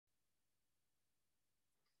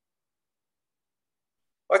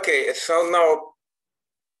Okay, so now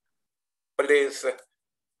please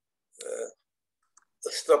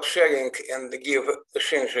stop sharing and give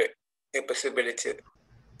Shinji a possibility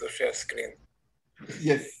to share screen.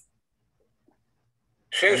 Yes.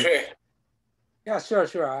 Shinji, Yeah,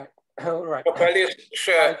 sure. All right. please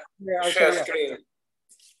share share screen.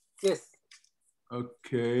 Yes.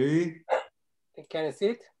 Okay. Can you see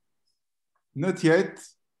it? Not yet.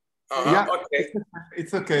 Yeah, okay.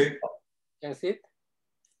 It's okay. Can you see it?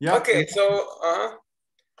 Yeah. Okay, so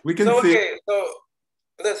we can see. Okay, so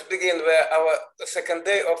let's begin with the second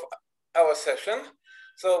day of our session.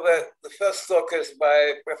 So the first talk is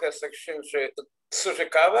by Professor Shinji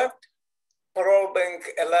Tsujikawa, probing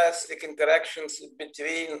elastic interactions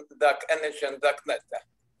between dark energy and dark matter.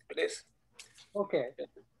 Please. Okay.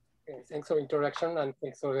 Thanks for introduction and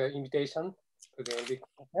thanks for the invitation to the big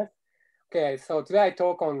conference. Okay, so today I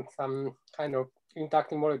talk on some kind of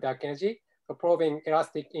interacting model of dark energy, so probing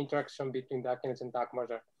elastic interaction between dark energy and dark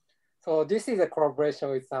matter. So this is a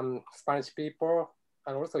collaboration with some Spanish people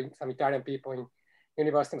and also some Italian people in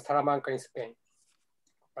University of Salamanca in Spain.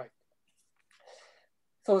 Right.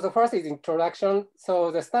 So the first is introduction.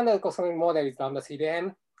 So the standard cosmological model is lambda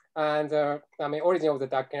CDM, and the origin of the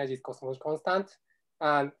dark energy is cosmological constant,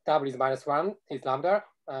 and W is -1 is lambda,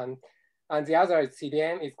 and the other is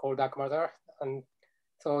CDM is called dark matter, and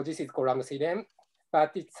so this is called lambda CDM,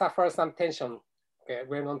 but it suffers some tension, okay,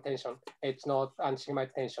 well-known tension, H0 and sigma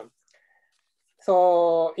tension.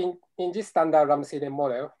 So in this standard lambda CDM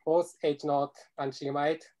model, both H0 and sigma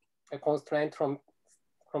 8 a constraint from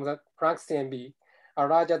the Planck's CMB are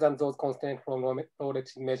larger than those constraints from low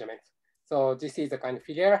redshift measurements. So this is the kind of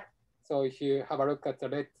figure. So if you have a look at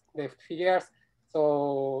the left figures,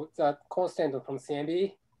 so the constant from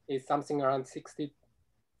CMB is something around 60,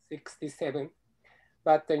 67.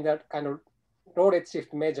 But in that kind of low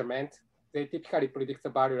redshift measurement, they typically predict the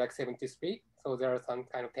value like 73. So there is some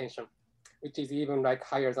kind of tension, which is even like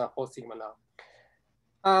higher than 4 sigma now.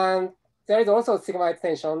 And there is also sigma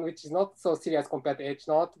tension, which is not so serious compared to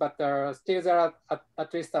H0, but still there are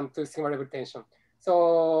at least some 2 sigma level tension.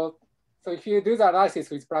 So if you do the analysis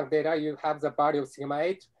with Planck data, you have the value of sigma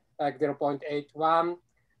 8, like 0.81.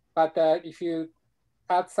 But if you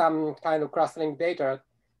add some kind of clustering data,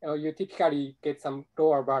 you typically get some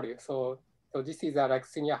lower value. So this is like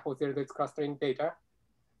senior Hauser clustering data.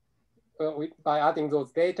 By adding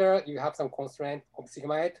those data, you have some constraint of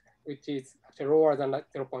sigma 8, which is actually lower than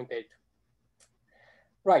 0.8.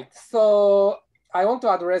 Right, so I want to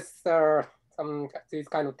address some these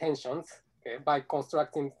kind of tensions, okay, by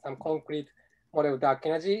constructing some concrete model of dark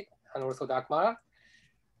energy and also dark matter.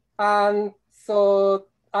 And so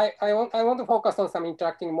I want to focus on some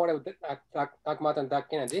interacting model of dark matter and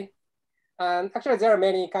dark energy. And actually there are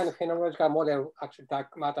many kind of phenomenological model actually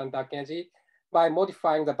dark matter and dark energy by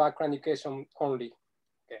modifying the background equation only.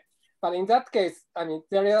 Okay. But in that case, I mean,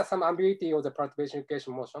 there is some ambiguity of the perturbation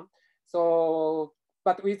equation motion. So,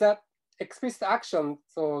 but with that explicit action,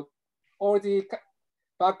 so all the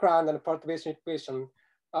background and perturbation equation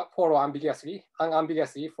follow unambiguously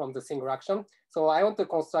from the single action. So I want to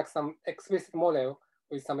construct some explicit model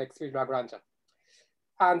with some explicit Lagrangian,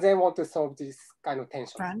 and then want to solve this kind of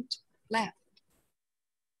tension. Front, left.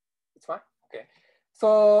 It's fine. Okay.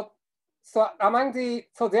 So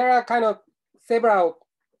there are kind of several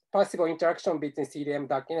possible interaction between CDM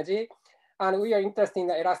dark energy, and we are interested in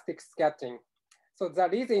the elastic scattering. So the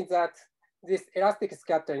reason is that this elastic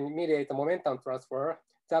scattering mediates a momentum transfer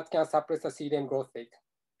that can suppress the CDM growth rate.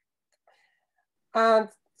 And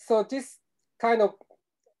so this kind of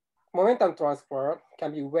momentum transfer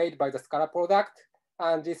can be weighed by the scalar product,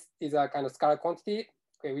 and this is a kind of scalar quantity,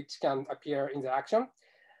 okay, which can appear in the action.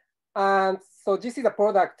 And so this is a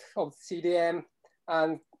product of CDM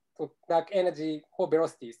and dark energy whole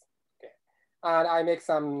velocities. Okay. And I make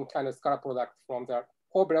some kind of scalar product from the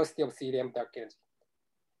whole velocity of CDM dark energy.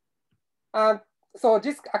 And so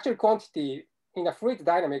this actual quantity in the fluid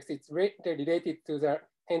dynamics, it's related to the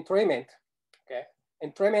entrainment. Okay.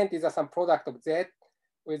 Entrainment is some product of Z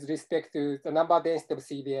with respect to the number density of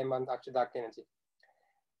CDM and actual dark energy.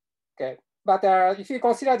 Okay. But if you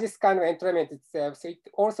consider this kind of entrainment itself, so it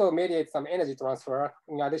also mediates some energy transfer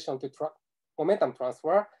in addition to momentum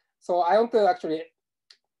transfer. So I want to actually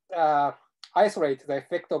isolate the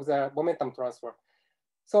effect of the momentum transfer.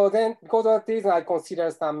 So then, because of this, I consider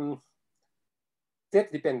some Z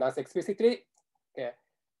dependence explicitly. Okay.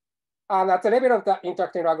 And at the level of the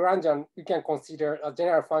interacting Lagrangian, we can consider a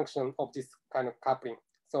general function of this kind of coupling.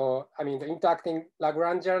 So I mean, the interacting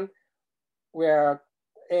Lagrangian, where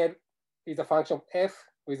L is a function of F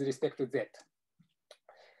with respect to Z.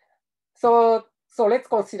 So let's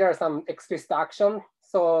consider some explicit action.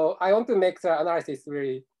 So I want to make the analysis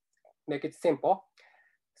really make it simple.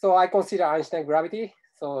 So I consider Einstein gravity.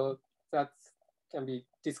 So that can be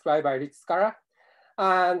described by Rich scalar.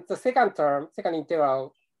 And the second term, second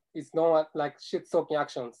integral is known like shoot-soaking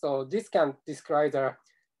action. So this can describe the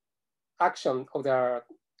action of the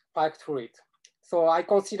packed fluid. So I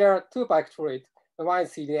consider two packed fluid. One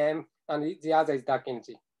is CDM and the other is dark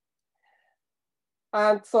energy.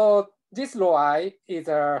 And so this rho I is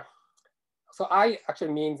so I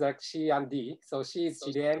actually means like C and D. So C is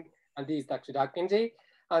CDM and D is actually dark energy.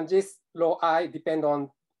 And this rho I depend on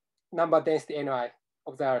number density Ni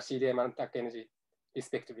of the CDM and dark energy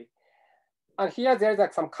respectively. And here there's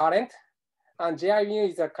like some current, and Ji mu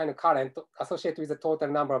is a kind of current associated with the total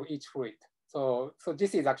number of each fluid. So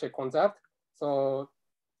this is actually conserved. So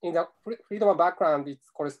in the freedom of background, it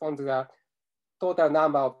corresponds to the total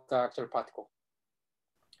number of the actual particle.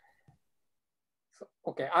 So,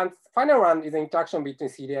 okay, and final one is the interaction between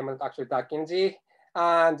CDM and actual dark energy.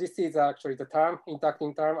 And this is actually the term,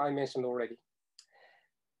 interacting term I mentioned already.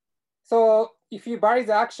 So if you vary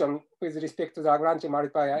the action with respect to the Lagrange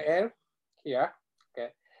multiplier L here, okay,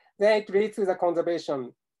 then it leads to the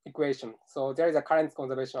conservation equation. So there is a current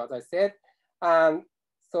conservation, as I said. And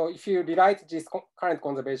so if you rewrite this current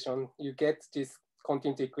conservation, you get this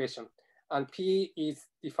continuity equation. And P is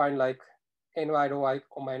defined like Ny rho I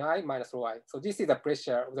combined I minus rho I. So this is the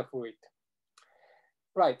pressure of the fluid.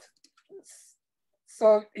 Right.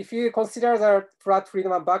 So if you consider the flat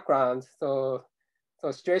freedom of background, so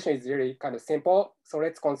situation is really kind of simple. So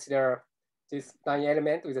let's consider this 9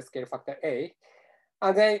 element with a scale factor A.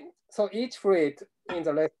 And then, so each fluid in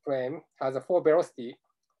the left frame has a 4 velocity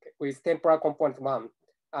with temporal component 1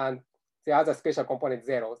 and the other spatial component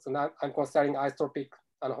 0. So now I'm considering isotropic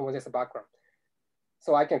and homogeneous background.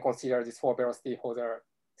 So I can consider this 4 velocity for the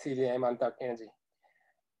CDM and dark energy.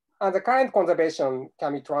 And the current conservation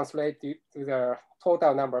can be translated to the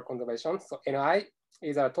total number conservation. So Ni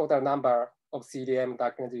is a total number of CDM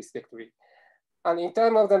dark energy respectively. And in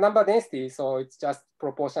terms of the number density, so it's just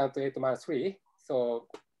proportional to 8 minus 3. So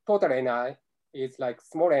total Ni is like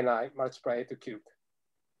small ni multiplied to cubed.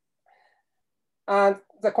 And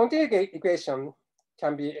the continuity equation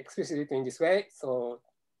can be explicit in this way. So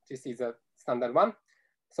this is a standard one.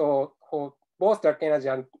 So for both dark energy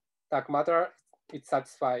and dark matter, they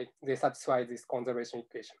satisfy this conservation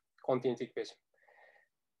equation, continuity equation.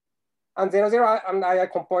 And 0 and II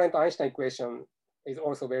component Einstein equation is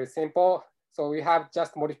also very simple. So we have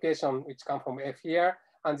just modification which come from F here,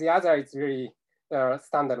 and the other is really the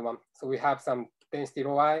standard one. So we have some density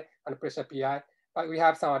rho I and pressure Pi, but we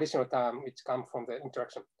have some additional term which come from the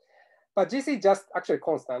interaction. But this is just actually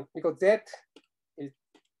constant because Z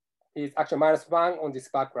is actually -1 on this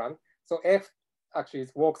background. So F actually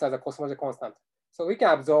works as a cosmological constant. So we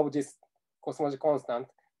can absorb this cosmological constant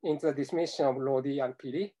into the definition of rho D and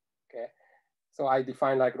PD. Okay, so I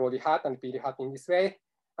define like rho D hat and PD hat in this way.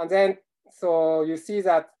 And then, so you see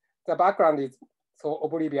that the background is so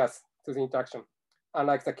oblivious to the interaction,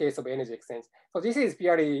 unlike the case of energy exchange. So this is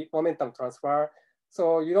purely momentum transfer.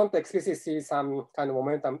 So you don't explicitly see some kind of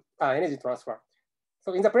momentum energy transfer.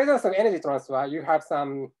 So in the presence of energy transfer, you have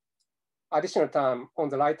some additional term on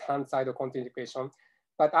the right-hand side of continuity equation,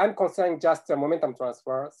 but I'm considering just the momentum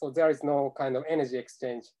transfer. So there is no kind of energy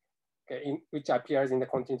exchange, okay, which appears in the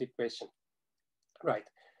continuity equation. Right.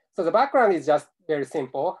 So the background is just very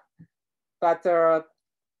simple, but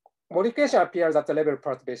modification appears at the level of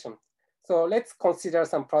perturbation. So let's consider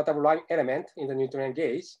some perturbable line element in the Newtonian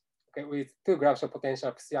gauge, okay, with 2 gravitational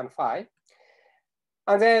potential psi and phi.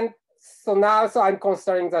 And then, so now, so I'm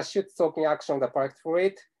considering the shoot-soaking action of the packed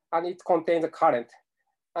fluid, and it contains a current.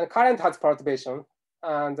 And current has perturbation,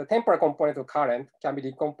 and the temporal component of current can be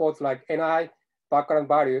decomposed like Ni background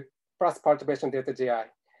value plus perturbation delta Ji.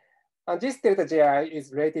 And this delta Ji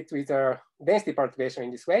is related with the density perturbation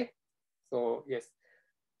in this way. So yes.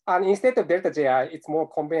 And instead of delta Ji, it's more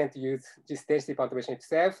convenient to use this density perturbation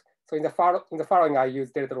itself. So in the following, I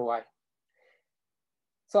use delta rho I.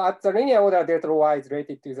 So at the linear order, delta rho I is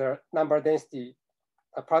related to the number density,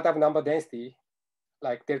 a product of number density,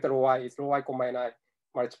 like delta rho I is rho I combined I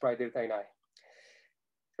multiplied delta Ni.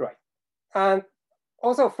 Right. And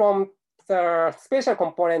also from the spatial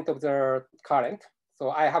component of the current, so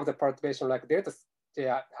I have the perturbation like delta Ji,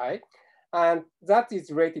 and that is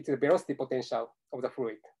related to the velocity potential of the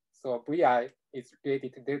fluid. So Vi is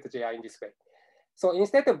related to delta Ji in this way. So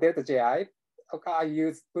instead of delta Ji, I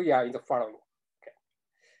use Vi in the following. Okay.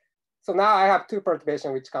 So now I have 2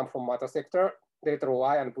 perturbations which come from matter sector, delta rho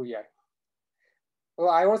I and Vi. Well,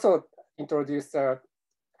 I also introduced the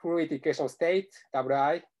fluid equation state,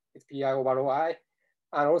 Wi, is Pi over rho I.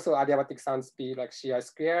 and also adiabatic sound speed like Ci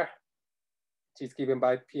square, which is given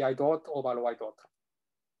by Pi dot over Rho I dot.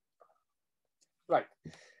 Right.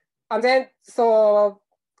 And then, so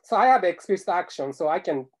I have explicit action, so I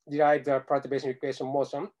can derive the perturbation equation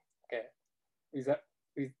motion, okay, with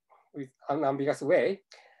an ambiguous way.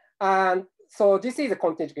 And so this is a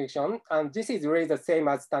continuity equation, and this is really the same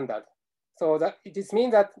as standard. So this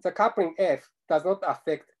means that the coupling F does not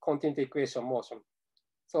affect continuity equation motion.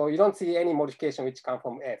 So you don't see any modification which come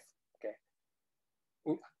from F,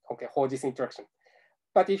 okay, okay, for this interaction.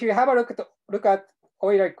 But if you have a look at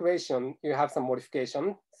Euler equation, you have some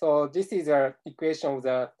modification. So this is an equation of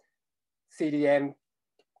the CDM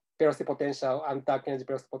velocity potential and dark energy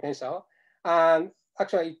velocity potential. And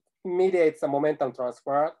actually it mediates a momentum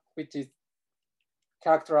transfer, which is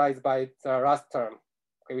characterized by the last term,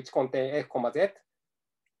 okay, which contains F, Z.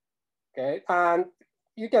 Okay, and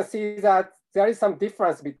you can see that there is some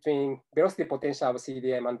difference between velocity potential of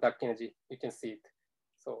CDM and dark energy. You can see it.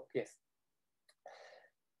 So yes.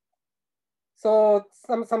 So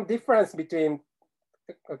some difference between,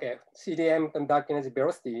 okay, CDM and dark energy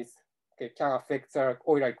velocities, okay, can affect the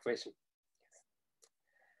Euler equation.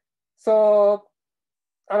 So,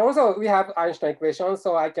 and also we have Einstein equation,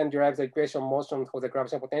 so I can derive the equation motion for the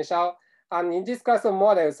gravitational potential. And in this class of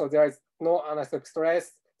model, so there is no anisotropic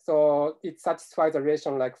stress, so it satisfies the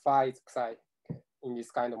relation like phi is psi in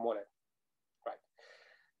this kind of model, right?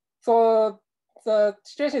 So the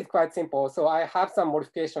situation is quite simple. So I have some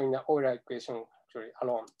modification in the Euler equation actually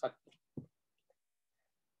alone.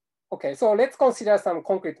 Okay, so let's consider some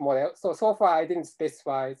concrete model. So far I didn't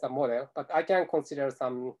specify the model, but I can consider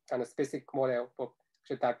some kind of specific model for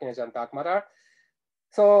dark energy and dark matter.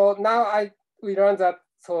 So now we learned that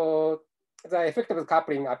so the effective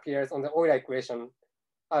coupling appears on the Euler equation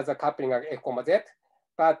as a coupling of F, Z,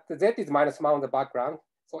 but Z is -1 on the background.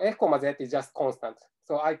 So F, Z is just constant.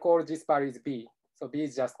 So I call this value is B. So B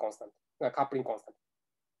is just constant, the coupling constant.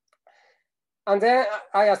 And then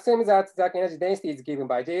I assume that the energy density is given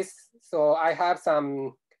by this. So I have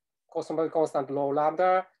some cosmological constant rho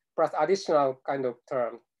lambda plus additional kind of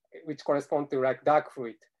term, which correspond to like dark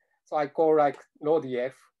fluid. So I call like rho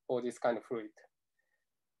dF for this kind of fluid.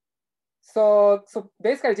 So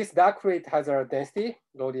basically this dark fluid has a density,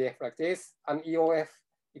 rho dF like this, and EOF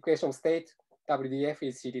equation state, WDF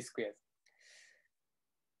is CD squared.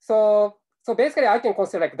 So basically I can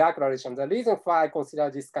consider like dark radiation. The reason why I consider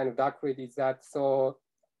this kind of dark fluid is that so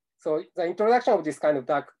the introduction of this kind of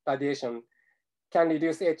dark radiation can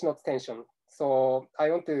reduce H0 tension. So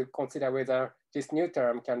I want to consider whether this new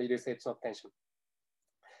term can reduce H0 tension.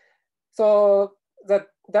 So the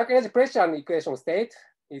dark energy pressure and equation state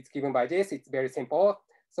is given by this. It's very simple.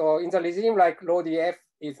 So in the regime like rho dF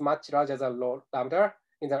is much larger than rho lambda.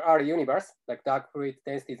 In the early universe, like dark fluid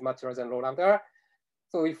density is much larger than rho lambda.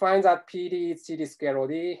 So we find that PD is CD squared rho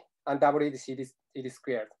d and W is CD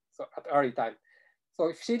squared. So at early time. So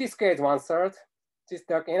if CD squared is 1/3, this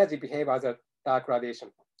dark energy behaves as a dark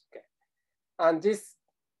radiation. Okay. And this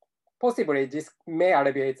possibly this may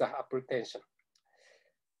alleviate the Hubble tension.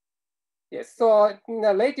 Yes, so in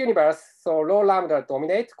the late universe, so rho lambda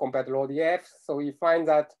dominate compared to rho dF. So we find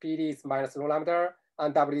that PD is minus rho lambda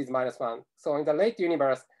and W is -1. So in the late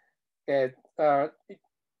universe,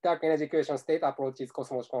 dark energy equation state approach is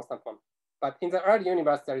cosmological constant one. But in the early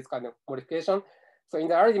universe, there is kind of modification. So in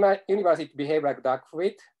the early universe, it behaves like dark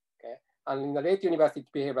fluid. Okay. And in the late universe,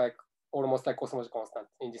 it behaves like almost like cosmological constant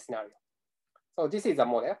in this scenario. So this is a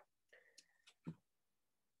model.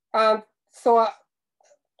 And so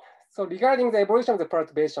regarding the evolution of the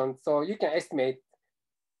perturbation, so you can estimate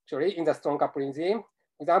actually in the strong coupling regime.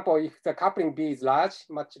 For example, if the coupling B is large,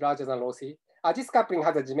 much larger than rho C, this coupling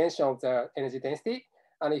has a dimension of the energy density.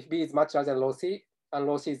 And if B is much larger than rho C, and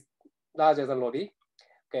rho C is larger than rho D,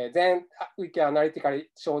 okay, then we can analytically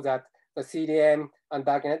show that the CDM and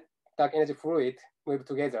dark energy fluid move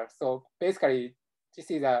together. So basically,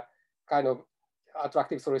 this is a kind of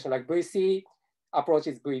attractive solution like VC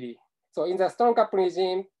approaches VD. So in the strong coupling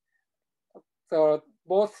regime, so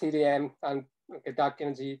both CDM and dark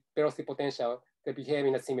energy velocity potential, they behave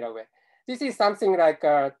in a similar way. This is something like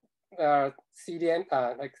CDM,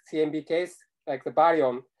 like CMB case, like the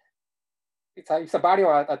baryon. It's a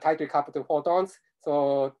baryon are tightly coupled to photons.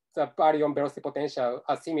 So the baryon velocity potential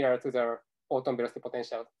are similar to the photon velocity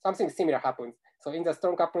potential. Something similar happens. So in the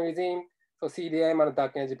strong coupling regime, so CDM and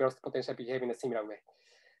dark energy velocity potential behave in a similar way.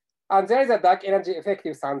 And there is a dark energy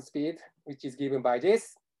effective sound speed, which is given by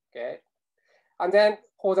this. Okay. And then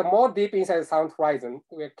for the more deep inside the sound horizon,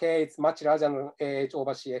 where K is much larger than AH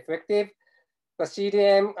over C effective, the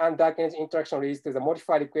CDM and dark energy interaction leads to the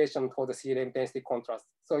modified equation for the CDM density contrast.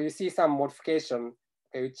 So you see some modification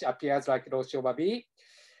okay, which appears like rho C over B.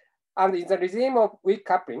 And in the regime of weak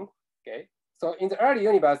coupling, okay, so in the early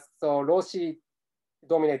universe, so rho C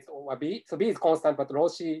dominates over B. So B is constant, but rho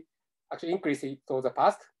C actually increases to the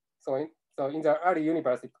past. So in the early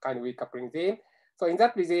universe, it's kind of weak coupling regime. So in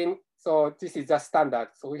that regime, so this is just standard.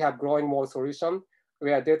 So we have growing mole solution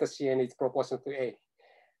where delta Cn is proportional to A.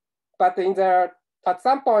 But at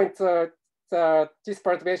some point, this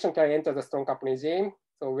perturbation can enter the strong coupling regime,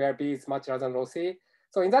 so where B is much larger than rho C.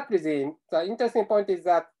 So in that regime, the interesting point is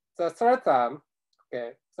that the third term,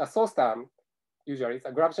 okay, the source term, usually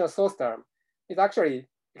the gravitational source term, it actually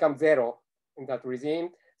becomes 0 in that regime.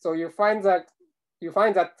 So you find that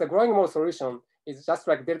the growing mole solution is just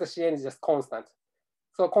like delta Cn is just constant.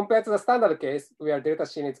 So compared to the standard case where delta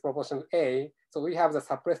Cn is proportional to A, so we have the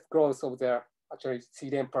suppressed growth of the actually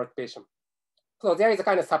CDM perturbation. So there is a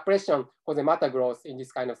kind of suppression for the matter growth in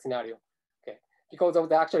this kind of scenario, okay, because of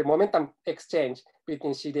the actual momentum exchange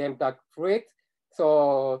between CDM dark fluid.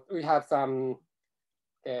 So we have some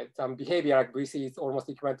behavior like VC is almost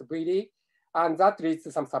equivalent to VD, and that leads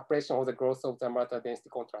to some suppression of the growth of the matter density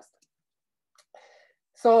contrast.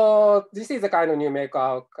 So this is a kind of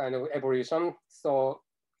numerical kind of evolution. So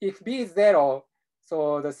if B is 0,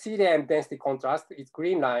 so the CDM density contrast is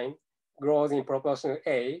green line grows in proportion to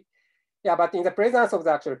A. Yeah, but in the presence of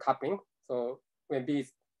the actual coupling, so when B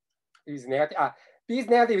is negative, B is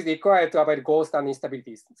negative is required to avoid ghost and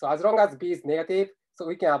instabilities. So as long as B is negative, so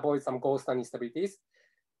we can avoid some ghost and instabilities.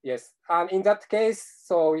 Yes, and in that case,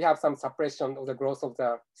 so we have some suppression of the growth of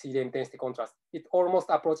the CDM density contrast. It almost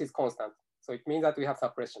approaches constant. So it means that we have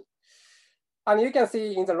suppression. And you can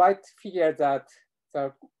see in the right figure that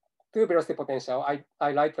the two velocity potential,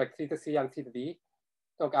 I like theta C and theta D,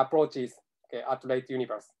 approaches at late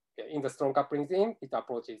universe. Okay. In the strong coupling regime, it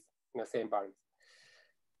approaches in the same values.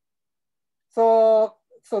 So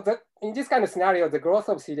in this kind of scenario, the growth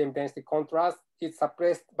of CDM density contrast is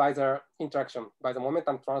suppressed by the interaction, by the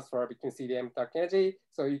momentum transfer between CDM and dark energy.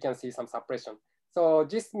 So you can see some suppression. So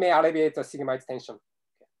this may alleviate the sigma extension.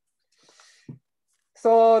 Okay.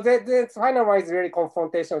 So the final one is really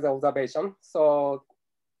confrontation with the observation. So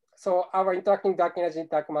our interacting dark energy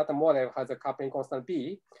dark matter model has a coupling constant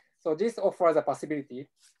B. So this offers a possibility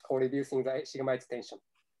for reducing the sigma extension,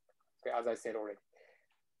 okay, as I said already.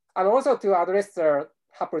 And also to address the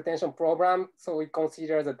Hubble tension problem, so we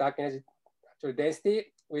consider the dark energy actual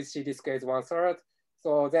density, which CD squared is 1/3.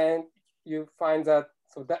 So then you find that,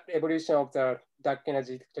 so that evolution of the dark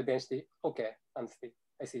energy density, okay,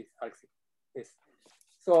 I see, Alexi, yes.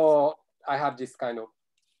 So I have this kind of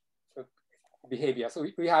behavior. So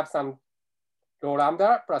we have some low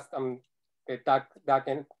lambda plus the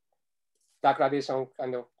dark radiation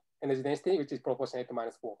kind of energy density, which is proportionate to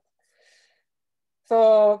 -4.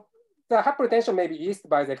 So the Hubble tension may be eased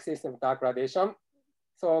by the existence of dark radiation.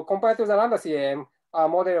 So compared to the lambda CM, our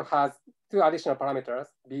model has two additional parameters,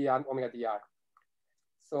 B and omega dr.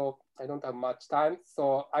 So I don't have much time.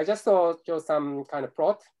 So I just show some kind of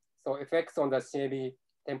plot. So effects on the CME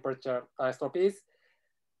temperature anisotropies.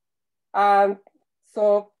 And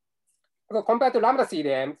so compared to lambda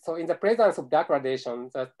CDM, so in the presence of dark radiation,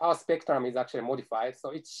 the power spectrum is actually modified.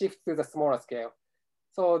 So it shifts to the smaller scale.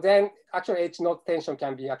 So then actually H0 tension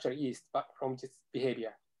can be actually eased from this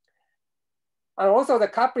behavior. And also the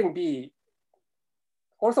coupling B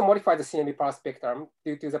also modifies the CME power spectrum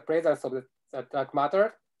due to the presence of the dark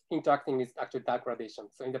matter interacting with actual dark radiation.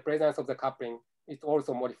 So in the presence of the coupling, it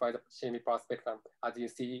also modifies the CME power spectrum, as you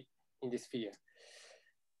see in this figure.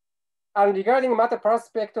 And regarding matter power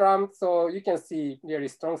spectrum, so you can see really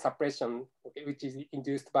strong suppression, okay, which is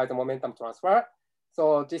induced by the momentum transfer.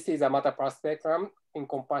 So this is a matter power spectrum in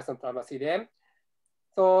comparison to lambda CDM.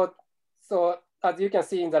 So as you can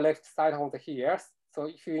see in the left side of the here, so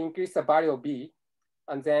if you increase the value of B,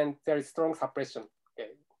 and then there is strong suppression,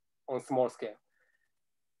 okay, on small scale.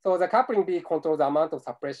 So the coupling B controls the amount of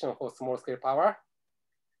suppression for small scale power.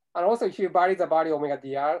 And also if you vary the value of omega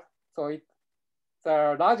dr, so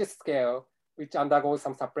the largest scale, which undergoes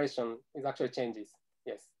some suppression, is actually changes.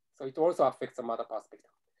 Yes, so it also affects the matter power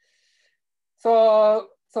spectrum. So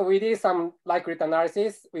we did some likelihood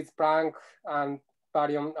analysis with Planck and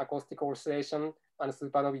barium acoustic oscillation and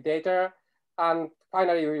supernovae data. And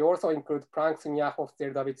finally, we also include Planck's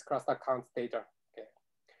Meyerhoff-Zeldovich cluster count data. Okay.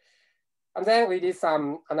 And then we did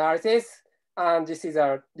some analysis, and this is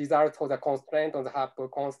a result for the constraint on the Hubble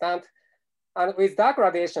constant. And with dark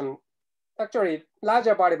radiation, actually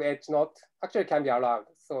larger value of H0 actually can be allowed.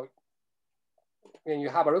 So when you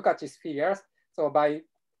have a look at these figures, so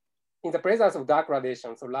in the presence of dark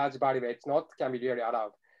radiation, so large value of H0 can be really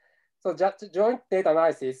allowed. So just joint data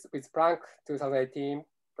analysis with Planck 2018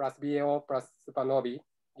 plus BAO plus supernovae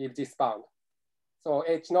give this bound. So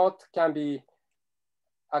H naught can be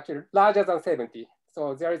actually larger than 70.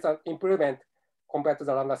 So there is an improvement compared to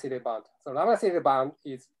the lambda CDA bound. So lambda CDA bound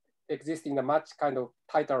exists in a much kind of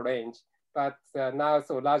tighter range, but now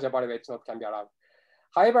so larger value H naught can be allowed.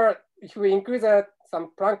 However, if we increase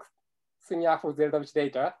some Planck-Sunyaev Zeldovich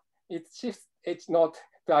data, it shifts H naught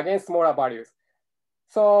to again smaller values.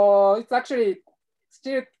 So it's actually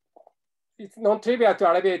still, it's non-trivial to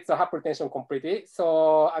elevate the Hubble tension completely.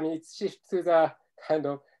 So I mean, it shifts to the kind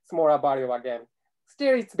of smaller value again.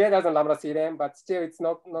 Still, it's better than lambda CDM, but still it's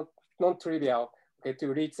not non-trivial, okay, to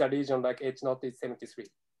reach the region like H naught is 73.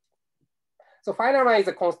 So final one is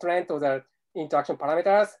a constraint of the interaction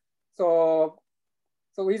parameters. So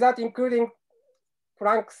without including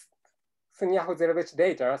Planck's Sunyaev Zeldovich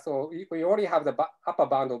data, so we already have the upper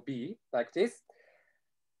bound of B like this.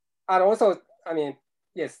 And also, I mean,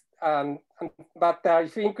 yes, but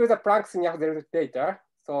if you include the Planck's Sunyaev Zeldovich data,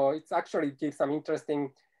 so it's actually gives some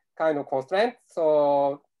interesting kind of constraint.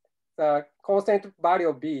 So the constant value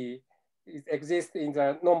of B exists in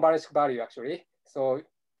the non-vanished value actually. So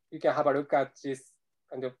you can have a look at this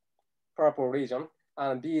kind of purple region,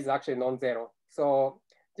 and B is actually non-zero. So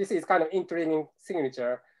this is kind of intriguing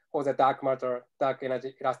signature for the dark matter, dark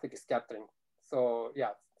energy elastic scattering. So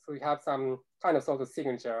yeah, so we have some kind of sort of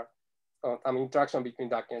signature, some interaction between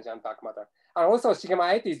dark energy and dark matter. And also sigma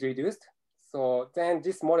 8 is reduced. So then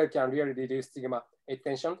this model can really reduce sigma 8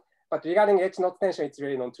 tension. But regarding H naught tension, it's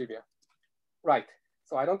really non-trivial. Right,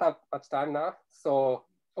 so I don't have much time now. So,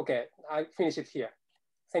 okay, I finish it here.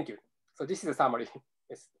 Thank you. So this is a summary.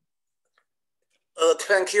 Yes.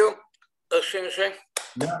 Thank you, Shinji.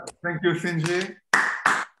 Yeah, thank you, Shinji.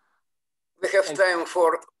 We have time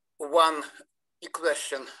for one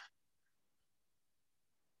question.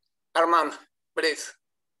 Arman, please.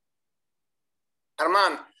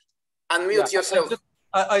 Arman, unmute yourself.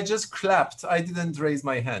 I just clapped. I didn't raise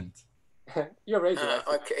my hand. You're raising it.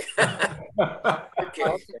 Okay.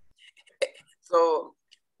 Okay. So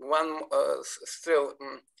one still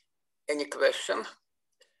any question?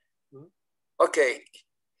 Okay.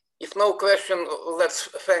 If no question, let's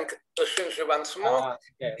thank Shinji once more.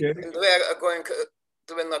 Okay. And we are going to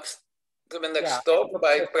the next talk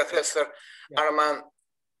by Professor Arman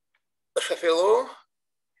Shafilou.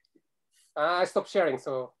 I stopped sharing,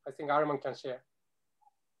 so I think Arman can share.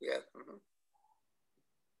 Yeah.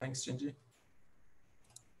 Thanks, Shinji.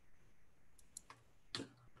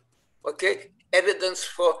 Okay, evidence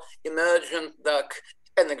for emergent dark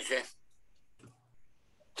energy.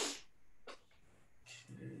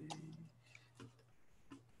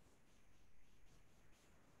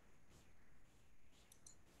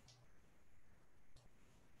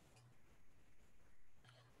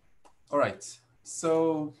 All right,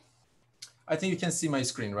 so I think you can see my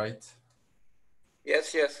screen, right?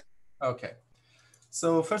 Yes, yes. Okay.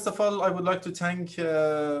 So first of all, I would like to thank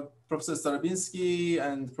Professor Starobinsky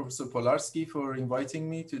and Professor Polarski for inviting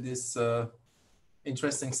me to this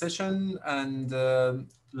interesting session. And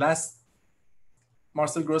last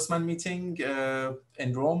Marcel Grossman meeting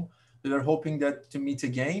in Rome, we were hoping to meet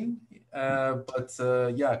again. But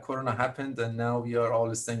yeah, Corona happened and now we are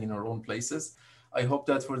all staying in our own places. I hope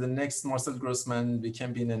that for the next Marcel Grossman, we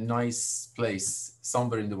can be in a nice place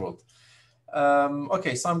somewhere in the world.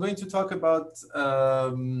 Okay, so I'm going to talk about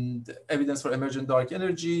the evidence for emergent dark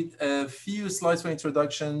energy. A few slides for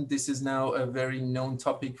introduction. This is now a very known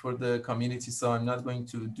topic for the community, so I'm not going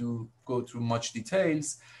to go through much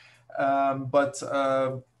details. But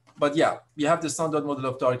yeah, we have the standard model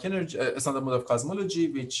of dark energy, standard model of cosmology,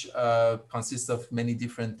 which consists of many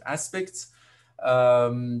different aspects.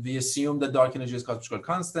 We assume that dark energy is cosmological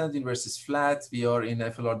constant, universe is flat. We are in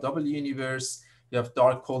FLRW universe. We have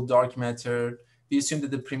dark, cold, dark matter. We assume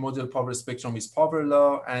that the primordial power spectrum is power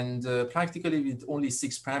law, and practically with only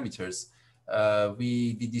 6 parameters,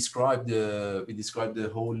 we describe the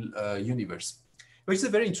whole universe, which is a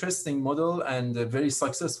very interesting model and a very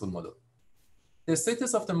successful model. The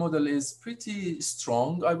status of the model is pretty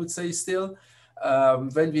strong, I would say still.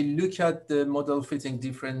 When we look at the model fitting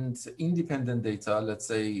different independent data, let's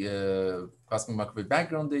say cosmic microwave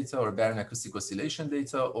background data or baryon acoustic oscillation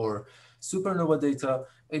data or supernova data,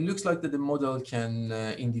 it looks like that the model can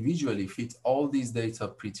individually fit all these data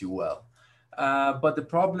pretty well. But the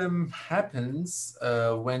problem happens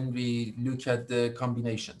when we look at the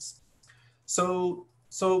combinations. So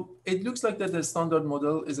it looks like that the standard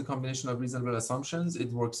model is a combination of reasonable assumptions.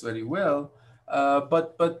 It works very well,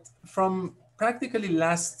 but from practically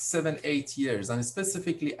last 7-8 years, and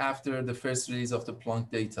specifically after the first release of the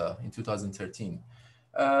Planck data in 2013,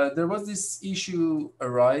 there was this issue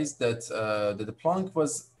arise that, that the Planck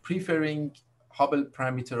was preferring Hubble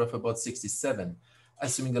parameter of about 67,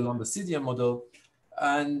 assuming the Lambda-CDM model.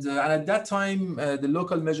 And at that time, the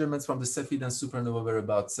local measurements from the Cepheid and supernova were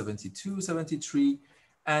about 72, 73.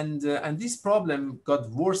 And this problem got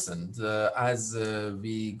worsened as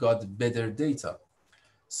we got better data.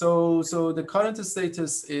 So the current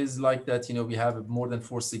status is like that, we have more than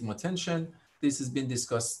 4 sigma tension. This has been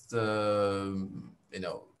discussed,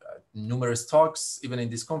 numerous talks, even in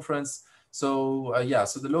this conference. So yeah,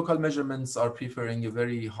 so the local measurements are preferring a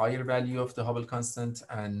very higher value of the Hubble constant,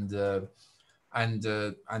 and the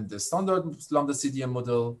standard lambda CDM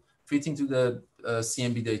model fitting to the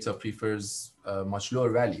CMB data prefers a much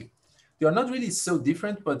lower value. They are not really so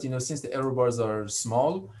different, but since the error bars are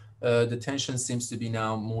small, the tension seems to be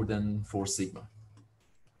now more than 4 sigma.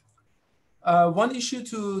 One issue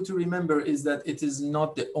to remember is that it is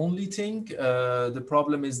not the only thing. The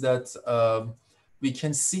problem is that we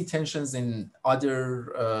can see tensions in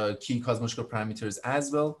other key cosmological parameters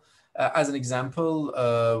as well. As an example,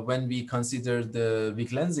 when we consider the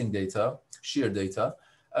weak lensing data, shear data,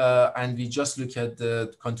 and we just look at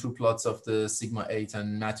the contour plots of the sigma 8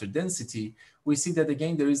 and matter density, we see that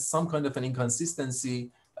again, there is some kind of an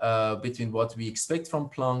inconsistency between what we expect from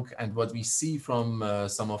Planck and what we see from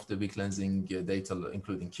some of the weak lensing data,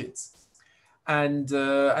 including kits. And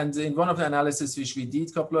in one of the analysis which we did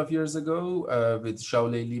a couple of years ago with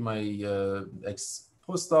Xiaolei Li, my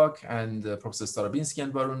ex-postdoc, and Professor Starobinsky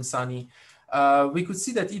and Varun Sani, we could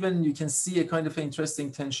see that even you can see a kind of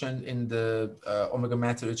interesting tension in the omega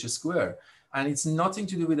matter H square. And it's nothing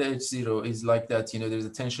to do with the H0. It's like that, there's a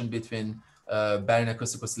tension between baryon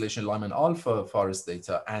acoustic oscillation Lyman alpha forest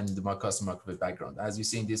data and the custom microwave background. As you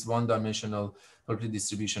see in this one-dimensional probability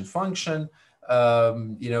distribution function,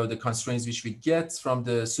 the constraints which we get from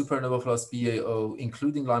the supernova plus BAO,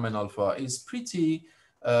 including Lyman alpha, is pretty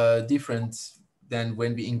different than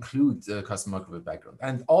when we include the custom microwave background.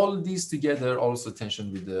 And all these together also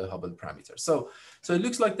tension with the Hubble parameter. So it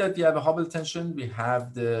looks like that we have a Hubble tension, we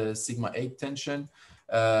have the sigma 8 tension,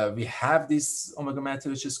 we have this omega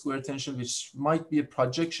matter H square tension, which might be a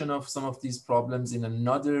projection of some of these problems in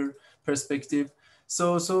another perspective.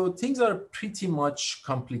 So things are pretty much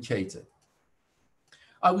complicated.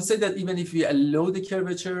 I would say that even if we allow the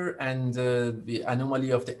curvature and the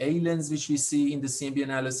anomaly of the A lens, which we see in the CMB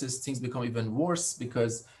analysis, things become even worse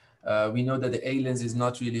because we know that the A lens is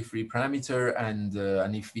not really a free parameter.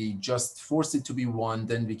 And if we just force it to be 1,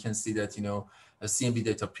 then we can see that, CMB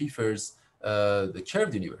data prefers the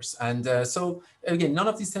curved universe. And so again, none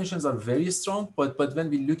of these tensions are very strong, but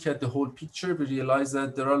when we look at the whole picture, we realize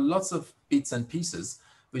that there are lots of bits and pieces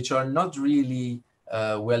which are not really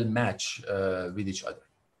well matched with each other.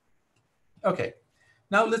 Okay,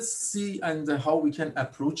 now let's see how we can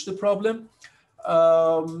approach the problem.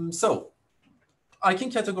 So I can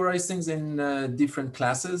categorize things in different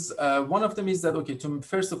classes. One of them is that, okay,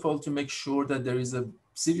 first of all, to make sure that there is a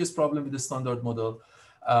serious problem with the standard model,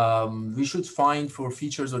 we should find for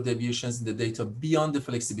features or deviations in the data beyond the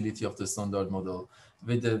flexibility of the standard model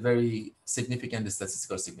with a very significant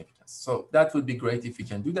statistical significance. So that would be great if we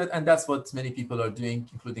can do that. And that's what many people are doing,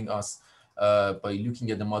 including us, by looking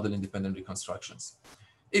at the model independent reconstructions.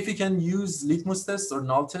 If we can use litmus tests or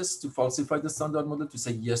null tests to falsify the standard model to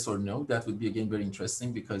say yes or no, that would be again very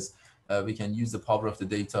interesting because we can use the power of the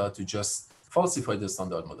data to just falsify the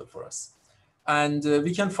standard model for us. And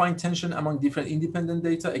we can find tension among different independent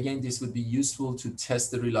data. Again, this would be useful to test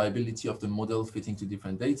the reliability of the model fitting to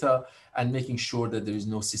different data and making sure that there is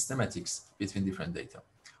no systematics between different data.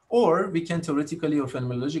 Or we can theoretically or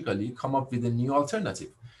phenomenologically come up with a new alternative.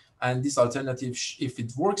 And this alternative, if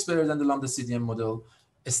it works better than the lambda CDM model,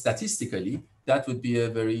 statistically, that would be a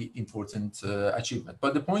very important achievement.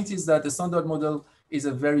 But the point is that the standard model is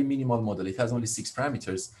a very minimal model. It has only 6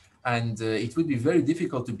 parameters. And it would be very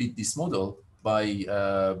difficult to beat this model by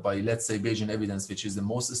let's say, Bayesian evidence, which is the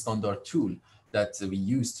most standard tool that we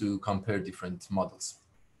use to compare different models.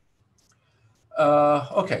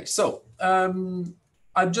 Okay, so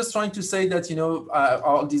I'm just trying to say that,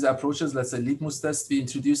 all these approaches, let's say litmus test, we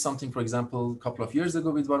introduced something, for example, a couple of years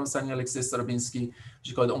ago with Varun Sani, Alexei Starobinsky, which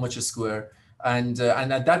is called OMH square. And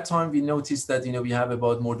at that time, we noticed that, we have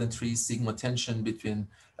about more than 3 sigma tension between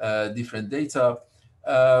different data.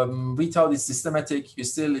 We thought it's systematic,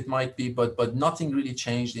 still it might be, but nothing really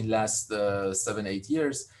changed in last 7-8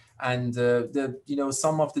 years. And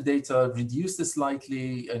some of the data reduced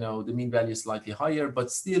slightly, the mean value is slightly higher,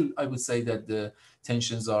 but still I would say that the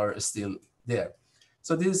tensions are still there.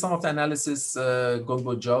 So this is some of the analysis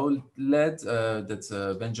Gogbo Zhao led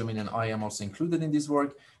that Benjamin and I am also included in this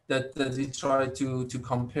work. that we try to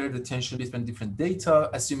compare the tension between different data,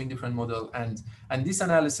 assuming different model. And this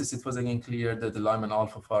analysis, it was again clear that the Lyman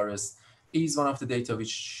alpha forest is one of the data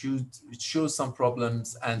which shows some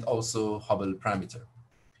problems, and also Hubble parameter.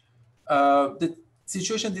 The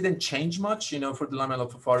situation didn't change much, for the Lyman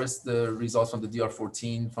alpha forest. The results from the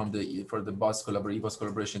DR14 for the BOS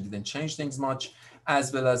collaboration didn't change things much,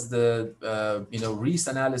 as well as the Reese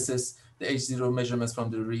analysis, the H0 measurements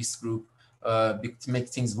from the Reese group make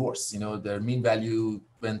things worse. Their mean value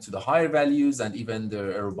went to the higher values, and even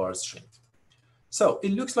their error bars shrink. So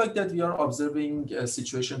it looks like that we are observing a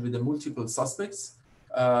situation with the multiple suspects.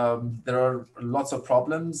 There are lots of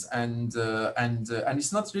problems, and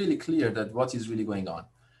it's not really clear that what is really going on.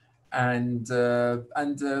 And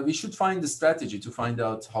we should find a strategy to find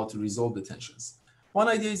out how to resolve the tensions. One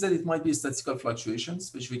idea is that it might be statistical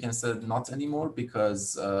fluctuations, which we can say not anymore,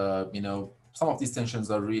 because some of these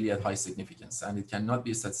tensions are really at high significance, and it cannot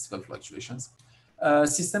be statistical fluctuations.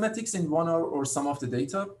 Systematics in one or some of the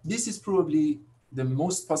data. This is probably the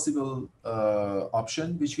most possible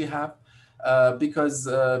option which we have, because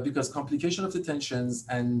complication of the tensions,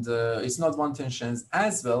 and it's not one tensions,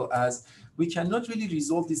 as well as we cannot really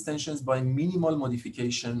resolve these tensions by minimal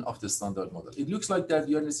modification of the standard model. It looks like that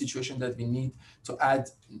we are in a situation that we need to add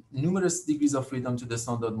numerous degrees of freedom to the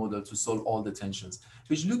standard model to solve all the tensions,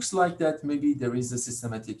 which looks like that maybe there is a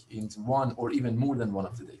systematic in one or even more than one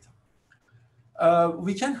of the data.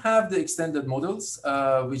 We can have the extended models,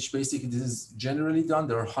 which basically this is generally done.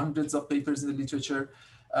 There are hundreds of papers in the literature.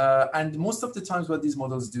 And most of the times what these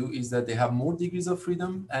models do is that they have more degrees of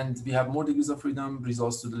freedom, and we have more degrees of freedom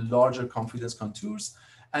results to the larger confidence contours.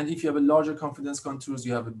 And if you have a larger confidence contours,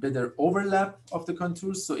 you have a better overlap of the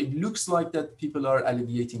contours. So it looks like that people are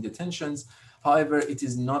alleviating the tensions. However, it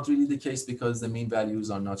is not really the case, because the mean values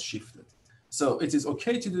are not shifted. So it is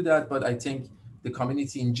okay to do that, but I think the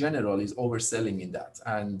community in general is overselling in that.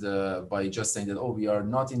 And by just saying that, oh, we are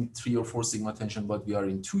not in 3 or 4 sigma tension, but we are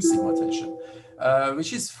in 2 sigma tension,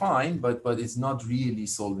 which is fine, but it's not really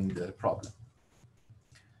solving the problem.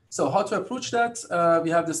 So how to approach that? We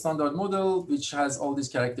have the standard model, which has all these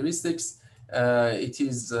characteristics. It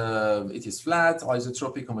is flat,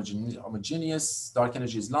 isotropic, homogeneous, dark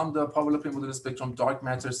energy is lambda, power law model spectrum, dark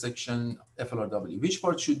matter section, FLRW. Which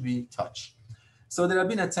part should we touch? So there have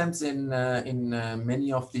been attempts in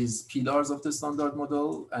many of these pillars of the standard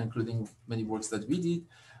model, including many works that we did.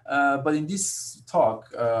 But in this talk,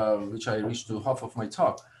 which I reached to half of my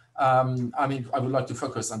talk, I would like to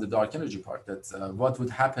focus on the dark energy part, that what would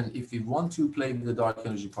happen if we want to play with the dark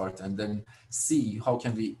energy part, and then see how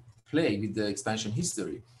can we play with the expansion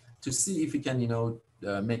history to see if we can,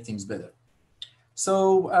 make things better.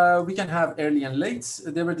 So we can have early and late.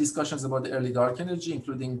 There were discussions about the early dark energy,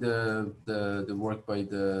 including the work by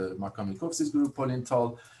the Markov-Minkowski's group,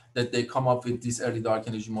 Paulinthal, that they come up with this early dark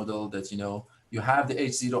energy model that, you have the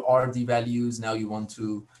H0 RD values. Now you want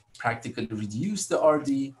to practically reduce the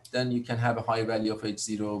RD, then you can have a high value of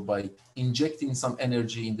H0 by injecting some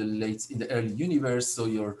energy in the early universe. So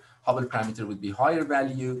your Hubble parameter would be higher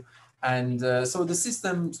value. And so the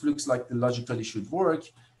system looks like the logically should work.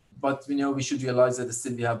 But we should realize that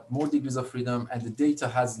still we have more degrees of freedom, and the data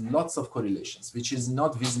has lots of correlations, which is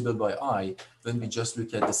not visible by eye when we just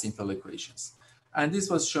look at the simple equations. And this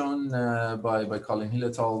was shown by Colin Hill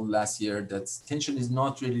et al. Last year, that tension is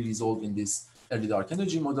not really resolved in these early dark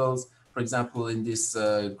energy models. For example, in this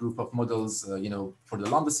group of models, for the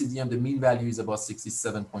lambda CDM, the mean value is about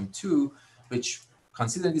 67.2, which,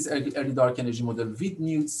 considering this early dark energy model with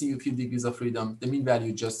new few degrees of freedom, the mean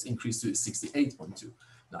value just increased to 68.2.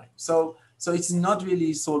 So it's not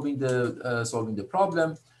really solving the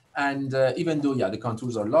problem, and even though the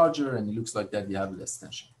contours are larger and it looks like that we have less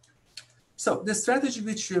tension. So the strategy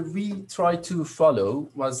which we tried to follow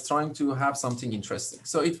was trying to have something interesting.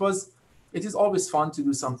 So it is always fun to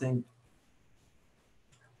do something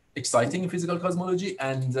exciting in physical cosmology,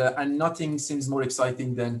 and nothing seems more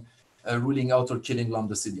exciting than ruling out or killing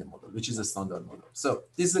lambda CDM model, which is a standard model. So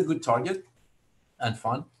this is a good target and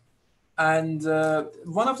fun. And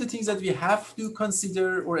one of the things that we have to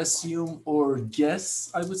consider or assume or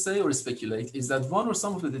guess, I would say, or speculate, is that one or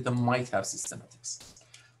some of the data might have systematics.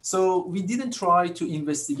 So we didn't try to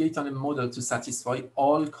investigate on a model to satisfy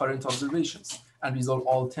all current observations and resolve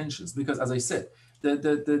all tensions, because, as I said,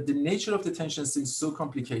 the nature of the tension seems so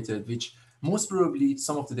complicated, which most probably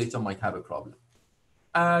some of the data might have a problem.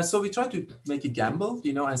 So we try to make a gamble,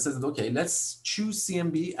 and says that, okay, let's choose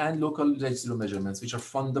CMB and local H0 measurements, which are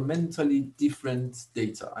fundamentally different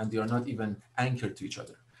data, and they are not even anchored to each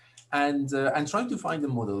other. And trying to find a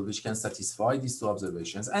model which can satisfy these two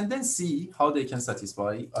observations, and then see how they can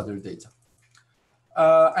satisfy other data.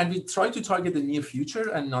 And we try to target the near future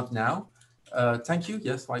and not now. Thank you.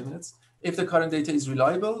 Yes, 5 minutes. If the current data is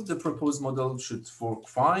reliable, the proposed model should work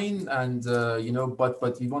fine. And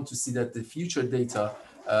but we want to see that the future data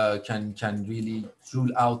can really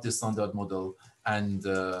rule out the standard model and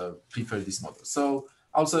prefer this model. So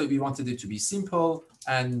also we wanted it to be simple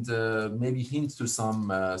and maybe hint to some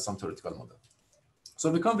theoretical model. So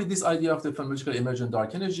we come with this idea of the phenomenological emergent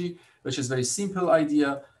dark energy, which is a very simple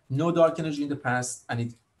idea. No dark energy in the past, and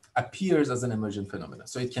it appears as an emergent phenomenon.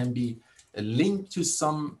 So it can be linked to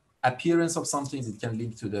some appearance of something. It can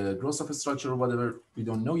link to the growth of a structure or whatever. We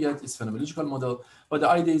don't know yet. It's a phenomenological model. But the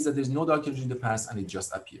idea is that there's no dark energy in the past, and it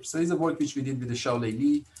just appears. So it's a work which we did with the Xiaolei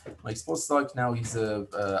Li, my postdoc. Now he's an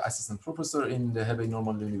assistant professor in the Hebei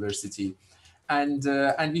Normal University.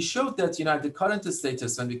 And we showed that, at the current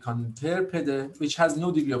status, when we compare PEDE, which has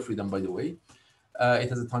no degree of freedom, by the way, it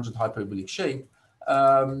has a tangent hyperbolic shape.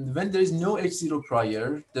 When there is no H0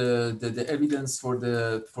 prior, the evidence for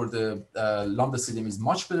the lambda CDM is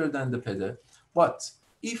much better than the PEDE. But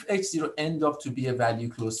if H0 end up to be a value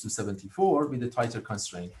close to 74 with a tighter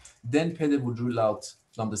constraint, then PEDE would rule out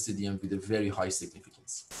lambda CDM with a very high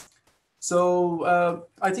significance. So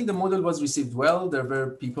I think the model was received well. There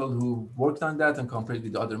were people who worked on that and compared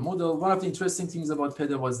with the other model. One of the interesting things about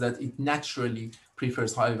PEDE was that it naturally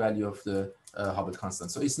prefers high value of the Hubble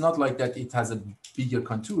constant. So it's not like that it has a bigger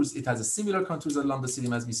contours. It has a similar contours at lambda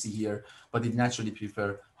CDM as we see here, but it naturally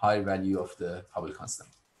prefers higher value of the Hubble constant.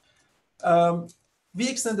 We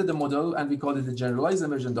extended the model and we called it the generalized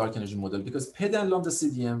emergent dark energy model because PEDE and lambda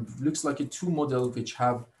CDM looks like a two models which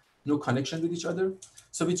have no connection with each other.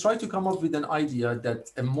 So we try to come up with an idea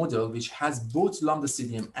that a model which has both lambda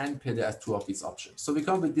CDM and PEDE as two of its options. So we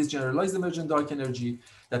come with this generalized emergent dark energy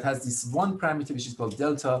that has this one parameter which is called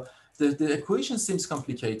delta. The equation seems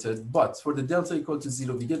complicated, but for the delta equal to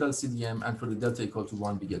 0, we get LCDM, and for the delta equal to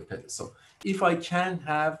 1, we get PEDE. So if I can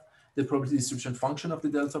have the probability distribution function of the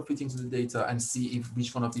delta fitting to the data and see if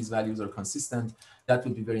which one of these values are consistent, that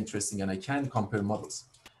would be very interesting, and I can compare models.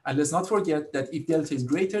 And let's not forget that if delta is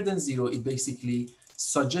greater than 0, it basically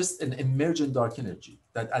suggests an emergent dark energy,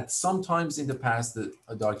 that at some times in the past, the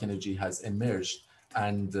dark energy has emerged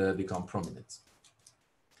and become prominent.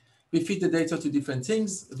 We feed the data to different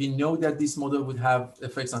things. We know that this model would have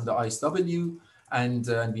effects on the ISW,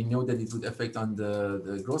 and we know that it would affect on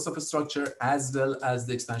the growth of a structure as well as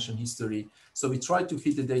the expansion history. So we try to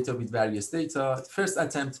feed the data with various data. First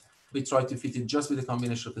attempt, we try to fit it just with a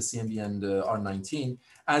combination of the CMB and R19.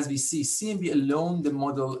 As we see, CMB alone, the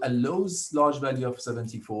model allows large value of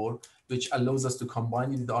 74, which allows us to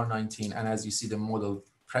combine it with R19. And as you see, the model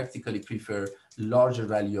practically prefer larger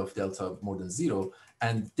value of delta more than 0.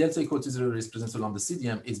 And delta equal to 0 represents lambda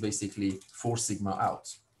CDM is basically 4 sigma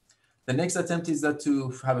out. The next attempt is that to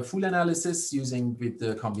have a full analysis using with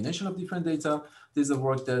the combination of different data. There's a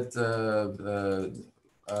work that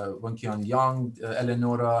Wenqian Yang,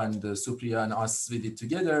 Eleonora, and Supriya and us, we did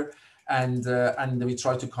together. And we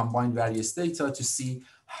try to combine various data to see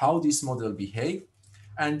how this model behave.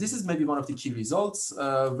 And this is maybe one of the key results.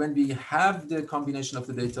 When we have the combination of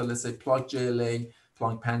the data, let's say Planck JLA,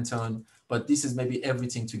 Planck Pantone, but this is maybe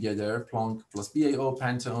everything together, Planck plus BAO,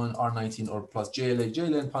 Pantone, R19, or plus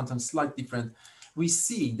JLA and Pantone, slightly different. We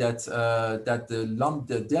see that,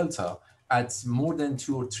 the delta at more than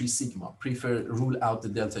 2 or 3 sigma rule out the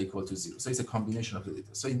delta equal to 0. So it's a combination of the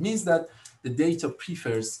data. So it means that the data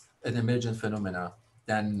prefers an emergent phenomena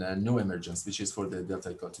than no emergence, which is for the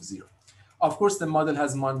delta equal to 0. Of course, the model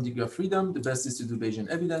has 1 degree of freedom. The best is to do Bayesian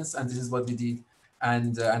evidence, and this is what we did.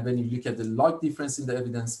 And when you look at the log difference in the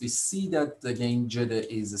evidence, we see that, again, JEDE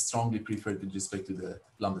is strongly preferred with respect to the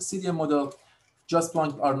lambda CDM model. Just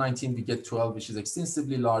Planck R19, we get 12, which is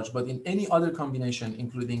extensively large. But in any other combination,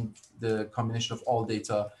 including the combination of all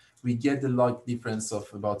data, we get the log difference of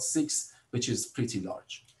about 6, which is pretty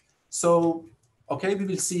large. So, okay, we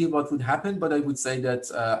will see what would happen. But I would say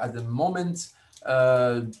that at the moment,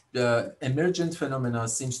 the emergent phenomena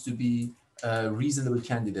seems to be a reasonable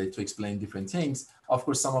candidate to explain different things. Of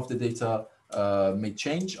course, some of the data may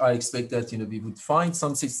change. I expect that we would find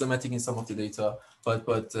some systematic in some of the data,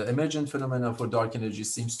 but emergent phenomena for dark energy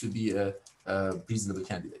seems to be a reasonable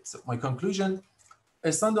candidate. So my conclusion: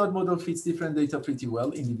 a standard model fits different data pretty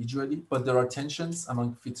well individually, but there are tensions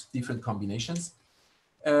among different combinations.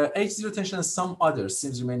 H0 tension and some others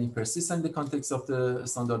seems remaining persistent in the context of the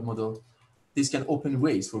standard model. This can open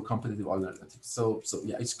ways for competitive alternatives. So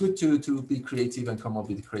yeah, it's good to be creative and come up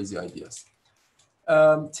with crazy ideas.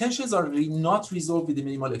 Tensions are not resolved with the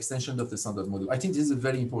minimal extension of the standard model. I think this is a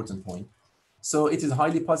very important point. So it is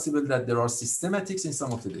highly possible that there are systematics in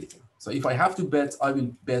some of the data. So if I have to bet, I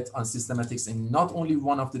will bet on systematics in not only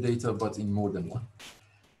one of the data, but in more than one.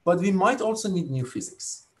 But we might also need new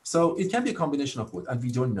physics. So it can be a combination of both, and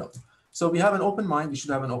we don't know. So we have an open mind, we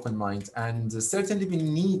should have an open mind, and certainly we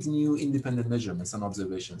need new independent measurements and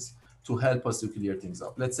observations to help us to clear things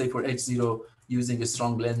up. Let's say for H0, using a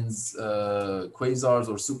strong lens, quasars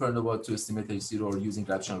or supernova to estimate H0, or using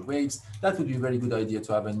gravitational waves, that would be a very good idea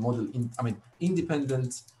to have a model,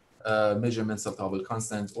 independent measurements of the Hubble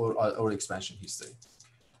constant or expansion history.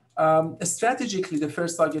 Strategically, the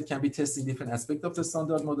first target can be testing different aspects of the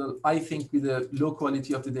standard model. I think with the low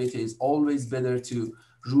quality of the data, is always better to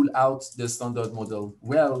rule out the standard model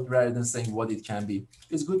well, rather than saying what it can be.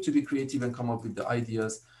 It's good to be creative and come up with the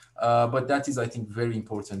ideas, but that is, I think, very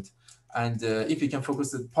important. And if you can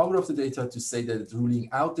focus the power of the data to say that ruling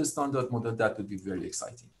out the standard model, that would be very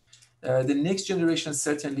exciting. The next generation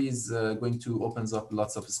certainly is going to open up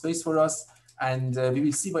lots of space for us. And we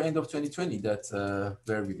will see by end of 2020 that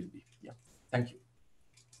where we will be. Yeah, thank you.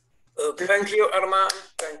 Thank you, Arman.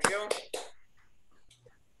 Thank you.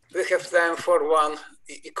 We have time for one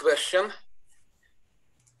question.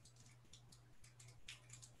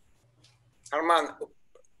 Arman,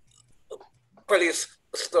 please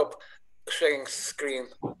stop sharing screen.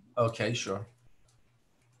 Okay, sure.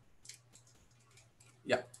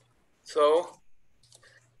 Yeah. So,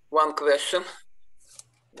 one question.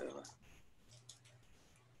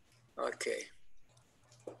 Okay.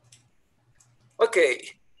 Okay.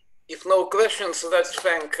 If no questions, let's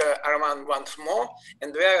thank Arman once more.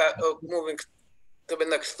 And we are moving to the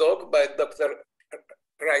next talk by Dr.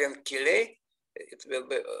 Ryan Keeley. It will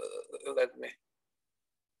be, let me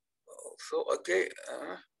also, okay.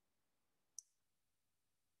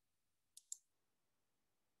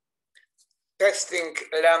 Testing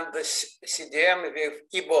lambda CDM with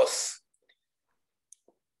EBOS.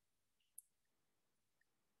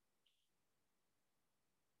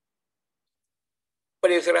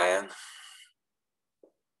 Please, Ryan.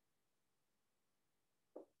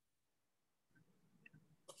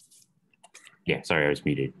 Yeah, sorry, I was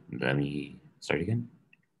muted. Let me start again.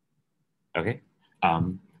 Okay.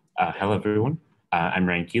 Hello, everyone. I'm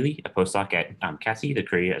Ryan Keeley, a postdoc at CASI, the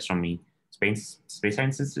Korea Astronomy Space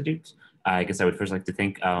Science Institute. I guess I would first like to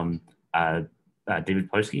thank David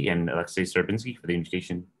Polsky and Alexei Sorobinsky for the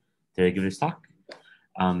invitation to give this talk.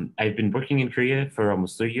 I've been working in Korea for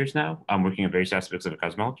almost 3 years now. I'm working on various aspects of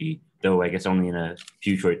cosmology, though I guess only in a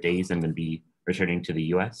few short days. I'm going to be returning to the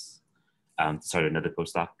US to start another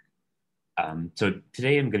postdoc. So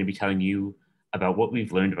today I'm going to be telling you about what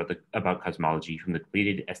we've learned about cosmology from the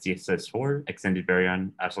completed SDSS-4 Extended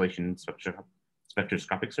Baryon Oscillation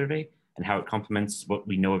Spectroscopic Survey, and how it complements what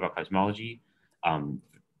we know about cosmology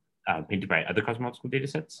painted by other cosmological data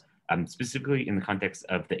sets, specifically in the context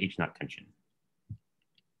of the H0 tension.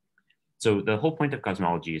 So the whole point of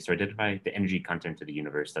cosmology is to identify the energy content of the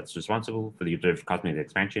universe that's responsible for the observed cosmic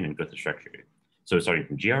expansion and growth of structure. So starting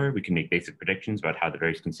from GR, we can make basic predictions about how the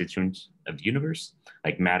various constituents of the universe,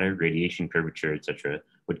 like matter, radiation, curvature, etc.,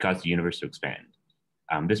 would cause the universe to expand.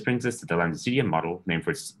 This brings us to the lambda CDM model, named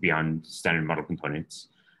for its beyond standard model components.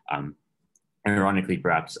 Ironically,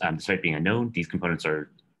 perhaps, despite being unknown, these components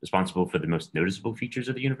are responsible for the most noticeable features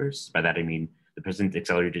of the universe. By that, I mean the present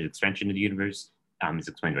accelerated expansion of the universe is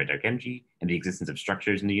explained by dark energy, and the existence of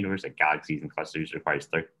structures in the universe, like galaxies and clusters, requires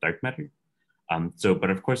dark matter.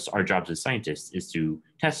 But of course, our jobs as scientists is to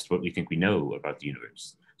test what we think we know about the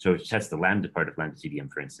universe. So to test the lambda part of lambda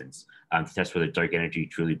CDM, for instance, to test whether dark energy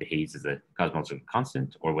truly behaves as a cosmological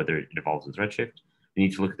constant or whether it evolves with redshift, we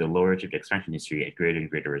need to look at the low redshift expansion history at greater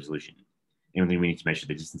and greater resolution. Namely, we need to measure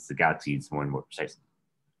the distance to galaxies more and more precisely.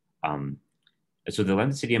 So the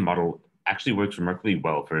lambda CDM model actually works remarkably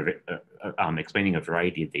well for explaining a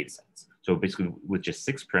variety of data sets. So basically, with just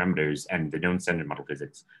 6 parameters and the known standard model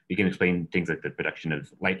physics, we can explain things like the production of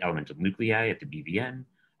light elemental nuclei at the BVN,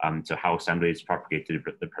 so how sound waves propagate through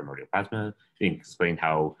the primordial plasma. We can explain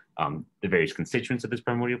how the various constituents of this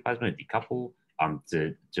primordial plasma decouple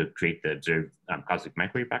to create the observed cosmic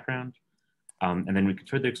microwave background. And then we can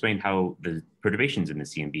further explain how the perturbations in the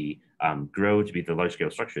CMB grow to be the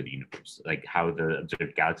large-scale structure of the universe, like how the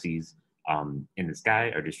observed galaxies in the sky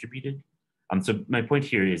are distributed. So my point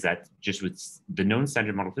here is that just with the known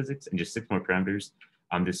standard model physics and just 6 more parameters,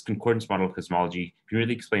 this concordance model of cosmology can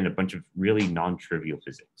really explain a bunch of really non-trivial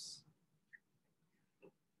physics.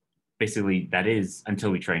 Basically, that is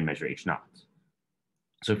until we try and measure H0.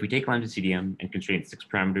 So if we take lambda CDM and constrain 6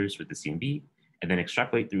 parameters with the CMB, and then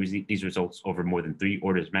extrapolate these results over more than 3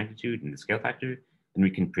 orders of magnitude in the scale factor, then we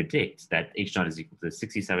can predict that H0 is equal to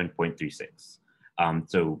 67.36.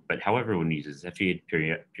 But however, when we use a Cepheid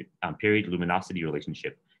period luminosity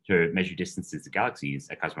relationship to measure distances to galaxies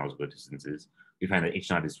at cosmological distances, we find that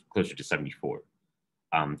H0 is closer to 74.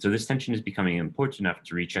 So this tension is becoming important enough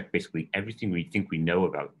to recheck basically everything we think we know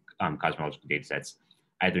about cosmological data sets,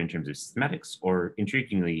 either in terms of systematics or,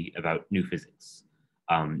 intriguingly, about new physics.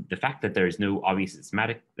 The fact that there is no obvious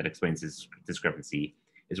systematic that explains this discrepancy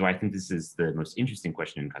is why I think this is the most interesting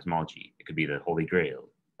question in cosmology. It could be the holy grail,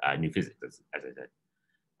 new physics, as I said.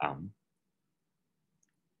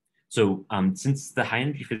 Since the high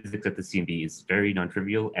energy physics at the CMB is very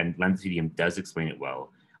non-trivial and lambda CDM does explain it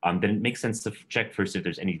well, then it makes sense to check first if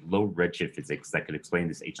there's any low redshift physics that could explain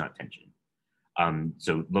this H0 tension.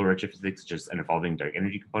 So low redshift physics, just an evolving dark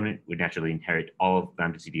energy component, would naturally inherit all of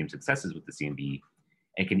lambda CDM successes with the CMB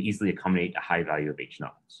and can easily accommodate a high value of H0.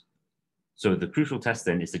 So the crucial test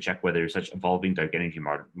then is to check whether such evolving dark energy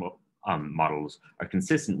models are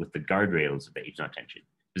consistent with the guardrails of the H0 tension,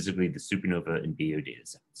 specifically the supernova and BO data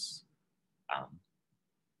sets.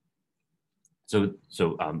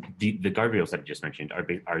 The guardrails that I just mentioned are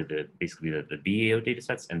basically the BAO data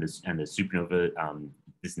sets and the supernova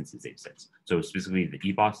distances data sets. So specifically the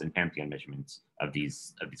EBOS and Pantheon measurements of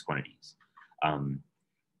these quantities.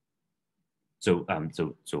 So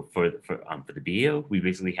for the BAO, we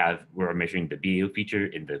basically we're measuring the BAO feature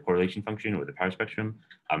in the correlation function or the power spectrum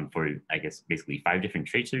for, I guess, basically 5 different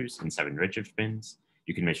tracers and 7 redshift spins.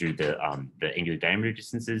 You can measure the angular diameter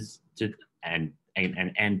distances and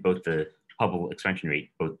both the Hubble expansion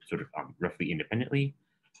rate, both sort of roughly independently.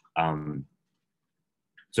 And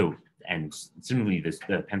similarly,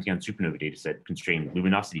 the Pantheon supernova dataset constrained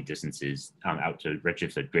luminosity distances out to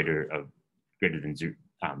redshifts at greater than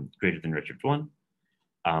redshift 1.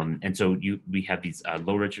 And so we have these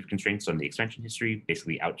low redshift constraints on the expansion history,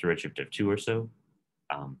 basically out to redshift of 2 or so.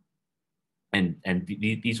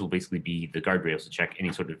 These will basically be the guardrails to check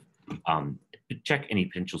any sort of any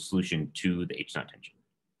potential solution to the H0 tension.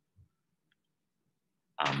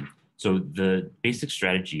 So the basic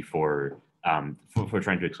strategy for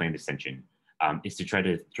trying to explain this tension is to try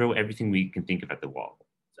to throw everything we can think of at the wall.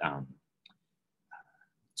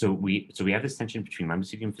 So we have this tension between lambda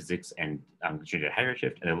CDM physics and constrained at high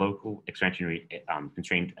redshift and a local expansion rate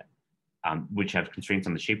constraint, which have constraints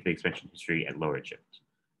on the shape of the expansion history at low redshift.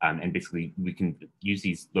 And basically, we can use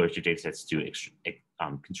these low redshift data sets to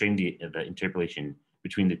constrain the interpolation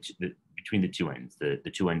between the two ends,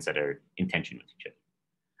 the two ends that are in tension with each other.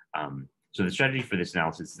 So the strategy for this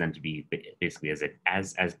analysis is then to be basically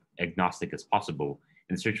as agnostic as possible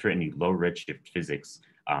and search for any low redshift physics,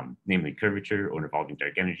 namely curvature or evolving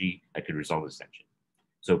dark energy, that could resolve this tension.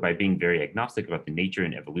 So by being very agnostic about the nature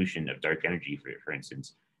and evolution of dark energy, for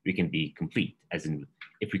instance, we can be complete, as in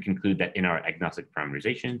if we conclude that in our agnostic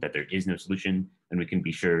parameterization that there is no solution, then we can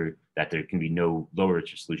be sure that there can be no low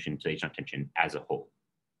redshift solution to H0 tension as a whole.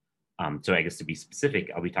 So I guess to be specific,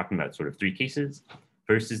 I'll be talking about sort of 3 cases.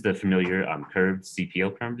 First is the familiar curved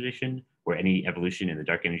CPL parameterization, where any evolution in the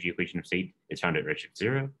dark energy equation of state is found at redshift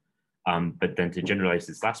 0. But then to generalize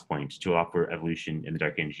this last point to allow for evolution in the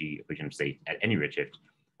dark energy equation of state at any redshift,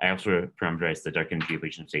 I also parameterize the dark energy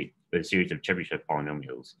equation of state with a series of Chebyshev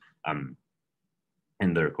polynomials and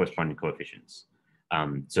their corresponding coefficients.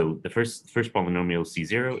 So the first polynomial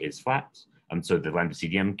C0 is flat. So the lambda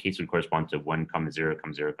CDM case would correspond to 1, 0,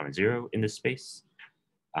 0, 0 in this space.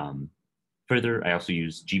 Further, I also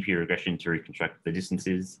use GP regression to reconstruct the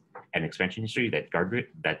distances and expansion history that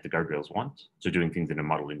the guardrails want. So doing things in a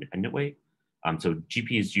model independent way. So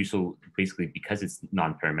GP is useful basically because it's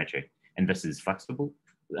non-parametric and thus is flexible.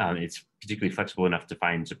 It's particularly flexible enough to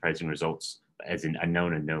find surprising results, as in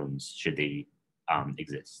unknown unknowns, should they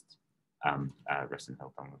exist. Rest in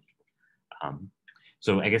health.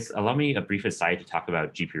 So I guess allow me a brief aside to talk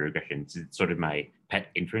about GP regression. It's sort of my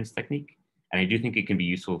pet inference technique, and I do think it can be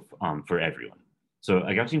useful for everyone. So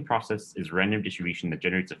a Gaussian process is a random distribution that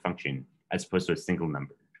generates a function as opposed to a single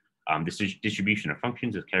number. This distribution of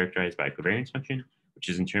functions is characterized by a covariance function, which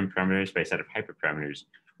is in turn parameterized by a set of hyperparameters,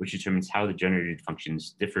 which determines how the generated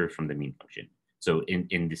functions differ from the mean function. So in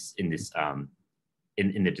the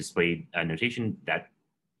displayed notation, that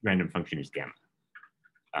random function is gamma.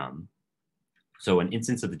 So an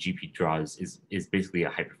instance of the GP draws is basically a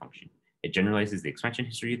hyperfunction. It generalizes the expansion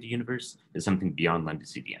history of the universe to something beyond lambda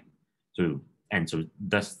CDM. So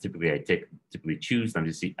thus typically I typically choose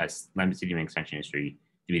lambda CDM expansion history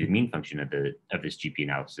to be the mean function of this GP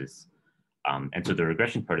analysis. And so the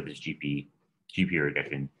regression part of this GP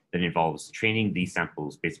regression then involves training these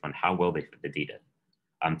samples based on how well they fit the data.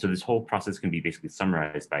 So this whole process can be basically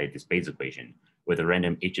summarized by this Bayes equation. With a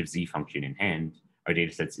random h of z function in hand, our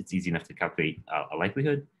data sets, it's easy enough to calculate a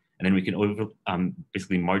likelihood, And then we can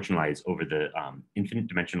basically marginalize over the infinite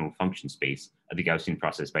dimensional function space of the Gaussian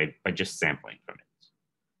process by just sampling from it.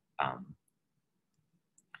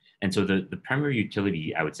 And so the primary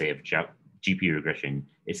utility, I would say, of GPU regression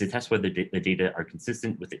is to test whether the data are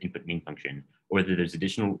consistent with the input mean function or whether there's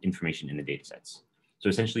additional information in the data sets. So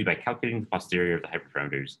essentially by calculating the posterior of the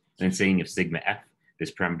hyperparameters and then saying if sigma f,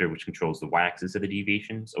 this parameter which controls the y-axis of the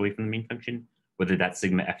deviations away from the mean function, whether that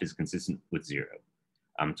sigma f is consistent with 0.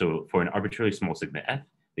 So for an arbitrarily small sigma f,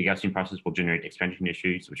 the Gaussian process will generate expansion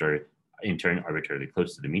histories which are in turn arbitrarily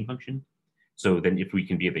close to the mean function. So then if we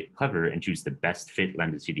can be a bit clever and choose the best fit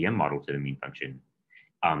lambda CDM model to the mean function,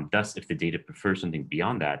 thus if the data prefer something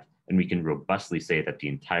beyond that, then we can robustly say that the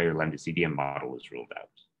entire lambda CDM model is ruled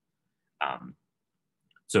out.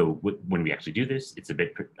 So when we actually do this, it's a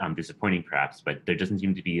bit disappointing perhaps, but there doesn't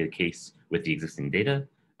seem to be a case with the existing data.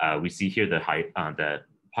 We see here the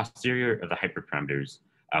posterior of the hyperparameters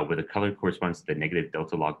where the color corresponds to the negative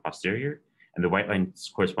delta log posterior, and the white lines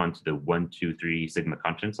correspond to the 1, 2, 3 sigma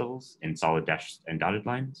confidence levels in solid dashed and dotted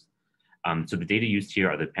lines. So the data used here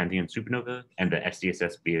are the Pantheon supernova and the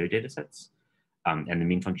SDSS BO datasets. And the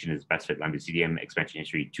mean function is best fit lambda CDM expansion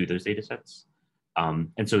history to those datasets.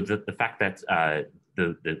 And so the fact that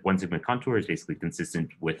the 1 sigma contour is basically consistent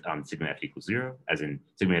with sigma f equals 0, as in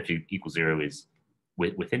sigma f equals 0 is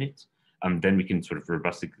within it, then we can sort of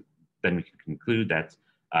robustly, then we can conclude that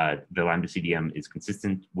the lambda CDM is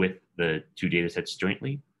consistent with the two datasets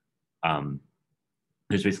jointly.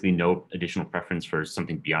 There's basically no additional preference for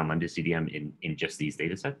something beyond lambda CDM in just these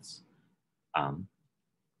datasets.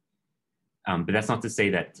 But that's not to say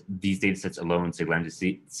that these datasets alone say lambda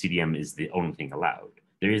CDM is the only thing allowed.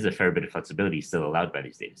 There is a fair bit of flexibility still allowed by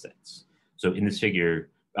these datasets. So in this figure,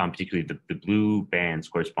 particularly the blue bands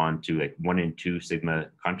correspond to like 1 and 2 sigma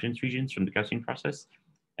confidence regions from the Gaussian process,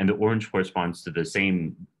 and the orange corresponds to the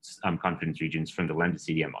same confidence regions from the lambda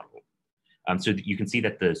CDM model. So you can see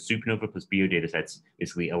that the supernova plus BO datasets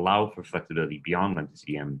basically allow for flexibility beyond lambda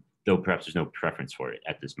CDM, though perhaps there's no preference for it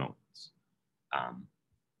at this moment.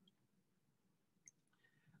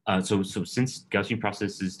 So since Gaussian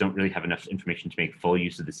processes don't really have enough information to make full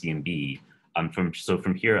use of the CMB,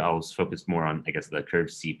 from here I'll focus more on, I guess, the curved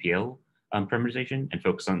CPL parameterization and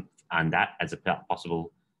focus on that as a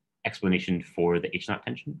possible explanation for the H0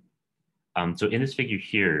 tension. So in this figure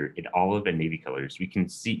here, in olive and navy colors,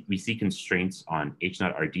 we see constraints on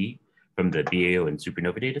H0 RD from the BAO and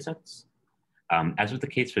supernova datasets. As with the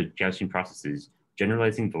case for Gaussian processes,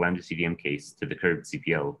 generalizing the lambda CDM case to the curved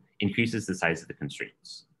CPL increases the size of the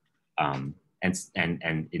constraints. And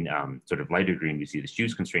in sort of lighter green, we see the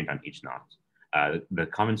Hughes constraint on H0. The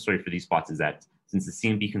common story for these plots is that since the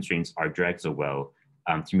CMB constraints are dragged so well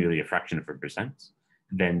to merely a fraction of a percent,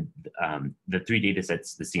 then the three data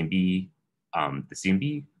sets, the CMB,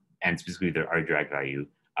 and specifically their R drag value,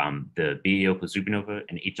 the BAO plus supernova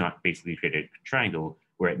and H0 basically create a triangle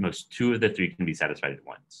where at most 2 of the 3 can be satisfied at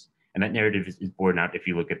once. And that narrative is borne out if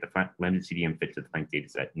you look at the lambda CDM fit to the Planck data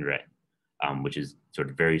set in red, which is sort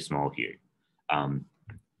of very small here.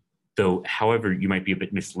 Though, however, you might be a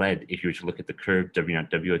bit misled if you were to look at the curved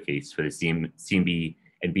W0W case for the CMB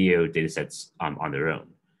and BAO data sets on their own.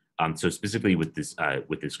 So specifically with this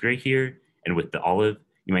gray here and with the olive,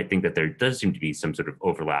 you might think that there does seem to be some sort of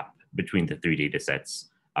overlap between the 3 data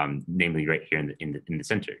sets, namely right here in the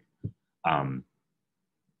center.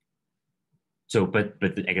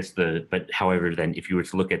 However, then if you were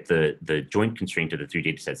to look at the joint constraint of the 3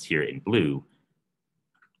 data sets here in blue,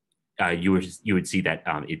 you would see that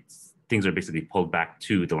things are basically pulled back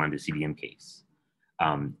to the lambda CDM case.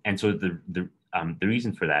 And so the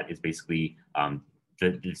reason for that is basically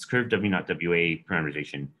this curved W0WA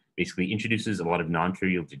parameterization basically introduces a lot of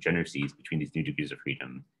non-trivial degeneracies between these new degrees of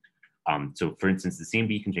freedom. So for instance, the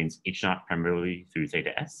CMB contains H0 primarily through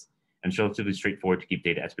theta S, and it's relatively straightforward to keep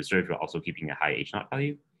theta S preserved while also keeping a high H0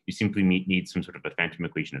 value. You simply need some sort of a phantom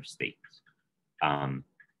equation of state.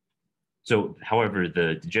 So, however,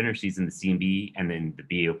 the degeneracies in the CMB and then the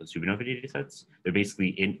BAO plus supernova data sets, they're basically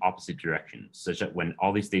in opposite directions, such that when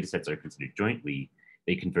all these data sets are considered jointly,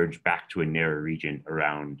 they converge back to a narrow region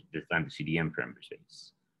around the lambda CDM parameter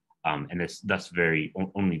space. And this thus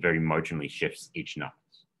only very marginally shifts H0.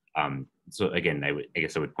 So again, I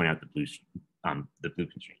guess I would point out the blue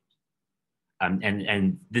constraint.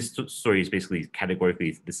 And this story is basically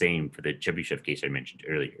categorically the same for the Chebyshev case I mentioned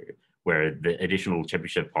earlier, where the additional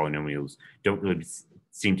Chebyshev polynomials don't really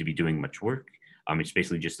seem to be doing much work. It's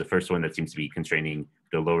basically just the first one that seems to be constraining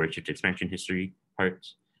the lower shift expansion history part.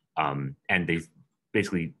 And they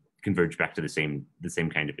basically converge back to the same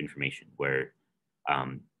kind of information where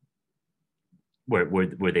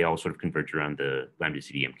where they all sort of converge around the lambda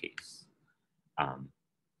CDM case.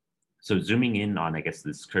 So zooming in on, I guess,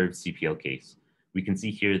 this curved CPL case, we can see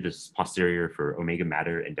here this posterior for omega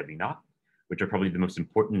matter and W naught, which are probably the most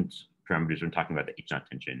important parameters when talking about the H naught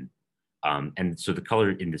tension. And so the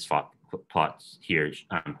color in this plot here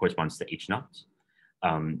corresponds to H naught.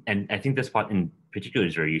 And I think this plot in particular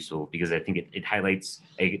is very useful because I think it highlights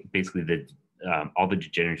basically all the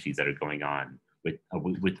degeneracies that are going on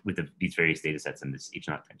with these various data sets and this H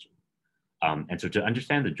naught tension. And so to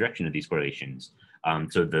understand the direction of these correlations,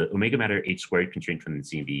 so the omega matter H squared constraint from the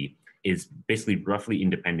CMB is basically roughly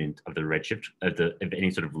independent of the redshift of any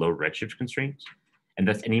sort of low redshift constraint, and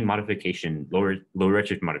thus any modification, low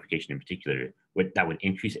redshift modification in particular, that would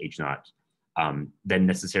increase H naught, then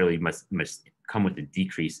necessarily must come with a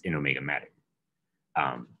decrease in omega matter.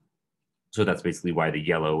 So that's basically why the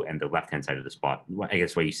yellow and the left-hand side of the spot, I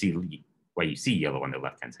guess why you see yellow on the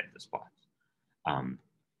left-hand side of the spot.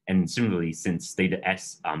 And similarly, since theta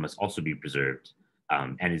S must also be preserved,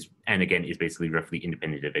 and again is basically roughly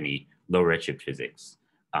independent of any low redshift physics,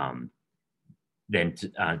 then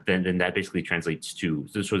that basically translates to,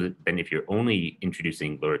 so that then if you're only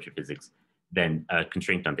introducing low redshift physics, then a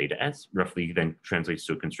constraint on theta S roughly then translates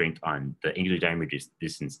to a constraint on the angular diameter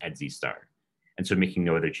distance at Z star. And so making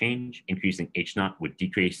no other change, increasing H naught would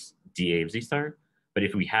decrease dA of Z star. But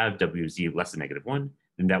if we have W of Z less than -1,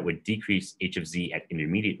 then that would decrease H of Z at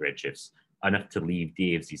intermediate redshifts enough to leave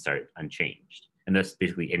dA of Z star unchanged. And thus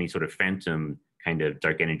basically any sort of phantom kind of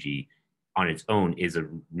dark energy on its own is a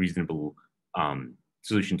reasonable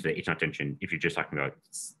solution to the H naught tension if you're just talking about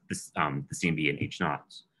this, the CMB and H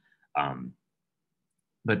naught.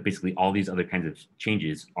 But basically all these other kinds of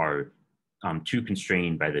changes are too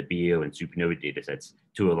constrained by the BAO and supernova data sets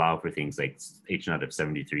to allow for things like H naught of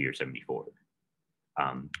 73 or 74.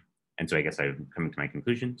 And so I guess I'm coming to my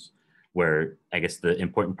conclusions, where I guess the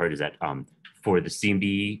important part is that for the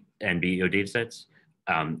CMB and BAO data sets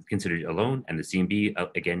considered alone, and the CMB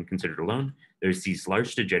again considered alone, there's these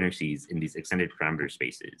large degeneracies in these extended parameter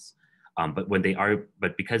spaces.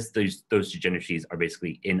 But because those degeneracies are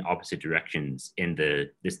basically in opposite directions in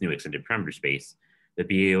this new extended parameter space, the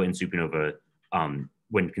BAO and supernova,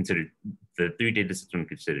 when considered, the three data sets when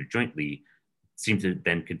considered jointly, seem to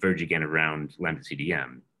then converge again around lambda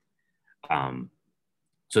CDM.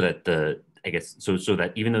 So that so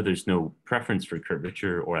that even though there's no preference for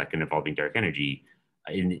curvature or like an evolving dark energy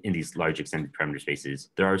in these large extended parameter spaces,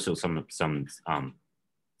 there are still some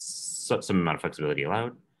amount of flexibility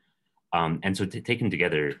allowed. And so taken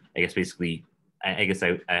together, I guess basically,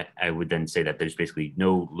 I would then say that there's basically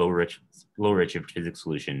no low redshift physics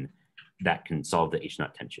solution that can solve the H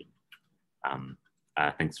naught tension.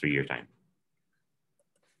 Thanks for your time.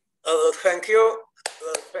 Thank you,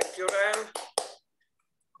 Ryan,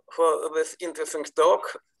 for this interesting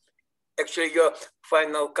talk. Actually, your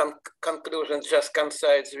final conclusion just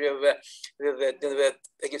coincides with the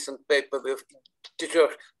recent paper with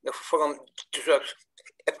from George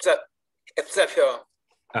etc.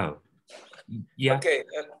 Oh, yeah. Okay,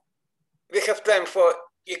 we have time for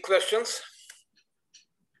your questions.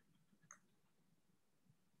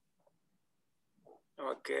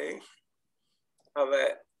 Okay. Are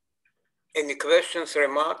there any questions,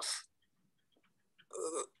 remarks?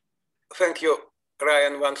 Thank you,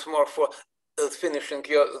 Ryan, once more for finishing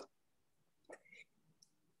your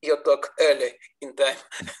talk early in time.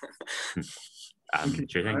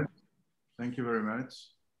 Sure. Thank you very much.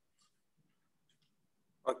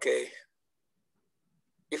 Okay.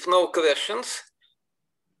 If no questions,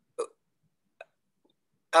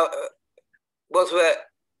 was there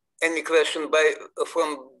any question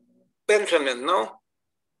from Benjamin? No.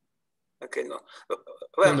 Okay, no.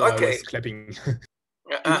 Well, no, okay. I was clapping.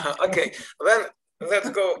 Okay, then let's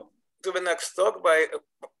go to the next talk by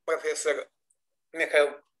Professor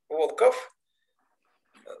Mikhail Volkov.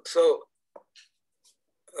 So,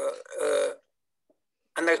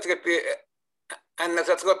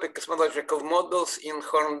 anisotropic cosmological models in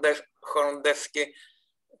Horndeski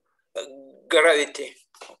gravity.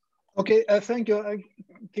 Okay, thank you.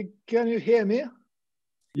 Can you hear me?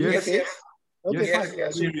 Yes. Yes. Okay, yes, fine.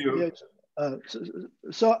 yes, yes.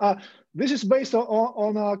 So this is based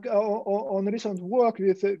on recent work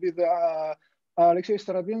with Alexei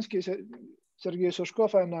Starobinsky, Sergei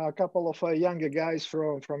Sushkov, and a couple of younger guys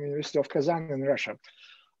from University of Kazan in Russia.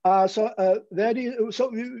 So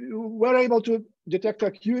we were able to detect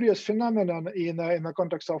a curious phenomenon in the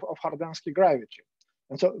context of Horndeski gravity.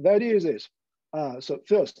 And so the idea is this. So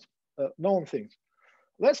first, known things.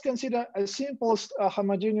 let's consider a simplest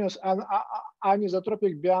homogeneous and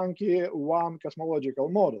anisotropic Bianchi-1 cosmological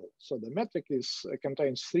model. So the metric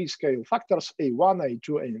contains 3 scale factors, A1,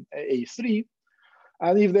 A2, and A3.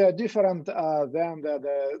 And if they are different, then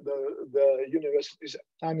the universe is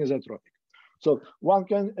anisotropic. So one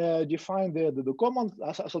can define the common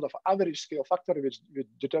sort of average scale factor, which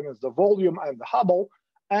determines the volume and the Hubble,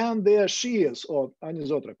 and their shears or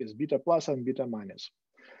anisotropies, beta plus and beta minus.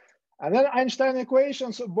 And then Einstein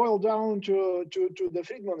equations boil down to the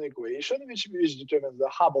Friedmann equation, which determines the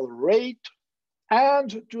Hubble rate,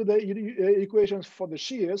 and to the equations for the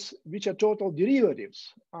shears, which are total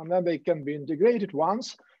derivatives. And then they can be integrated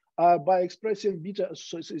once by expressing beta,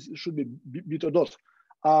 so it should be beta dot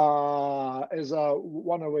as a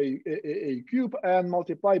 1 over a cube and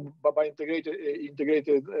multiplied by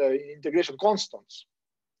integration constants.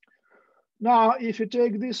 Now, if you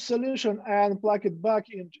take this solution and plug it back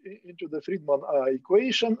into the Friedmann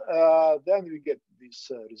equation, then we get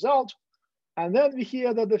this result. And then we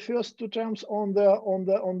hear that the first 2 terms on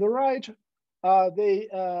the right, they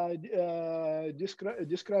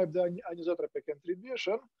describe the anisotropic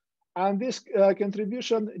contribution, and this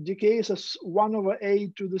contribution decays as 1 over a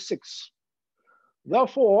to the 6.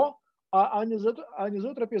 Therefore,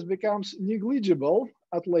 anisotropies becomes negligible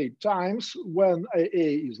at late times when a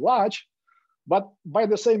is large. But by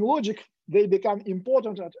the same logic, they become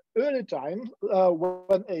important at early time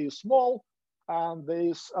when A is small, and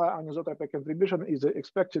this anisotropic contribution is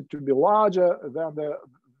expected to be larger than the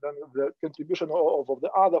contribution of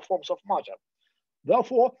the other forms of matter.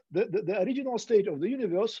 Therefore, the original state of the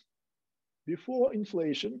universe before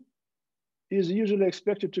inflation is usually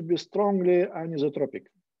expected to be strongly anisotropic.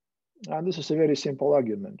 And this is a very simple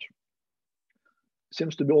argument.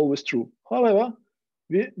 Seems to be always true. However,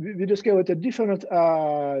 we discovered a different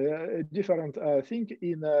thing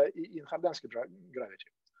in Hardansky gravity.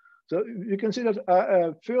 So we considered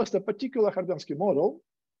first a particular Hardansky model.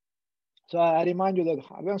 So I remind you that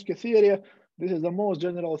Hardansky theory, this is the most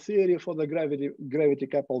general theory for the gravity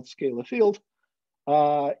coupled scalar field,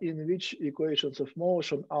 in which equations of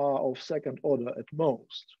motion are of second order at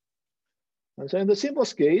most. And so in the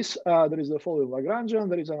simplest case, there is the following Lagrangian,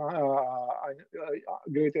 there is a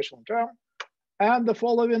gravitational term, and the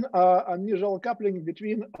following unusual coupling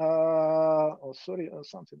between, oh, sorry,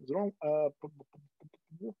 something is wrong.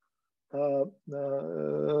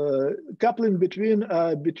 Coupling between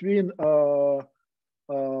the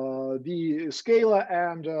scalar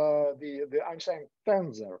and the Einstein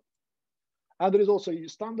tensor. And there is also a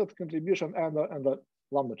standard contribution and the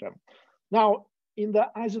lambda term. Now, in the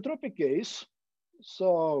isotropic case,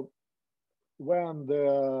 so when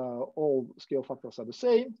all scale factors are the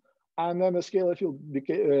same, and then the scalar field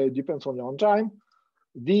depends only on time,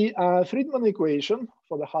 the Friedmann equation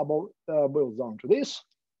for the Hubble boils down to this.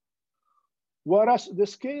 Whereas the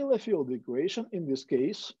scalar field equation, in this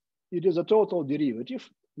case, it is a total derivative,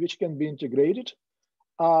 which can be integrated,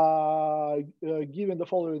 given the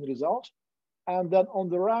following result. And then on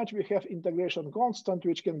the right, we have integration constant,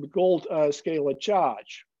 which can be called scalar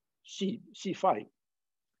charge, C phi.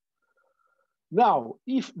 Now,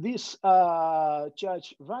 if this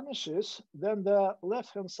charge vanishes, then the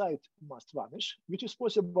left-hand side must vanish, which is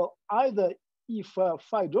possible either if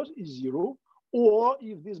phi dot is 0 or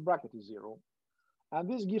if this bracket is 0. And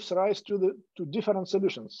this gives rise to different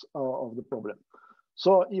solutions of the problem.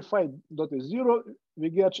 So if phi dot is 0, we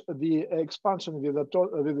get the expansion with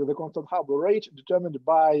the constant Hubble rate determined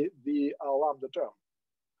by the lambda term.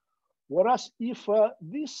 Whereas if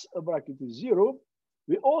this bracket is 0,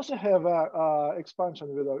 we also have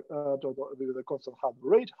expansion with the constant Hubble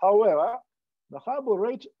rate. However, the Hubble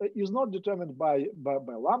rate is not determined by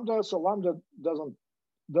lambda, so lambda does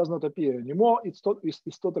not appear anymore. It's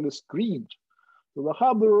totally screened. So the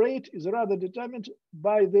Hubble rate is rather determined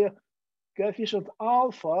by the coefficient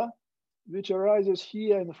alpha, which arises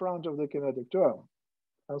here in front of the kinetic term.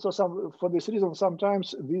 And so for this reason,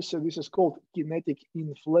 sometimes this is called kinetic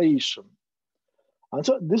inflation. And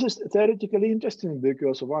so this is theoretically interesting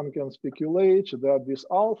because one can speculate that this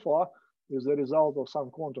alpha is the result of some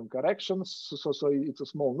quantum corrections. So it's a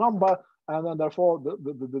small number, and then therefore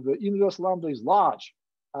the inverse lambda is large.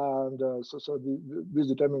 And this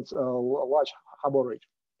determines a large Hubble rate.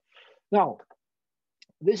 Now,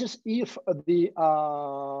 this is if the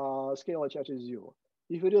scalar charge is 0.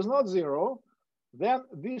 If it is not 0, then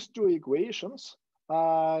these two equations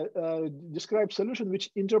describe solution which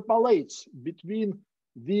interpolates between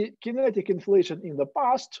the kinetic inflation in the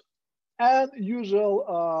past and usual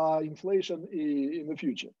inflation in the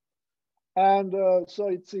future. And so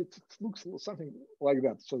it looks something like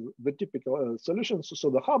that. So the typical solutions, so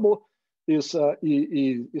the Hubble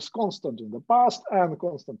is constant in the past and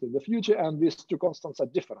constant in the future, and these two constants are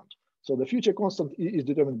different. So the future constant is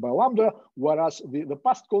determined by lambda, whereas the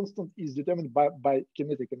past constant is determined by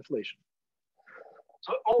kinetic inflation.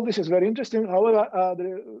 So all this is very interesting. However,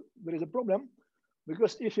 there is a problem,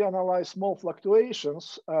 because if you analyze small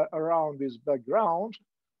fluctuations around this background,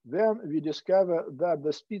 then we discover that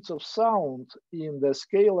the speeds of sound in the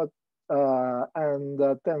scalar and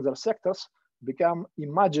tensor sectors become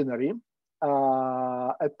imaginary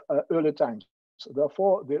at early times.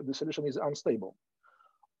 Therefore, the solution is unstable.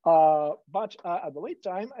 But at the late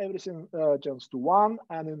time, everything tends to 1,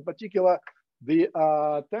 and in particular, the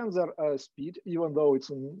tensor speed, even though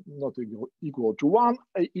it's not equal to 1,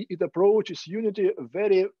 it approaches unity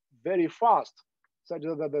very, very fast, such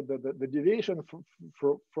that the deviation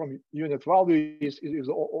from unit value is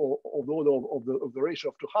of the order of the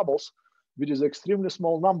ratio of 2 Hubbles, which is an extremely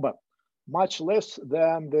small number, much less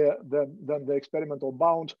than the experimental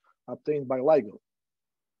bound obtained by LIGO.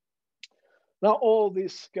 Now, all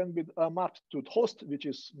this can be mapped to host, which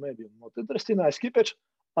is maybe not interesting. I skip it.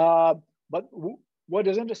 But what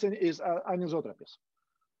is interesting is anisotropies.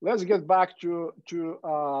 Let's get back to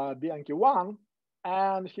Bianchi 1,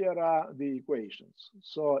 and here are the equations.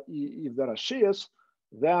 So if there are shears,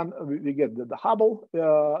 then we get the Hubble.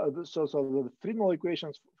 So the Friedmann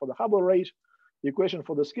equations for the Hubble rate, the equation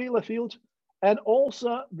for the scalar field, and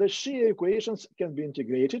also the shear equations can be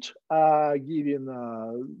integrated, giving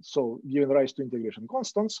rise to integration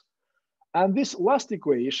constants. And this last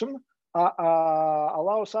equation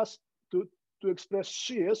allows us to express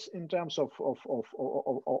shears in terms of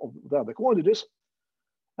the other quantities.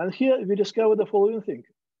 And here we discover the following thing.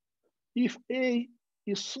 If A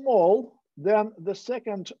is small, then the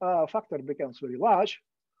second factor becomes very large.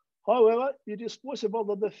 However, it is possible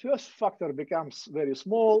that the first factor becomes very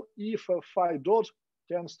small if phi dot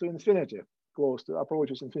tends to infinity,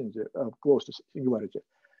 approaches infinity, close to singularity.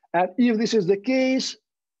 And if this is the case,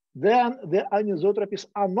 then the anisotropies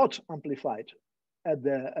are not amplified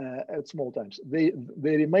at small times. They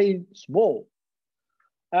remain small.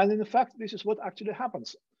 And in fact, this is what actually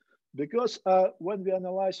happens, because when we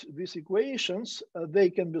analyze these equations,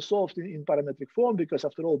 they can be solved in parametric form, because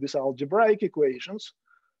after all, these are algebraic equations.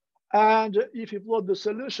 And if you plot the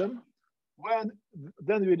solution,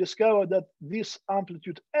 then we discover that this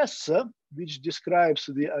amplitude S, which describes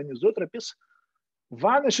the anisotropies,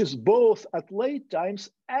 vanishes both at late times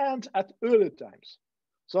and at early times.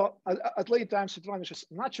 So at late times, it vanishes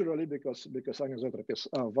naturally because anisotropies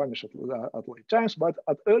vanish at late times, but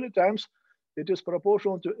at early times, it is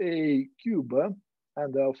proportional to a cube,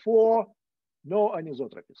 and therefore no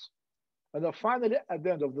anisotropies. And then finally, at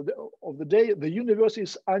the end of the day, the universe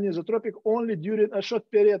is anisotropic only during a short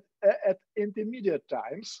period at intermediate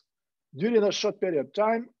times. During a short period of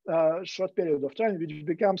time, which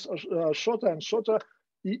becomes shorter and shorter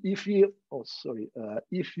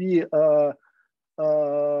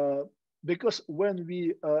because when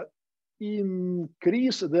we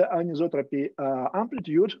increase the anisotropy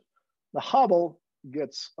amplitude, the Hubble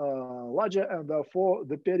gets larger, and therefore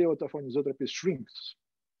the period of anisotropy shrinks.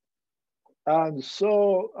 And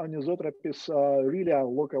so anisotropies really are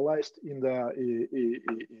localized in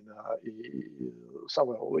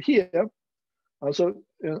somewhere over here, and so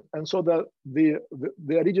the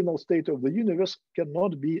original state of the universe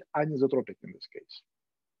cannot be anisotropic in this case.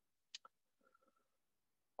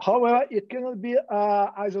 However, it cannot be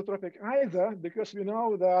isotropic either, because we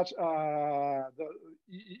know that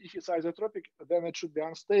if it's isotropic, then it should be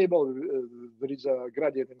unstable. There is a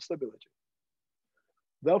gradient instability.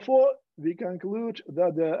 Therefore, we conclude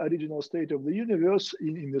that the original state of the universe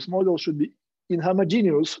in this model should be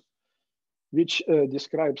inhomogeneous, which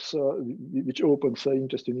which opens an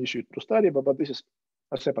interesting issue to study, but this is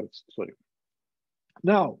a separate story.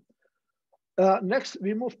 Now, next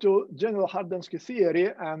we move to general Hardensky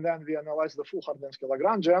theory, and then we analyze the full Hardensky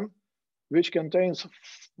Lagrangian, which contains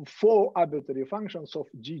 4 arbitrary functions of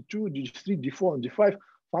G2, G3, D4, and D5,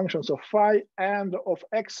 functions of phi and of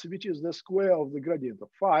x, which is the square of the gradient of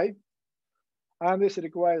phi. And this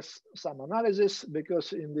requires some analysis,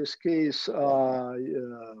 because in this case,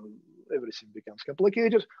 everything becomes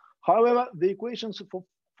complicated. However, the equations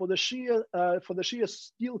for the shear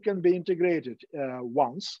still can be integrated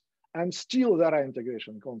once, and still there are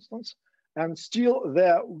integration constants, and still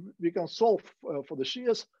we can solve for the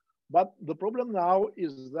shears. But the problem now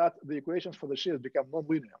is that the equations for the shears become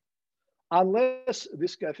nonlinear, unless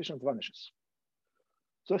this coefficient vanishes.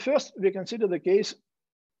 So first, we consider the case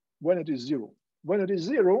when it is 0. When it is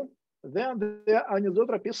 0, then the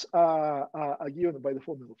anisotropies are given by the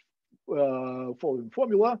following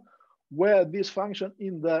formula, where this function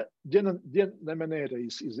in the denominator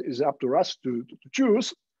is up to us to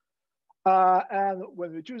choose. And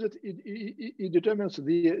when we choose it, it determines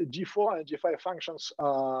the G4 and G5 functions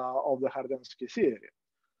of the Hardensky theory.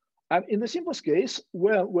 And in the simplest case,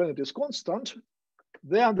 when it is constant,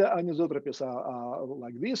 then the anisotropies are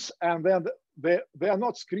like this, and then they are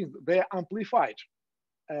not screened, they are amplified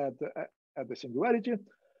at the singularity.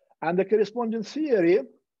 And the corresponding theory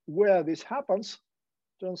where this happens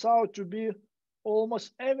turns out to be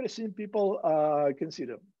almost everything people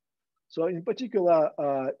consider. So in particular,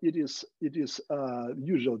 it is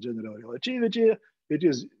usual general relativity. It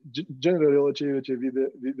is general relativity with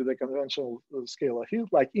the conventional scalar field,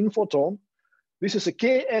 like in photon. This is a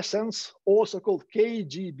K-essence, also called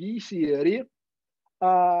KGB theory.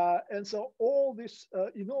 And so all this,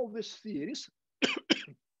 in all these theories,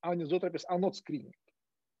 anisotropies are not screened.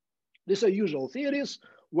 These are usual theories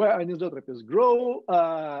where anisotropies grow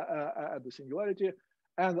at the singularity,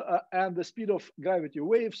 and the speed of gravity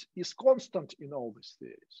waves is constant in all these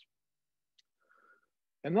theories.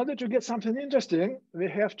 In order to get something interesting, we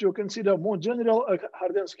have to consider more general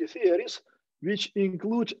Hardensky theories, which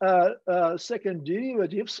include second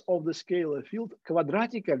derivatives of the scalar field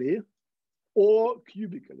quadratically or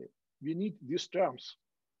cubically. We need these terms.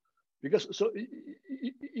 Because so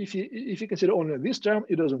if you consider only this term,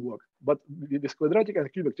 it doesn't work. But with quadratic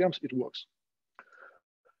and cubic terms, it works.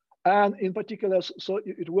 And in particular, so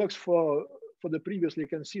it works for the previously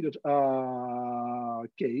considered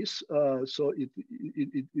case. So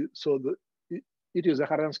it is a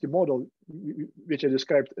Hardensky model, which I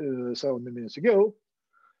described 7 minutes ago.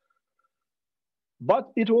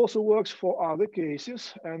 But it also works for other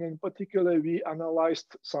cases, and in particular, we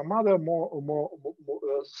analyzed some other more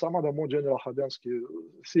general Hardensky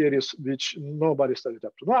theories, which nobody studied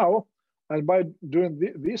up to now. And by doing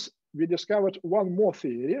this, we discovered one more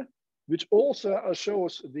theory, which also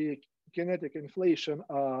shows the kinetic inflation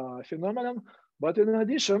phenomenon. But in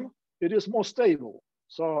addition, it is more stable.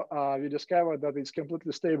 So we discovered that it's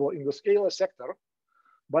completely stable in the scalar sector,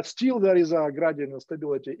 but still there is a gradient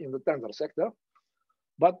instability in the tensor sector.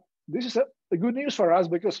 But this is a good news for us,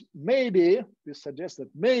 because maybe this suggests that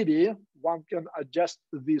maybe one can adjust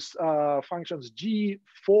these functions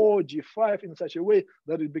G4, G5 in such a way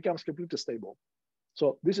that it becomes completely stable.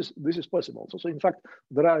 So this is possible. So in fact,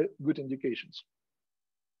 there are good indications.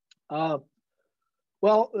 Well,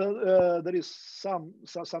 there is some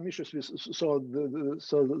issues with the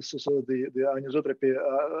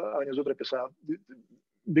anisotropies are,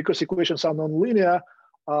 because equations are nonlinear.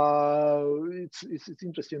 It's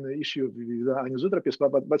interesting issue with the anisotropies,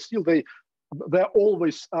 but still they're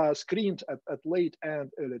always screened at late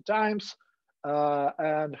and early times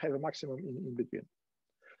and have a maximum in between.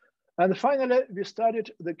 And finally, we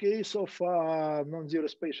studied the case of non-zero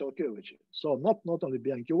spatial curvature. So not only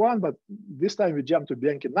Bianchi 1, but this time we jump to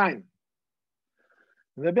Bianchi 9.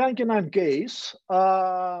 In the Bianchi 9 case,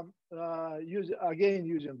 using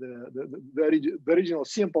the original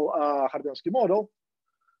simple Hardensky model,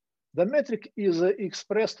 the metric is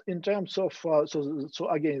expressed in terms of, so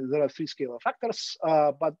again, there are 3 scalar factors,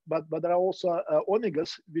 but there are also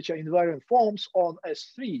omegas, which are invariant forms on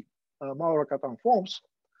S3, Maurer-Cartan forms.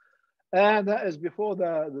 And as before,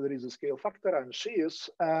 there is a scale factor and shears,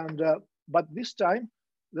 but this time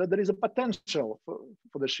there is a potential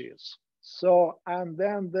for the shears. So, and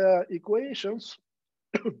then the equations,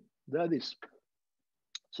 they're this.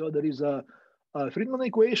 So there is a Friedmann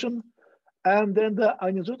equation, and then the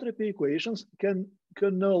anisotropy equations can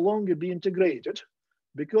no longer be integrated,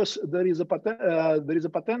 because there is a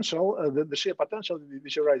potential, the shear potential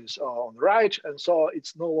which arises on the right, and so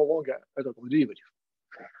it's no longer a total derivative.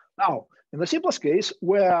 Now, in the simplest case,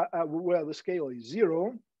 where the scale is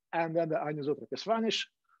 0 and then the anisotropies vanish,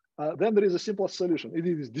 then there is a simple solution. It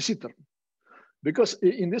is de Sitter, because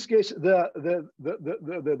in this case the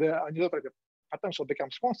anisotropy potential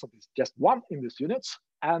becomes constant. It's just 1 in these units,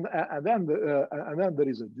 and then there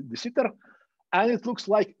is a de Sitter, and it looks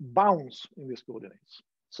like bounce in these coordinates.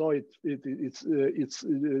 So it's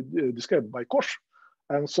described by Koch.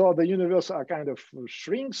 And so the universe kind of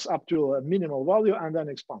shrinks up to a minimal value and then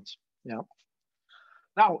expands. Yeah.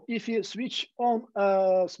 Now, if you switch on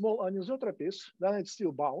small anisotropies, then it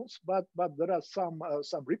still bounces, but there are some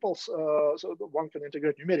ripples, so one can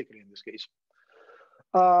integrate numerically in this case.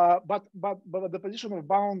 But the position of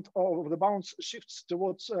the bounce shifts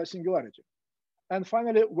towards singularity. And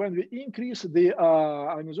finally, when we increase the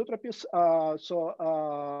anisotropies,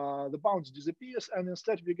 the bounce disappears, and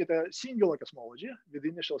instead we get a singular cosmology with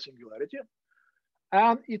initial singularity.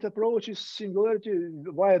 and it approaches singularity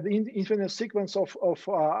via the infinite sequence of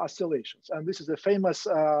oscillations. And this is a famous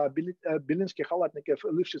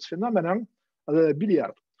Belinsky-Khalatnikov-Lifshitz phenomenon, the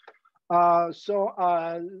billiard.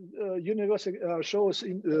 Universe shows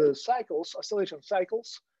cycles, oscillation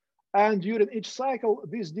cycles, and during each cycle,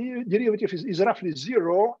 this derivative is roughly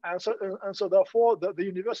 0, and so therefore the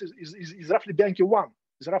universe is roughly Bianchi-1,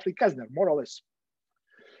 is roughly Kastner, more or less.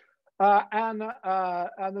 And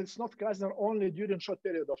it's not Kastner only during short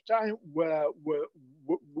period of time where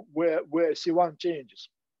C1 changes.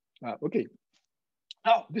 Okay.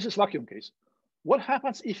 Now this is vacuum case. What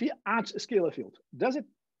happens if we add a scalar field? Does it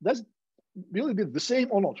really be the same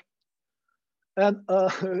or not? And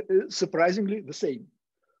surprisingly, the same.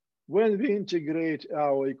 When we integrate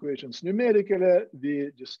our equations numerically,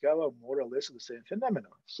 we discover more or less the same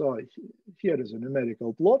phenomenon. So here is a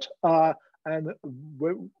numerical plot, and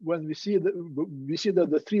when we see that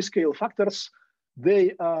the three scale factors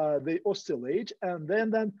they oscillate, and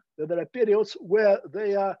then there are periods where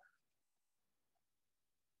they are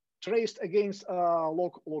traced against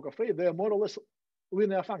log of A. They are more or less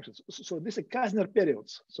linear functions. So these are Kastner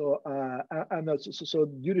periods. So so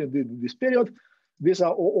during this period, these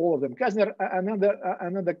are all of them Kastner, and then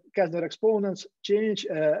the Kastner exponents change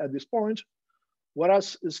at this point,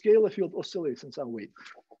 whereas the scalar field oscillates in some way.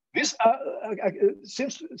 This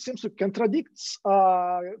seems to contradict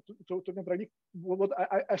what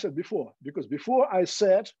I said before, because before I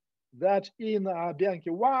said that in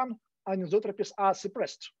Bianchi-1 anisotropies are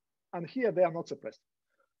suppressed, and here they are not suppressed.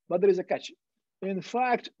 But there is a catch. In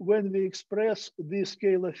fact, when we express the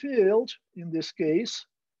scalar field in this case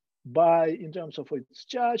in terms of its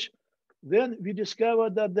charge, then we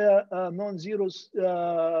discover that the non-zero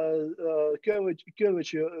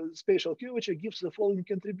spatial curvature gives the following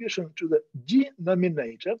contribution to the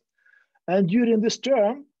denominator. And during this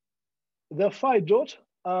term, the phi dot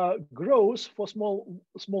grows for small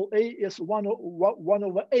a as 1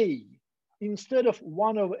 over a instead of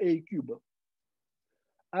 1 over a cube.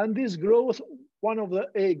 And this growth, 1 over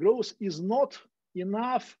a growth, is not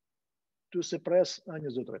enough to suppress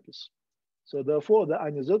anisotropies. So therefore, the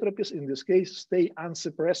anisotropies in this case stay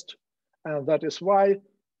unsuppressed, and that is why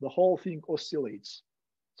the whole thing oscillates.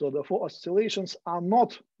 So therefore, oscillations are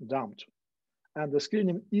not damped, and the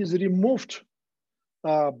screening is removed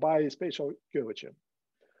by spatial curvature.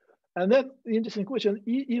 And then the interesting question: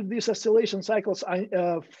 if these oscillation cycles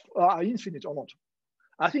are infinite or not?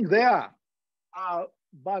 I think they are,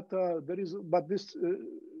 but this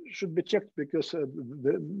should be checked, because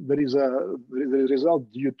there is a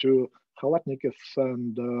result due to Khalatnikov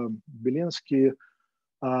and Belinsky.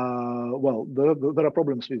 Well, there are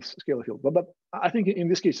problems with scalar field, but I think in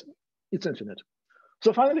this case, it's infinite.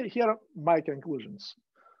 So finally, here are my conclusions.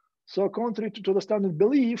 So contrary to the standard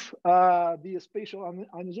belief, the spatial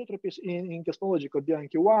anisotropies in cosmological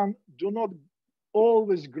Bianchi-1 do not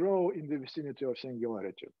always grow in the vicinity of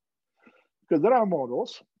singularity. Because there are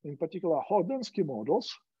models, in particular Hordinsky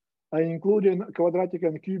models, including quadratic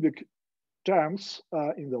and cubic terms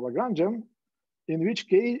in the Lagrangian, in which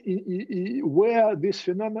case, where this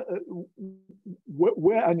phenomenon,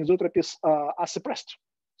 where anisotropies are suppressed,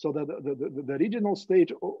 so that the original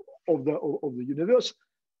state of the universe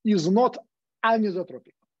is not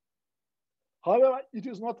anisotropic. However, it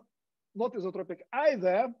is not isotropic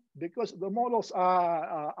either, because the models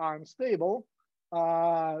are unstable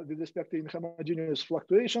with respect to inhomogeneous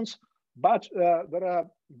fluctuations. But there are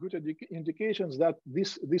good indications that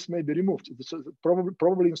this may be removed. So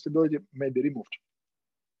probably instability may be removed.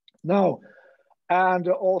 Now, and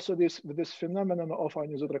also this phenomenon of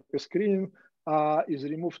anisotropic screening is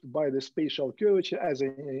removed by the spatial curvature, as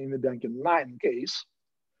in the Bianchi-9 case.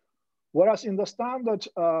 Whereas in the standard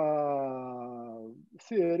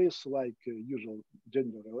theories like usual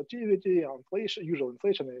general relativity, usual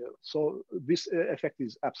inflation, so this effect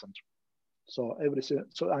is absent. So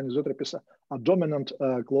anisotropies are dominant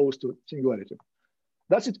close to singularity.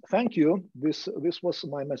 That's it. Thank you. This was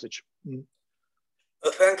my message.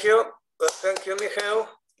 Thank you. Thank you, Mikhail.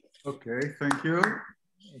 Okay, thank you.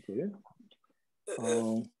 Okay.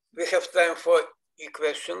 We have time for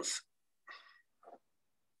questions.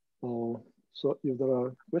 So if there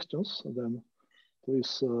are questions, then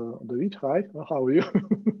please, David, hi, how are you?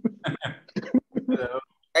 Hello.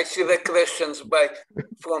 I see the questions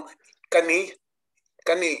from Camille.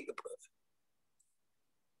 Camille,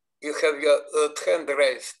 you have your hand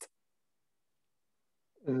raised.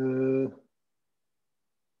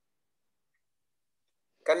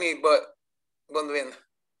 Camille Bonvin.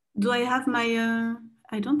 Do I have my,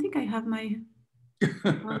 I don't think I have my,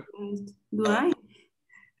 do I?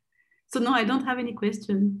 So no, I don't have any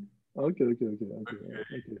question. Okay.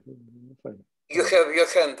 Fine. You have your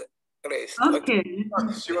hand raised. Okay.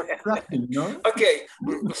 She was clapping, no? Okay.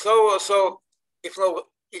 So if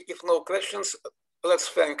no questions, let's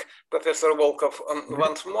thank Professor Volkov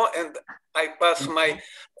once more, and I pass my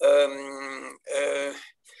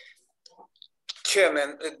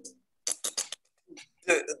chairman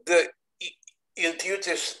the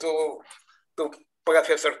duties to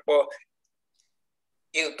Professor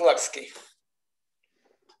Iltlarski.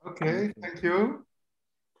 Okay, thank you.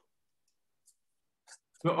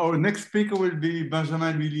 So our next speaker will be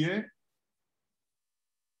Benjamin Lhuillier.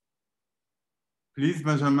 Please,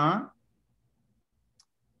 Benjamin.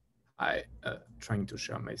 I trying to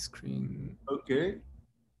share my screen. Okay.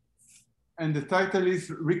 And the title is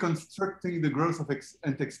Reconstructing the Growth of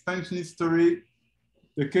and Expansion History,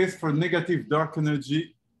 the Case for Negative Dark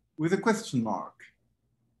Energy with a question mark.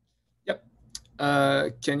 Yep.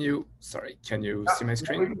 Can you see my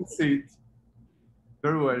screen? We can see it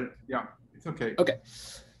very well. Yeah, it's okay. Okay.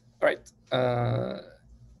 All right.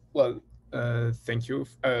 Well, thank you.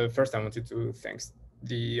 First, I wanted to thank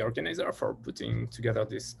the organizer for putting together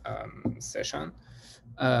this session.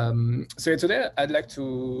 So today I'd like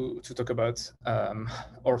to talk about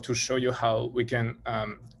or to show you how we can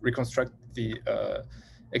reconstruct the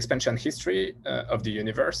expansion history of the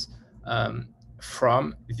universe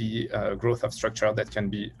from the growth of structure that can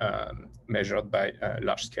be measured by a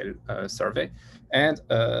large-scale survey, and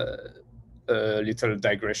a little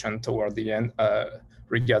digression toward the end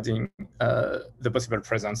regarding the possible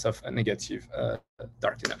presence of a negative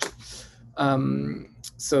dark energy.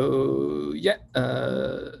 So yeah,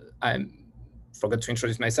 I forgot to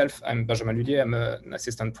introduce myself. I'm Benjamin Lhuillier. I'm an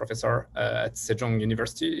assistant professor at Sejong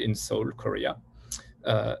University in Seoul, Korea.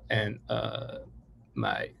 And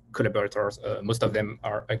my collaborators, most of them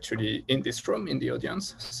are actually in this room in the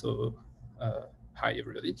audience. So hi,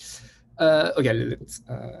 everybody. Okay,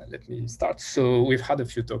 let me start. So we've had a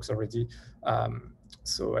few talks already.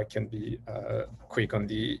 So I can be quick on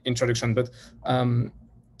the introduction, but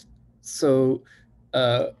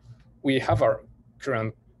we have our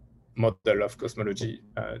current model of cosmology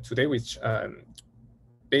today, which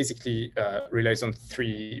basically relies on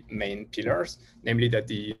three main pillars, namely that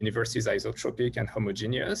the universe is isotropic and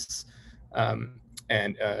homogeneous.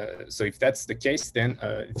 So if that's the case, then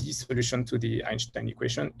the solution to the Einstein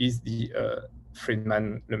equation is the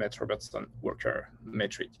Friedmann-Lemaitre-Robertson-Walker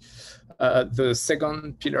metric. The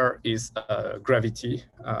second pillar is gravity,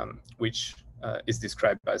 which is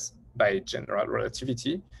described as by general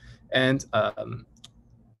relativity. And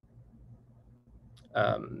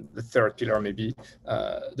the third pillar may be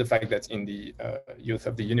the fact that in the youth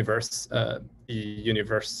of the universe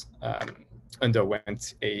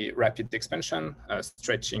underwent a rapid expansion,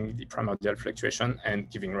 stretching the primordial fluctuation and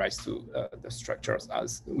giving rise to the structures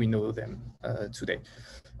as we know them today.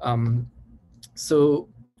 So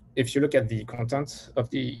if you look at the content of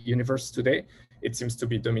the universe today, it seems to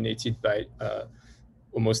be dominated by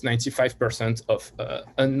almost 95% of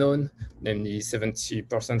unknown, namely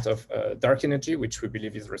 70% of dark energy, which we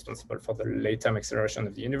believe is responsible for the late-time acceleration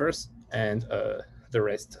of the universe, and the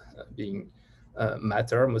rest being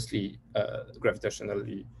matter, mostly gravitational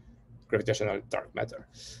dark matter.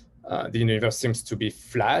 The universe seems to be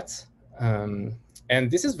flat, and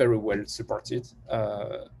this is very well supported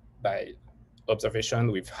by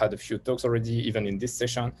observation. We've had a few talks already, even in this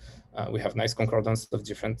session. We have nice concordance of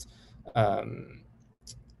different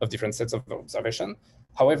sets of observation.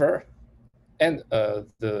 However, and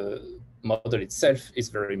the model itself is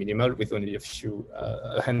very minimal with only a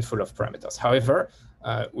handful of parameters. However,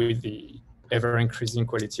 with the ever-increasing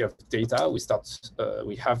quality of data,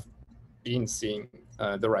 we have been seeing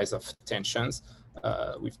the rise of tensions.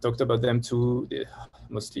 We've talked about them too,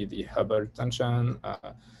 mostly the Hubble tension,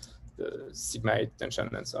 the sigma tension,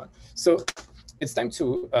 and so on. So it's time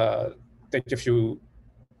to take a few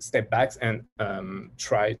step back and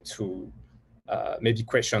try to maybe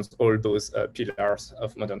question all those pillars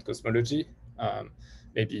of modern cosmology,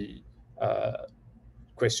 maybe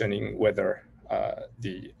questioning whether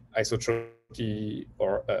the isotropy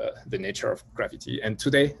or the nature of gravity. And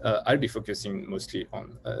today, I'll be focusing mostly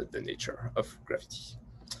on the nature of gravity.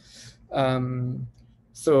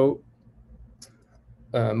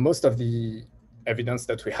 Most of the evidence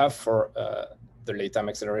that we have for the late-time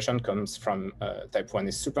acceleration comes from type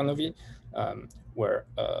 1a supernovae, where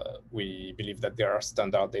we believe that there are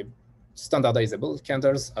standardizable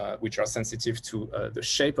candles which are sensitive to the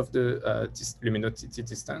shape of the luminosity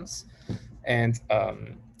distance. And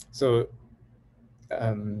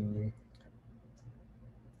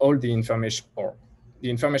all the information, or the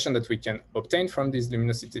information that we can obtain from this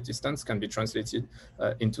luminosity distance can be translated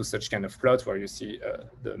into such kind of plot where you see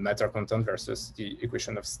the matter content versus the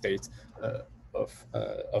equation of state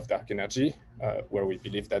of dark energy, where we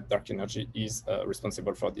believe that dark energy is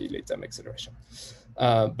responsible for the late time acceleration.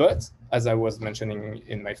 But as I was mentioning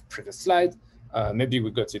in my previous slide, maybe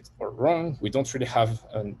we got it all wrong. We don't really have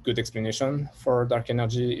a good explanation for dark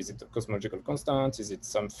energy. Is it a cosmological constant? Is it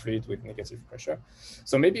some fluid with negative pressure?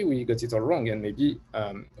 So maybe we got it all wrong, and maybe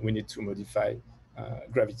we need to modify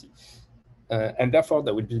gravity. And therefore,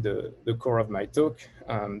 that would be the core of my talk,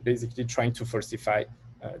 basically trying to falsify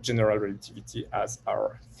general relativity as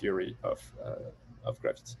our theory of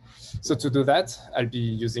gravity. So to do that, I'll be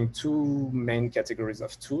using two main categories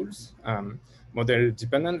of tools,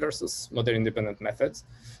 model-dependent versus model-independent methods.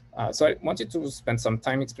 So I wanted to spend some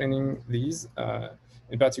time explaining these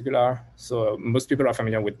in particular. So most people are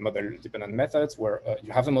familiar with model-dependent methods where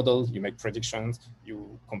you have a model, you make predictions,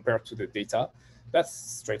 you compare to the data. That's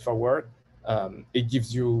straightforward. It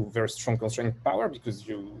gives you very strong constraining power because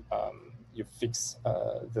you fix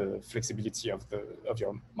the flexibility of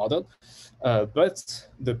your model. But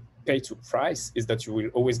the pay to price is that you will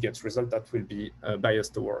always get results that will be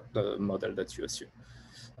biased toward the model that you assume.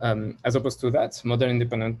 As opposed to that,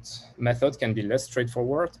 model-independent methods can be less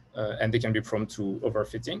straightforward and they can be prone to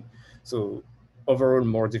overfitting. So overall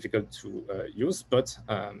more difficult to use, but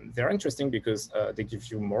they're interesting because they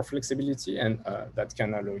give you more flexibility and that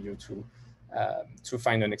can allow you to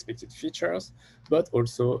find unexpected features, but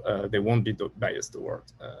also they won't be biased toward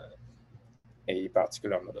a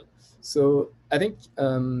particular model. So I think,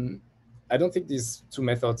 I don't think these two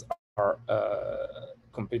methods are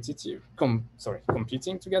competing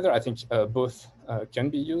together. I think both can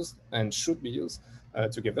be used and should be used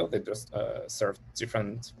together. They just serve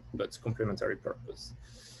different but complementary purpose.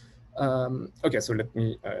 Okay, so let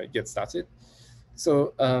me get started.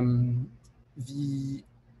 So the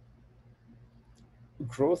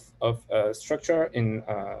growth of structure in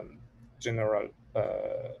general,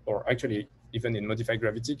 or actually even in modified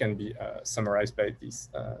gravity, can be summarized by this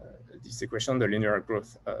equation, the linear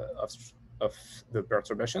growth of the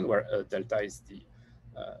perturbation, where delta is the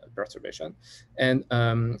perturbation. And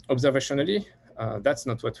observationally, that's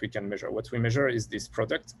not what we can measure. What we measure is this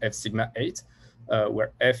product, F sigma 8,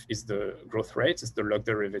 where F is the growth rate, is the log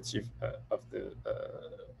derivative of the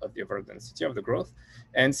overall density of the growth,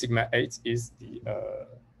 and sigma 8 is the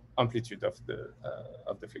amplitude of the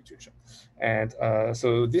fluctuation. And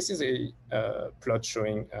so this is a plot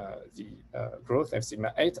showing the growth F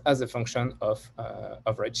sigma 8 as a function of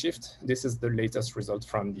redshift. This is the latest result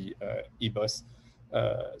from the EBOS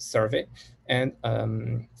survey. And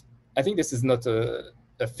I think this is not a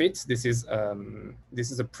fit. This is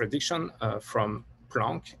a prediction from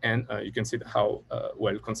Planck, and you can see how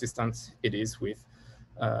well consistent it is with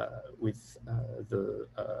the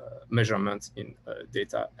measurements in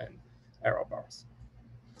data and error bars.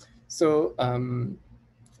 So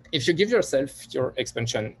if you give yourself your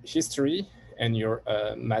expansion history and your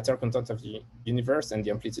matter content of the universe and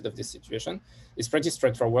the amplitude of this situation, it's pretty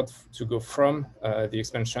straightforward to go from the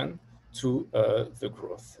expansion to the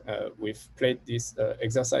growth. We've played this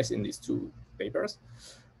exercise in these two papers.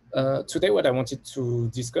 Today, what I wanted to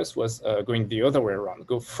discuss was going the other way around,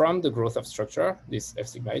 go from the growth of structure, this F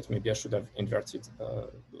sigma 8, maybe I should have inverted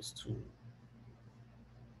those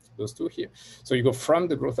two here. So you go from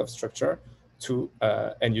the growth of structure to,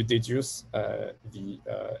 and you deduce the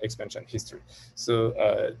expansion history. So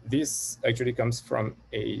this actually comes from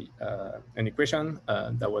an equation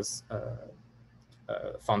that was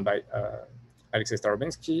found by Alexei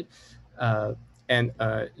Starobinsky. And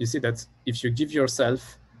you see that if you give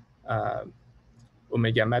yourself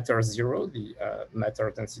omega matter 0, the matter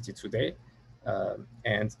density today,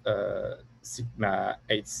 and sigma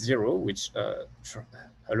 8 0, which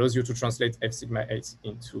allows you to translate F sigma 8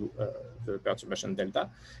 into the perturbation delta.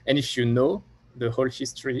 And if you know the whole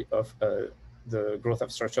history of the growth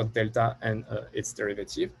of structure delta and its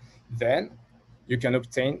derivative, then you can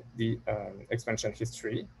obtain the expansion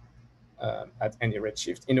history at any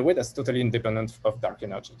redshift in a way that's totally independent of dark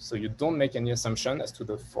energy. So you don't make any assumption as to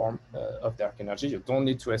the form of dark energy. You don't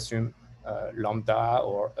need to assume lambda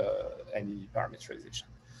or any parameterization.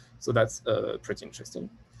 So that's pretty interesting.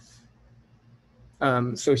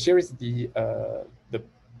 So here is the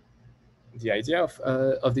idea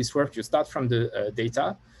of this work. You start from the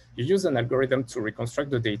data. You use an algorithm to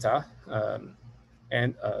reconstruct the data,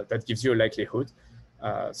 and that gives you a likelihood.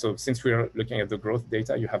 So since we're looking at the growth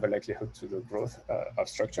data, you have a likelihood to the growth of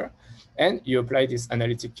structure. And you apply this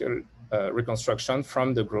analytical reconstruction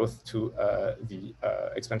from the growth to the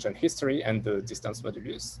expansion history and the distance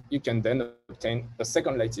modulus, you can then obtain a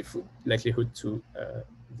second likelihood to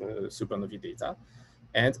the supernovae data,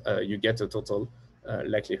 and you get a total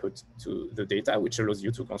likelihood to the data, which allows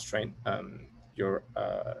you to constrain your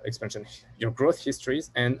expansion, your growth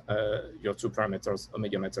histories, and your two parameters,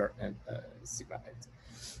 omega matter and sigma 8.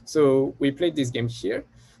 So we played this game here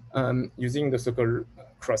using the so-called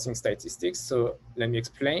crossing statistics. So let me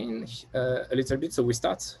explain a little bit. So we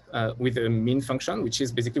start with a mean function, which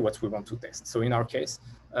is basically what we want to test. So in our case,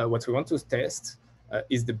 what we want to test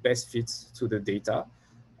is the best fit to the data,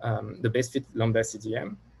 the best fit lambda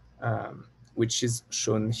CDM, which is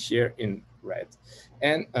shown here in red.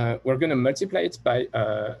 And we're going to multiply it by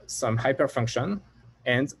some hyperfunction,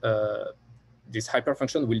 and this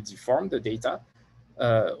hyperfunction will deform the data.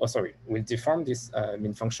 Will deform this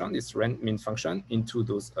mean function, this rand mean function, into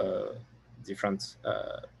those different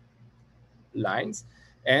lines.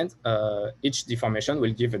 And each deformation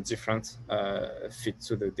will give a different fit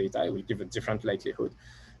to the data. It will give a different likelihood.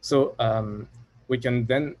 So we can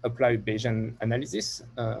then apply Bayesian analysis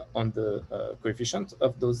on the coefficient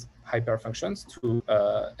of those hyperfunctions to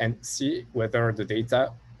and see whether the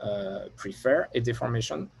data prefer a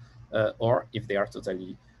deformation or if they are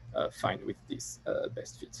totally fine with this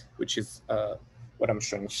best fit, which is what I'm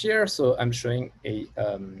showing here. So I'm showing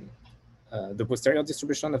the posterior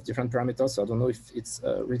distribution of different parameters. So I don't know if it's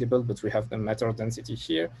readable, but we have the matter density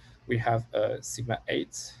here. We have sigma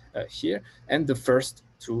 8 here, and the first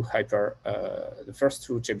two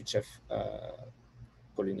Chebyshev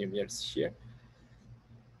polynomials here.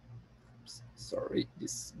 Sorry,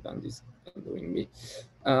 this band is annoying me.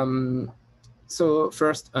 So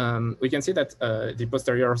first, we can see that the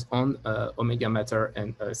posteriors on omega matter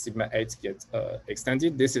and sigma 8 get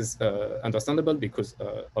extended. This is understandable because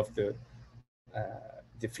of the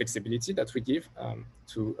flexibility that we give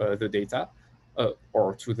to the data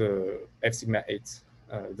or to the F sigma 8,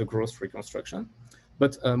 the growth reconstruction.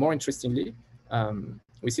 But more interestingly,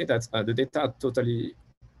 we see that the data are totally,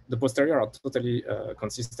 the posterior are totally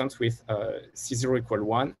consistent with C0 equal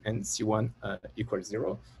 1 and C1 equal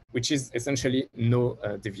 0, which is essentially no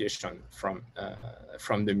deviation from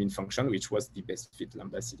the mean function, which was the best fit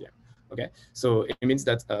lambda CDM. Okay, so it means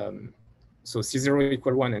that so C0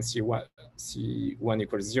 equal 1 and C1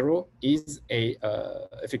 equals 0 is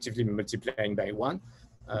effectively multiplying by 1,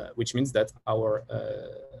 which means that our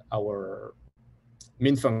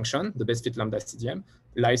mean function, the best fit lambda CDM,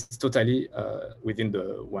 lies totally within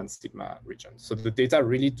the 1 sigma region. So the data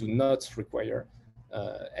really do not require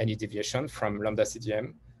any deviation from lambda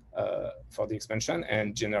CDM for the expansion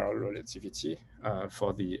and general relativity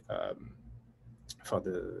for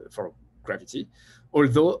gravity,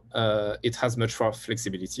 although it has much more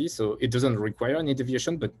flexibility. So it doesn't require any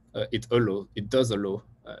deviation, but it does allow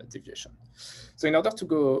deviation. So in order to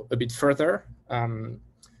go a bit further,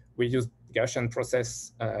 we use Gaussian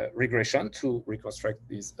process regression to reconstruct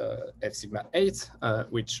this F sigma 8,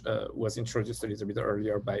 which was introduced a little bit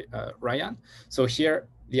earlier by Ryan. So here,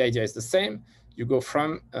 the idea is the same. You go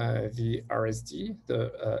from the RSD,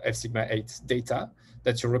 the F sigma 8 data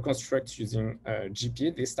that you reconstruct using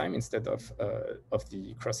GP this time instead of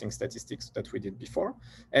the crossing statistics that we did before.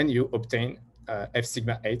 And you obtain F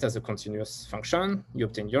sigma 8 as a continuous function. You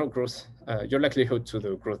obtain your growth, your likelihood to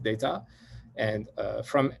the growth data. And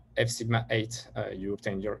from F sigma 8, you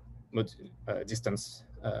obtain your distance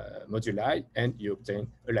moduli, and you obtain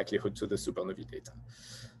a likelihood to the supernovae data.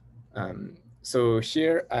 So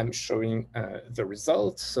here I'm showing the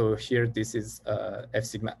result. So here this is F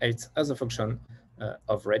sigma 8 as a function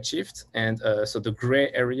of redshift. And so the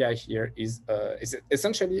gray area here is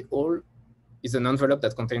essentially is an envelope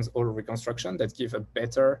that contains all reconstruction that give a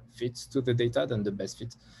better fit to the data than the best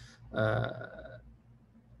fit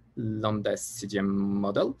lambda CDM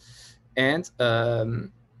model. And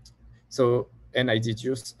and I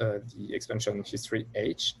deduce the expansion history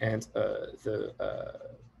H and the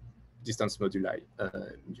distance moduli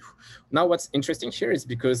mu. Now what's interesting here is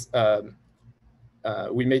because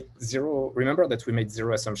we made remember that we made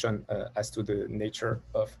zero assumption as to the nature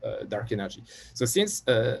of dark energy. So since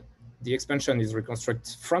the expansion is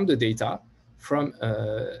reconstructed from the data, from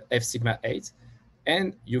F sigma 8,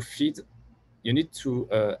 and you need to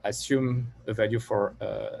assume a value for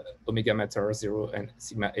omega matter 0 and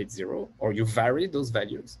sigma 8 0, or you vary those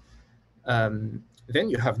values. Then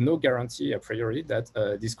you have no guarantee a priori that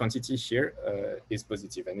this quantity here is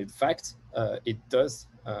positive. And in fact, it does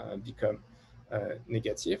become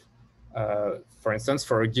negative. For instance,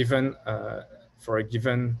 for a given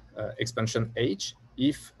expansion H,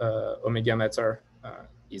 if omega matter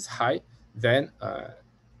is high, then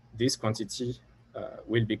this quantity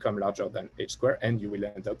will become larger than h squared, and you will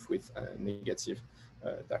end up with negative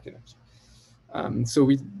dark energy. So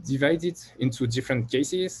we divide it into different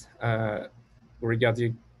cases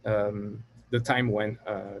regarding the time when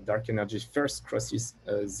dark energy first crosses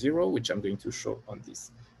 0, which I'm going to show on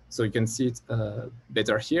this. So you can see it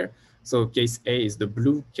better here. So case A is the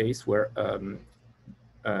blue case where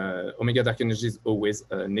omega dark energy is always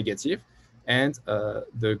negative, and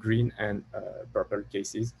the green and purple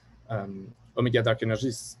cases, omega dark energy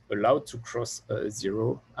is allowed to cross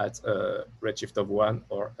 0 at a redshift of 1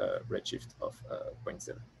 or a redshift of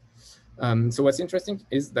 0.7. So what's interesting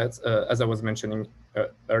is that, as I was mentioning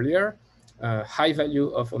earlier, high value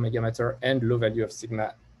of omega matter and low value of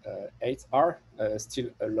sigma 8 are still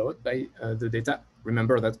allowed by the data.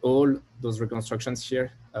 Remember that all those reconstructions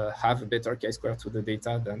here have a better chi-square to the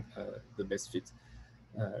data than the best fit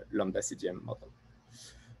lambda CDM model.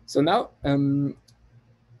 So now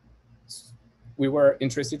we were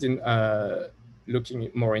interested in looking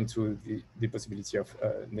more into the possibility of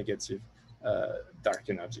negative dark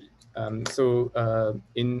energy. So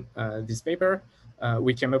in this paper,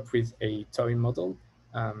 we came up with a toy model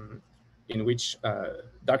in which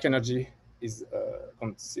dark energy is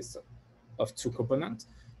consists of 2 components,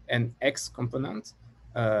 an X component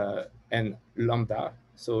and lambda.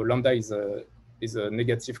 So lambda is a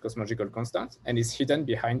negative cosmological constant and is hidden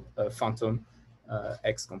behind a phantom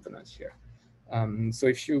X component here. So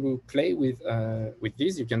if you play with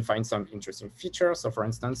these, you can find some interesting features. So for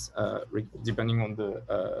instance, depending on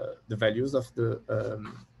the values of the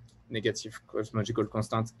negative cosmological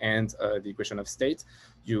constant and the equation of state,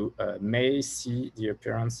 you may see the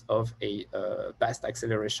appearance of a past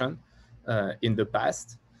acceleration in the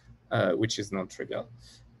past, which is not trivial.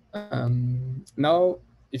 Now,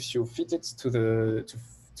 if you fit it to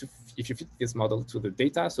if you fit this model to the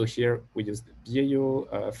data, so here we used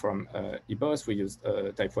BAO from EBOS, we used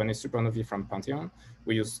type 1a supernovae from Pantheon,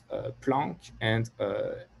 we used Planck and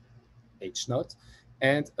H0,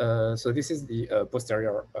 and so this is the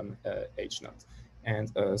posterior on H0.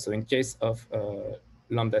 And so in case of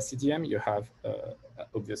lambda CDM, you have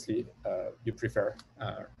obviously you prefer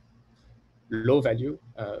low value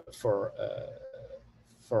for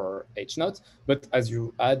H0, but as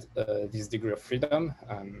you add this degree of freedom,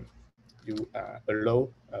 you allow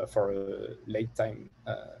for a late time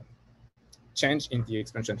change in the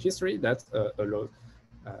expansion history that allows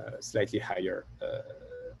slightly higher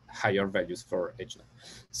values for H0.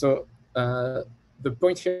 So the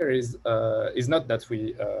point here is not that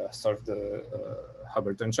we solve the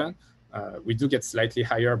Hubble tension. We do get slightly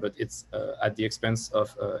higher, but it's at the expense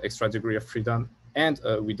of extra degree of freedom, and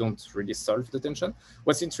we don't really solve the tension.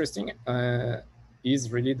 What's interesting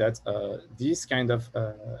is really that this kind of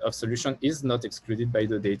solution is not excluded by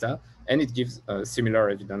the data, and it gives similar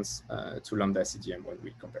evidence to lambda CDM when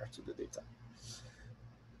we compare to the data.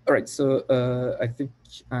 All right, so I think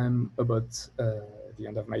I'm about the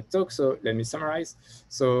end of my talk, so let me summarize.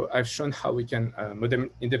 So I've shown how we can model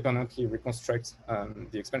independently reconstruct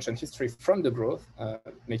the expansion history from the growth,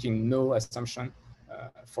 making no assumption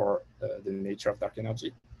for the nature of dark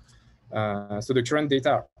energy. So the current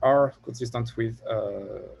data are consistent with,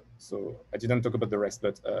 so I didn't talk about the rest,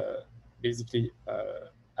 but basically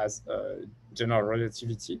as general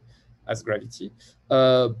relativity, as gravity,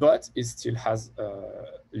 but it still has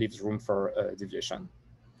leaves room for deviation.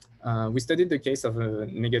 We studied the case of a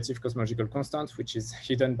negative cosmological constant, which is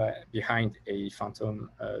hidden behind a phantom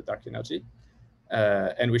dark energy.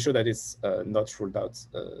 And we showed that it's not ruled out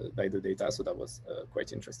by the data, so that was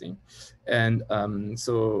quite interesting. And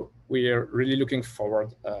so we are really looking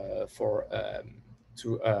forward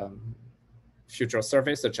to future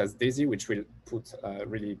surveys such as DAISY, which will put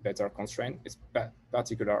really better constraints,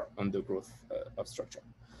 particular on the growth of structure.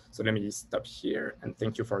 So let me stop here, and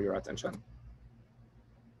thank you for your attention.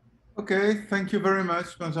 Okay, thank you very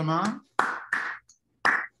much, Benjamin.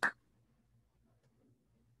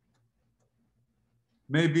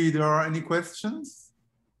 Maybe there are any questions?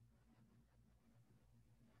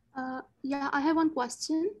 Yeah, I have one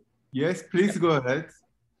question. Yes, please go ahead.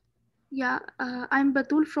 Yeah, I'm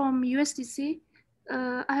Batul from USDC.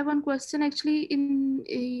 I have one question. Actually, in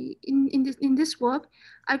this work,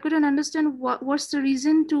 I couldn't understand what's the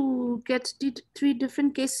reason to get 3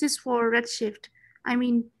 different cases for redshift. I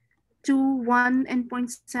mean, 2, 1, and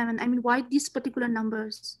 0.7. I mean, why these particular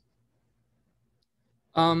numbers?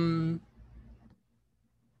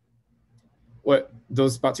 Well,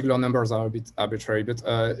 those particular numbers are a bit arbitrary, but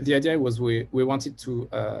the idea was we wanted to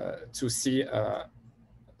see.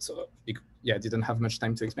 So yeah, I didn't have much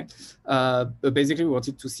time to explain. But basically, we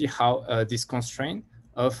wanted to see how this constraint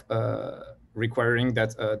of requiring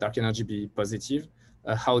that dark energy be positive,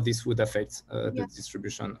 how this would affect the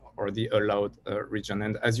distribution or the allowed region.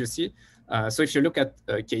 And as you see, so if you look at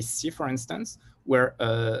case C, for instance, where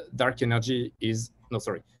dark energy is, no,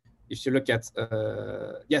 sorry. If you look at,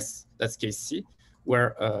 yes, that's case C,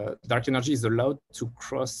 where dark energy is allowed to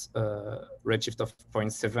cross redshift of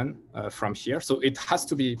 0.7 from here. So it has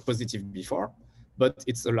to be positive before, but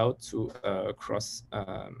it's allowed to cross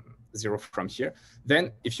 0 from here.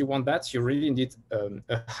 Then if you want that, you really need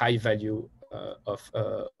a high value of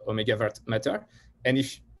omega matter. And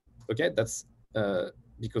if, okay, that's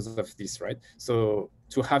because of this, right? So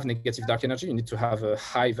to have negative dark energy, you need to have a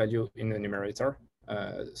high value in the numerator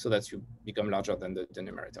so that you become larger than the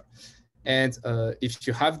numerator. And if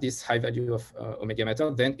you have this high value of omega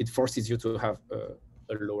matter, then it forces you to have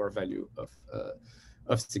a lower value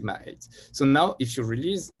of sigma 8. So now if you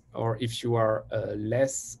release, or if you are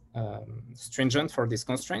less stringent for this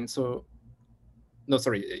constraint, so no,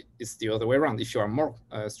 sorry, it's the other way around. If you are more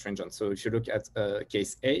stringent, so if you look at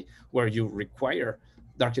case A, where you require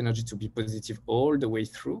dark energy to be positive all the way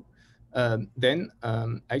through, then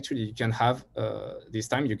actually you can have, this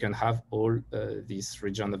time you can have all this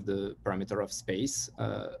region of the parameter of space,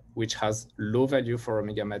 which has low value for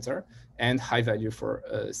omega matter and high value for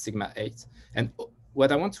sigma 8. And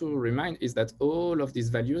what I want to remind is that all of these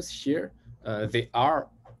values here, they are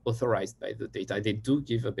authorized by the data. They do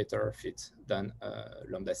give a better fit than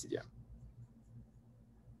lambda CDM.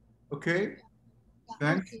 Okay,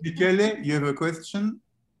 thanks. Michele, you have a question?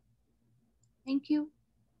 Thank you.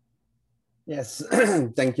 Yes,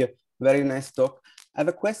 thank you. Very nice talk. I have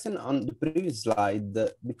a question on the previous slide,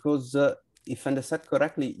 because if I understand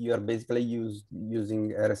correctly, you are basically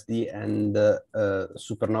using RSD and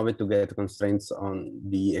supernovae to get constraints on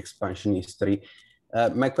the expansion history.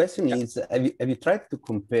 My question is, have you tried to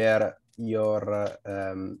compare your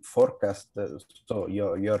forecast, so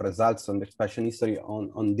your results on the expansion history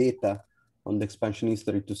on data on the expansion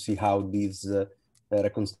history to see how these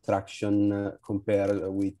reconstruction compare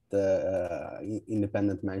with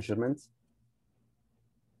independent measurements?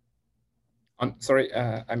 Sorry,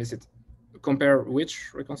 I missed it. Compare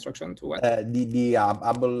which reconstruction to what? The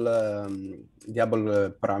Hubble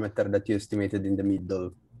parameter that you estimated in the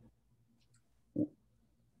middle.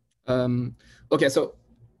 Okay, so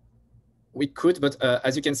we could, but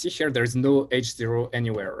as you can see here, there's no H0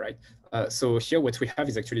 anywhere, right? So here what we have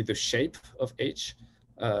is actually the shape of H.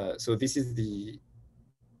 So this is the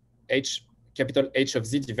H, capital H of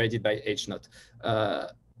Z divided by H naught.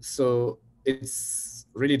 So it's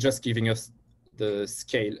really just giving us the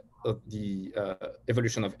scale of the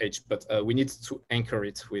evolution of H, but we need to anchor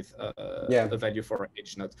it with a value for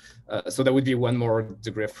H naught. So that would be one more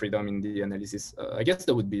degree of freedom in the analysis. I guess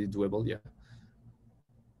that would be doable, yeah.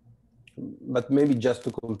 But maybe just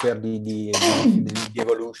to compare the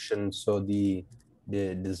evolution, so the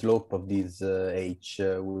slope of this H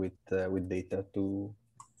with data to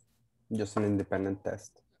just an independent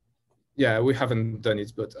test. Yeah, we haven't done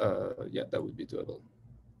it, but yeah, that would be doable.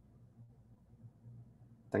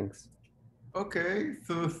 Thanks. Okay,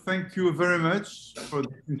 so thank you very much for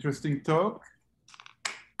this interesting talk.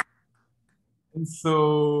 And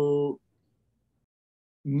so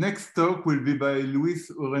next talk will be by Luis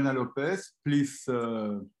Urena Lopez. Please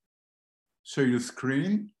share your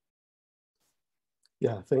screen.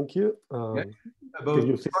 Yeah, thank you. Can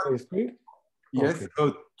you see my screen? Yes, okay.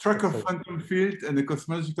 about track of phantom field and the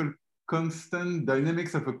cosmological constant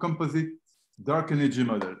dynamics of a composite dark energy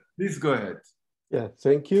model. Please go ahead. Yeah,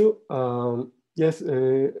 thank you. Yes,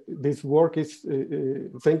 this work is,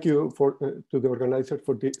 thank you to the organizer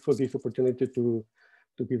for this opportunity to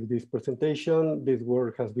give this presentation. This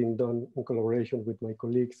work has been done in collaboration with my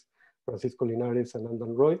colleagues, Francisco Linares and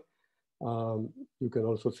Andan Roy. You can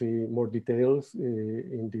also see more details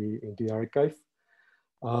in the archive.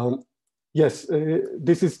 Yes,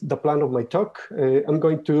 this is the plan of my talk. I'm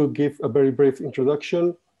going to give a very brief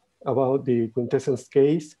introduction about the quintessence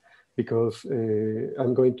case, because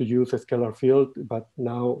I'm going to use a scalar field, but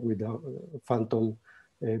now with a phantom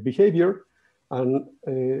behavior. And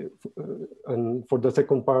for the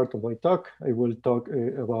second part of my talk, I will talk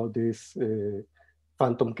about this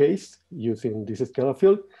phantom case using this scalar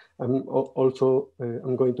field. I'm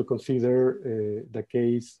going to consider the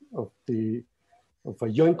case of a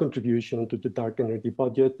joint contribution to the dark energy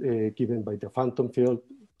budget given by the phantom field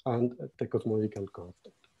and the cosmological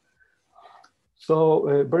constant.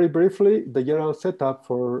 So very briefly, the general setup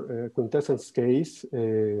for quintessence case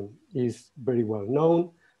is very well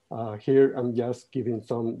known. Here I'm just giving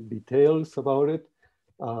some details about it.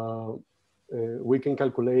 We can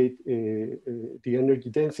calculate the energy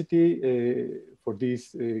density for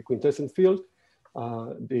this quintessence field,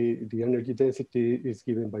 the energy density is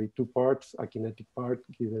given by two parts: a kinetic part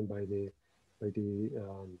given by the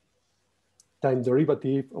time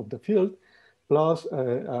derivative of the field, plus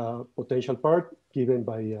a potential part given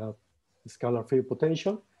by a scalar field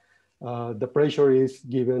potential. The pressure is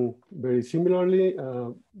given very similarly,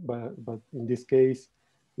 but in this case,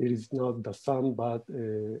 it is not the sum, but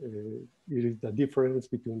it is the difference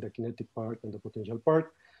between the kinetic part and the potential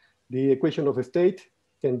part. The equation of a state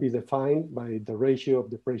can be defined by the ratio of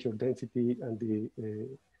the pressure density and the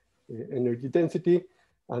energy density,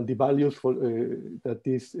 and the values for that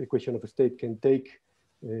this equation of a state can take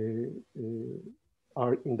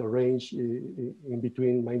are in the range in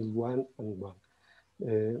between -1 and 1.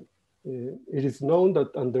 It is known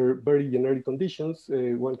that under very generic conditions,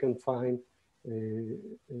 one can find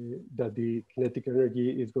that the kinetic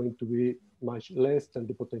energy is going to be much less than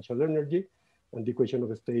the potential energy, and the equation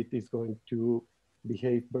of a state is going to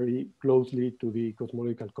behave very closely to the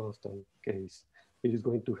cosmological constant case. It is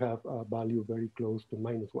going to have a value very close to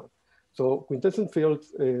 -1. So quintessence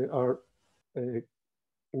fields are,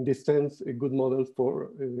 in this sense, a good model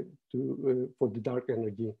for the dark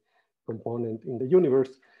energy component in the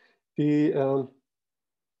universe. The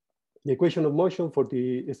equation of motion for the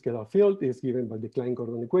scalar field is given by the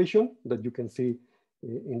Klein-Gordon equation that you can see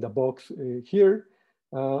in the box here,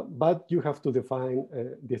 but you have to define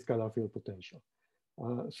the scalar field potential.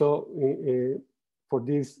 So for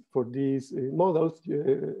these models,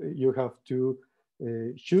 you have to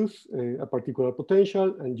choose a particular potential,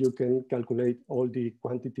 and you can calculate all the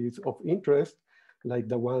quantities of interest, like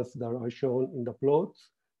the ones that are shown in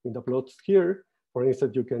the plots here. For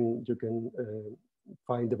instance, you can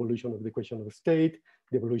find the evolution of the equation of state,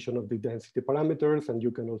 the evolution of the density parameters, and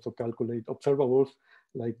you can also calculate observables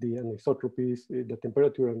like the anisotropies, the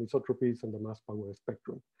temperature anisotropies, and the mass power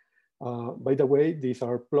spectrum. By the way, these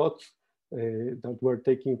are plots that were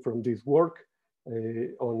taken from this work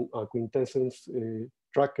on a quintessence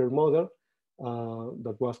tracker model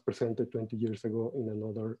that was presented 20 years ago in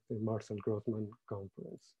another Marcel Grossman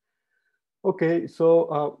conference. Okay, so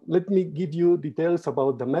let me give you details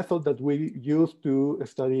about the method that we use to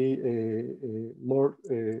study more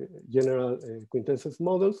general quintessence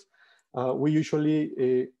models. We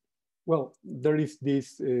usually, well, there is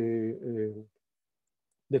this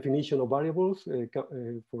definition of variables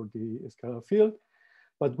for the scalar field,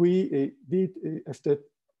 but we did a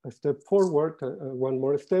step forward, one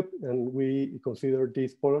more step, and we consider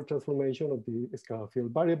this polar transformation of the scalar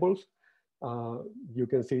field variables. You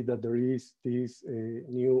can see that there is this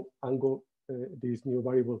new angle, this new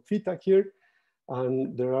variable theta here,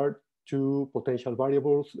 and there are two potential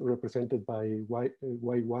variables represented by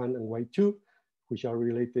y1 and y2, which are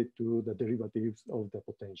related to the derivatives of the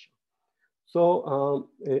potential. So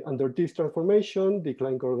under this transformation, the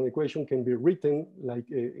Klein-Gordon equation can be written like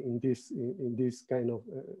in this kind of,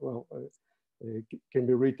 can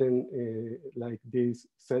be written like this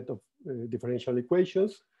set of differential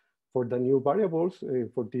equations for the new variables,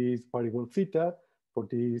 for this variable theta, for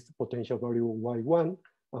this potential variable y1,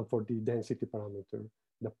 and for the density parameter.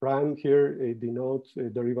 The prime here denotes a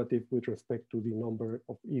derivative with respect to the number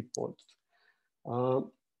of e-pods.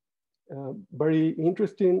 Very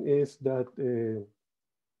interesting is that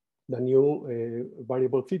the new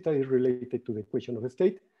variable theta is related to the equation of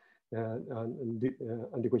state, and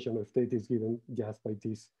the equation of state is given just by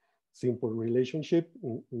this simple relationship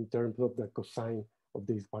in terms of the cosine of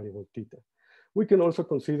this variable theta. We can also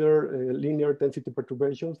consider linear density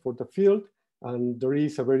perturbations for the field, and there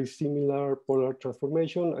is a very similar polar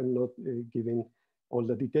transformation. I'm not giving all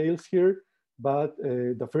the details here, but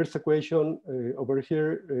the first equation over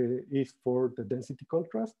here is for the density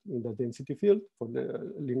contrast in the density field for the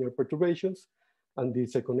linear perturbations, and the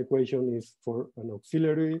second equation is for an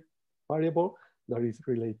auxiliary variable that is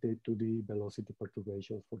related to the velocity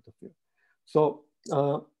perturbations for the field. So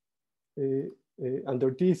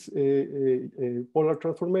under this polar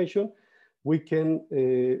transformation, we can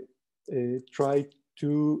try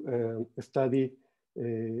to study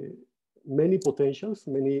many potentials,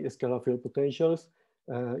 many scalar field potentials,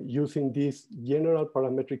 using this general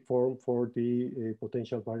parametric form for the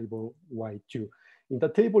potential variable y2. In the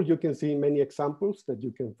table, you can see many examples that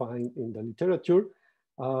you can find in the literature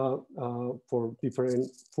for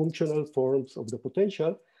different functional forms of the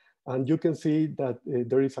potential. And you can see that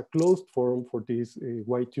there is a closed form for this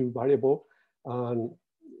y2 variable. And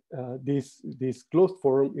this closed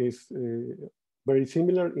form is very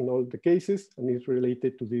similar in all the cases, and is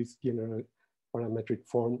related to this general parametric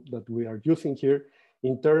form that we are using here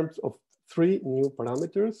in terms of 3 new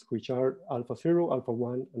parameters, which are alpha 0, alpha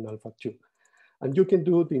 1, and alpha 2. And you can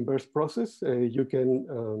do the inverse process. You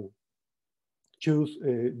can choose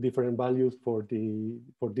different values for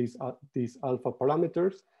these alpha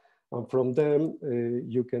parameters. And from them,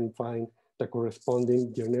 you can find the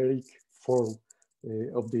corresponding generic form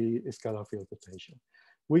of the scalar field potential.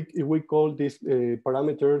 We call these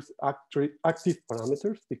parameters active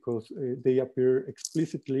parameters because they appear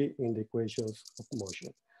explicitly in the equations of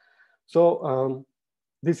motion. So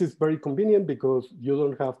this is very convenient because you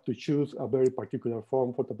don't have to choose a very particular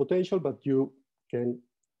form for the potential, but you can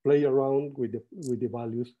play around with the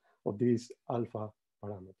values of these alpha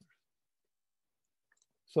parameters.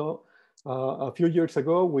 So a few years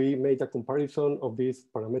ago, we made a comparison of this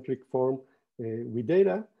parametric form with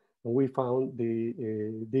data, and we found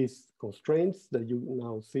these constraints that you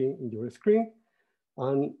now see in your screen.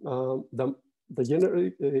 And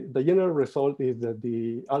the general result is that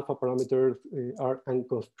the alpha parameters are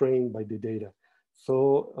unconstrained by the data.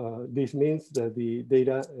 So this means that the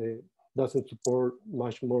data doesn't support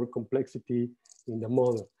much more complexity in the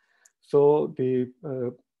model. So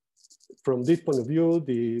from this point of view,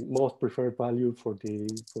 the most preferred value for the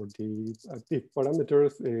active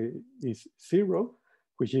parameters is 0,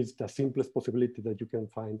 which is the simplest possibility that you can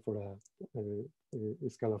find for a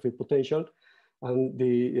scalar field potential. And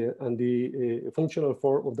the functional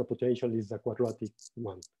form of the potential is the quadratic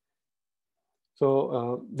one.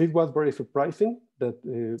 So this was very surprising that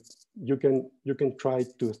you can try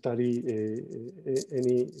to study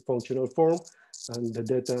any functional form, and the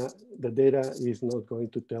data is not going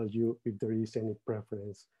to tell you if there is any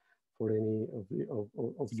preference for any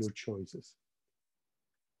of your choices.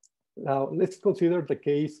 Now let's consider the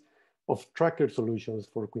case of tracker solutions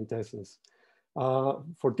for quintessence.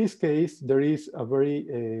 For this case, there is a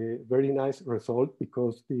very nice result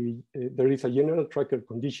because there is a general tracker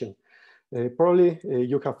condition. Probably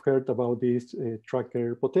you have heard about these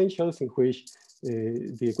tracker potentials in which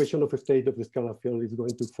the equation of state of the scalar field is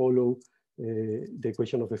going to follow the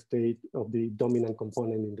equation of state of the dominant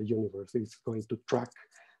component in the universe. It's going to track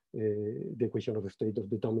the equation of state of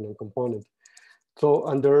the dominant component. So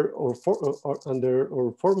under our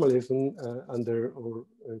formalism, under our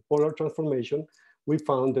polar transformation, we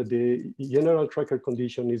found that the general tracker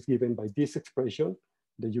condition is given by this expression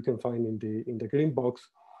that you can find in the green box.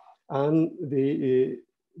 And the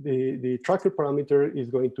tracker parameter is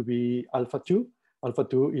going to be alpha 2. Alpha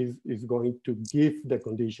 2 is going to give the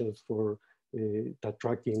conditions for the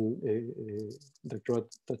tracking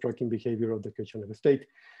behavior of the equation of state.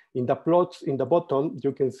 In the plots in the bottom,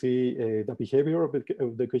 you can see the behavior of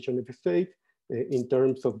the equation of state in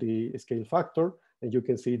terms of the scale factor. And you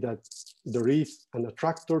can see that there is an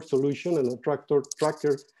attractor solution, an attractor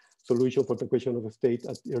tracker solution for the equation of state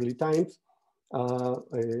at early times.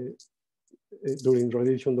 During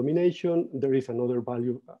radiation domination, there is another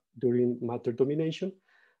value during matter domination.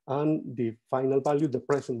 And the final value, the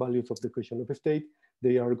present values of the equation of state,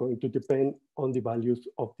 they are going to depend on the values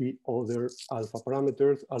of the other alpha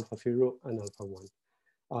parameters, alpha 0 and alpha 1.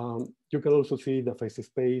 You can also see the phase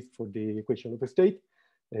space for the equation of state.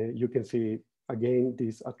 You can see, again,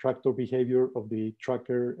 this attractor behavior of the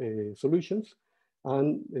tracker solutions,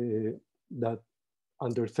 and that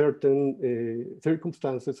under certain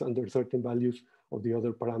circumstances, under certain values of the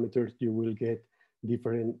other parameters, you will get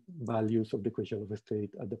different values of the equation of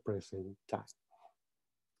state at the present time.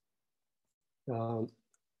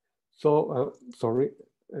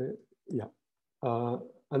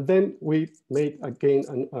 And then we made again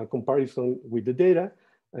a comparison with the data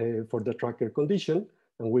for the tracker condition,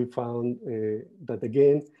 and we found that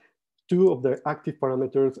again, 2 of the active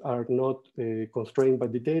parameters are not constrained by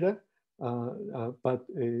the data, but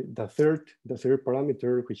the third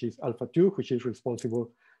parameter, which is alpha 2, which is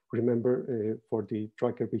responsible, remember, for the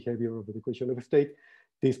tracker behavior of the equation of state,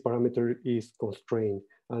 this parameter is constrained,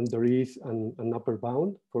 and there is an upper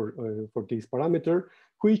bound for this parameter,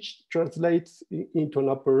 which translates into an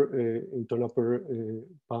upper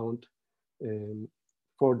bound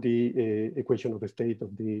for the equation of state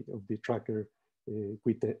of the tracker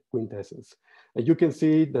quintessence. And you can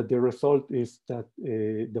see that the result is that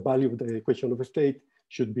the value of the equation of state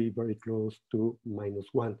should be very close to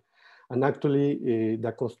 -1. And actually,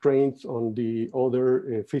 the constraints on the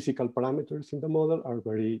other physical parameters in the model are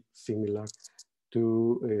very similar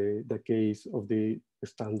to the case of the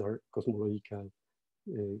standard cosmological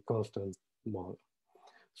constant model.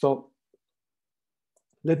 So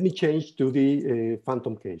let me change to the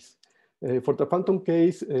phantom case. For the phantom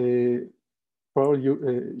case, probably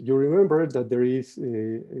you remember that there is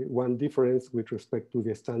one difference with respect to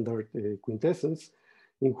the standard quintessence,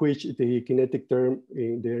 in which the kinetic term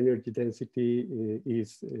in the energy density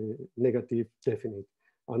is negative definite.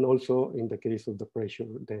 and also in the case of the pressure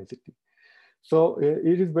density. So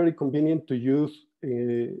it is very convenient to use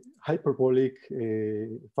hyperbolic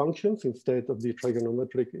functions instead of the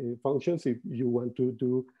trigonometric functions if you want to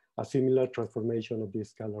do a similar transformation of the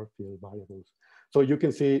scalar field variables. So you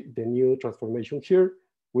can see the new transformation here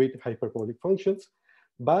with hyperbolic functions,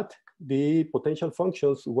 but the potential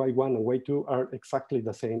functions y1 and y2 are exactly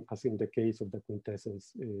the same as in the case of the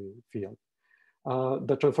quintessence field.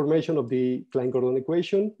 The transformation of the Klein-Gordon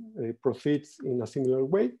equation proceeds in a similar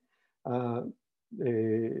way.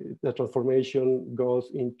 The transformation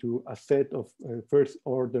goes into a set of first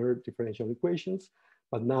order differential equations,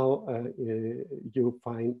 but now you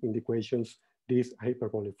find in the equations these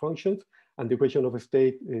hyperbolic functions, and the equation of a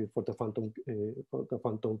state for the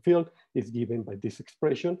phantom field is given by this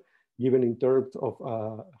expression, given in terms of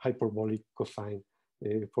hyperbolic cosine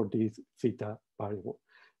for this theta variable.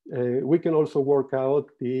 We can also work out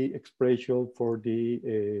the expression for the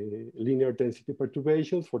linear density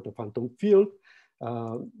perturbations for the phantom field.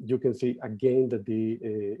 You can see again that the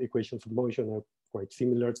equations of motion are quite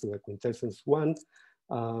similar to the quintessence one.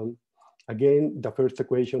 Again, the first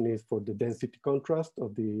equation is for the density contrast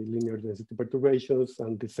of the linear density perturbations,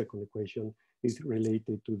 and the second equation is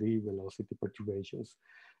related to the velocity perturbations.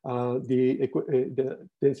 The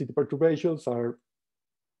density perturbations are,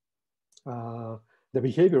 the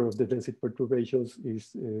behavior of the density perturbations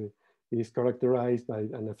is characterized by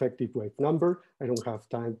an effective wave number. I don't have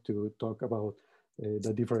time to talk about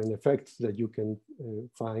the different effects that you can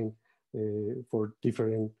find for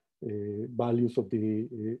different values of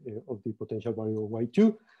the potential variable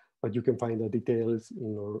y2, but you can find the details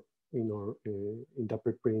in the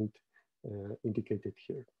preprint indicated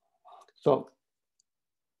here. So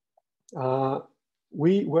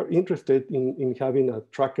we were interested in having a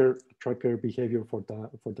tracker behavior for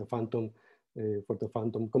the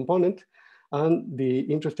phantom component, and the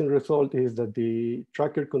interesting result is that the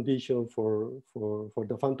tracker condition for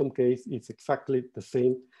the phantom case is exactly the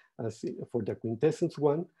same as for the quintessence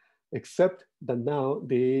one, except that now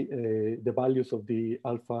the values of the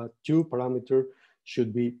alpha 2 parameter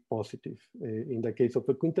should be positive. In the case of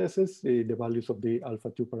the quintessence, the values of the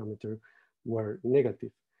alpha 2 parameter were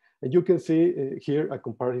negative. And you can see here a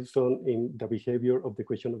comparison in the behavior of the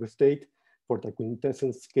equation of a state for the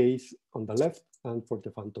quintessence case on the left and for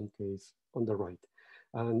the phantom case on the right.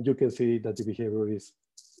 And you can see that the behavior is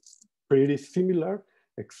pretty similar,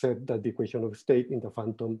 except that the equation of state in the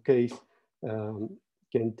phantom case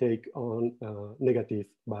can take on negative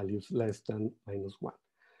values less than -1.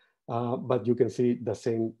 But you can see the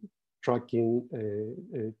same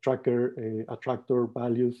attractor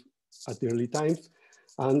values at the early times,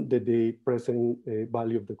 and that the present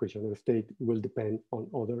value of the equation of state will depend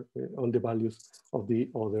on the values of the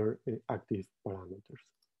other active parameters.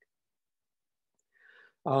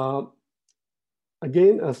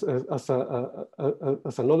 Again, as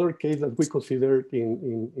another case that we considered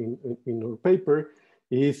in our paper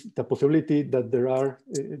is the possibility that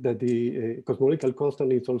that the cosmological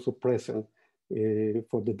constant is also present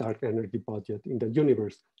for the dark energy budget in the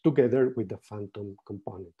universe, together with the phantom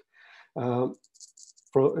component.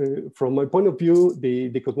 From my point of view,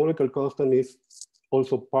 the cosmological constant is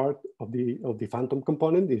also part of the phantom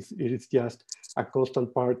component. It is just a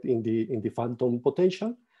constant part in the phantom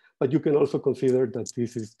potential, but you can also consider that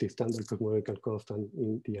this is the standard cosmological constant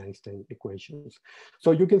in the Einstein equations.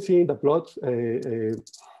 So you can see in the plots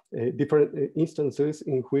different instances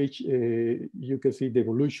in which you can see the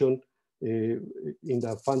evolution in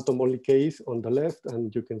the phantom only case on the left,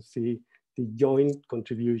 and you can see the joint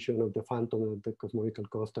contribution of the phantom and the cosmological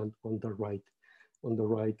constant on the right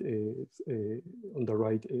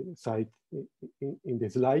side in the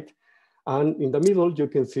slide. And in the middle, you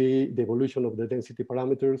can see the evolution of the density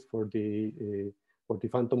parameters for the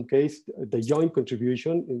phantom case, the joint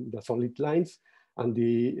contribution in the solid lines, and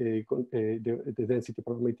the density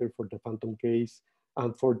parameter for the phantom case,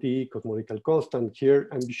 and for the cosmological constant. Here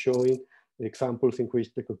I'm showing examples in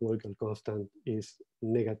which the cosmological constant is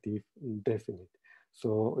negative definite.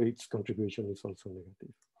 So its contribution is also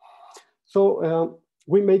negative. So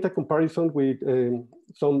we made a comparison with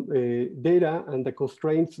some data, and the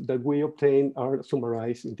constraints that we obtained are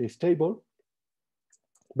summarized in this table.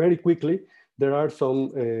 Very quickly, there are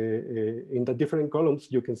some, in the different columns,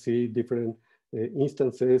 you can see different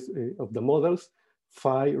instances of the models.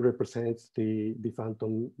 Phi represents the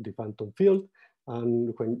phantom field.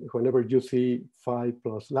 And whenever you see phi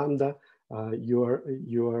plus lambda, we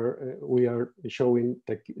are showing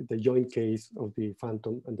the joint case of the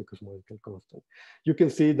phantom and the cosmological constant. You can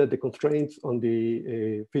see that the constraints on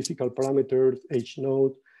the physical parameters, H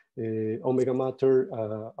naught, omega matter,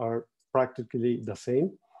 are practically the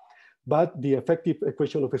same. But the effective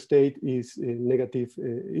equation of state is negative,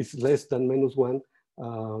 is less than -1,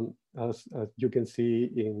 as you can see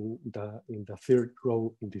in the third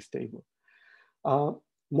row in this table.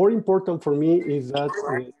 More important for me is that,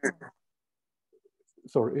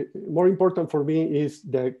 more important for me is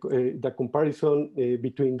the comparison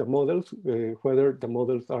between the models, whether the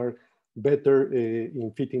models are better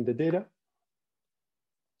in fitting the data.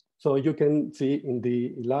 So you can see in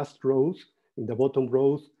the last rows, in the bottom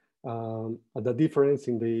rows, the difference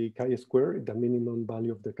in the chi-square, the minimum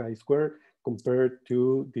value of the chi-square compared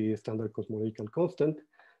to the standard cosmological constant.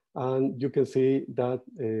 And you can see that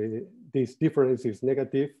this difference is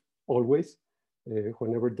negative always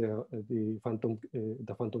whenever the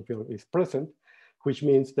phantom field is present, which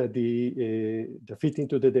means that the fit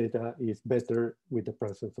into the data is better with the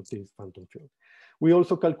presence of this phantom field. We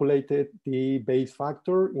also calculated the base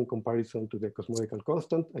factor in comparison to the cosmological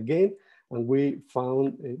constant again, and we found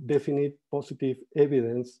definite positive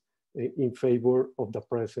evidence in favor of the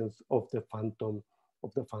presence of the phantom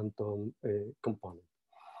component.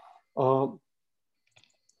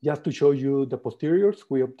 Just to show you the posteriors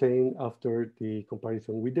we obtained after the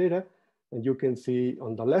comparison with data, and you can see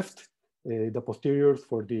on the left the posteriors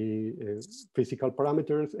for the physical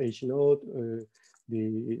parameters, H naught,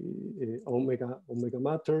 the omega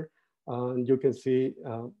matter, and you can see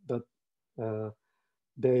that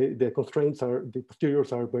the constraints are, the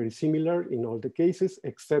posteriors are very similar in all the cases,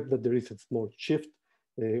 except that there is a small shift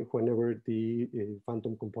whenever the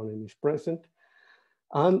phantom component is present.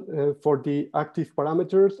 And for the active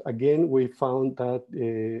parameters, again, we found that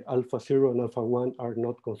alpha 0 and alpha 1 are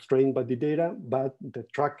not constrained by the data, but the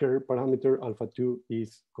tracker parameter alpha 2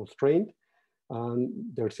 is constrained. And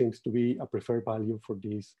there seems to be a preferred value for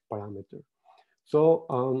this parameter. So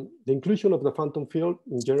the inclusion of the phantom field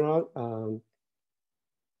in general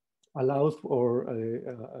allows for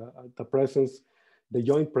the presence, the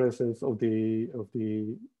joint presence of the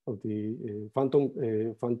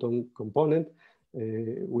phantom component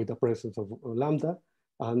with the presence of lambda,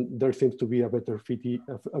 and there seems to be a better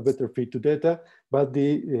fit to data, but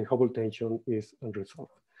the Hubble tension is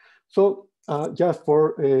unresolved. So just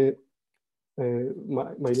for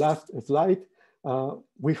my last slide,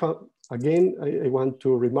 we found, again, I want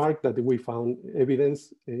to remark that we found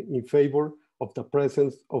evidence in favor of the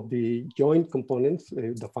presence of the joint components,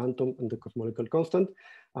 the phantom and the cosmological constant.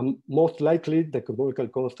 Most likely the cosmological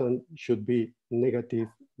constant should be negative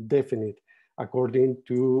definite according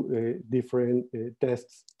to different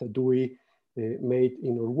tests that we made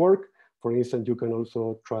in our work. For instance, you can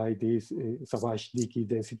also try this Savage-Dickey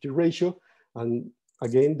density ratio. And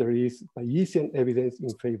again, there is Bayesian evidence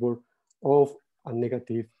in favor of a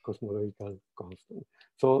negative cosmological constant.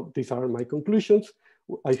 So these are my conclusions.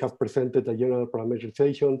 I have presented a general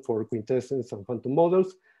parameterization for quintessence and phantom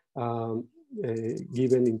models,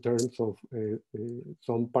 given in terms of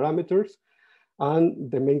some parameters. And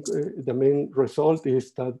the main result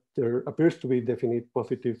is that there appears to be definite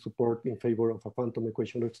positive support in favor of a phantom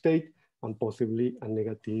equation of state and possibly a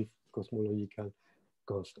negative cosmological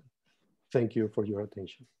constant. Thank you for your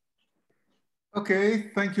attention. Okay,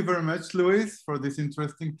 thank you very much, Luis, for this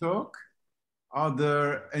interesting talk. Are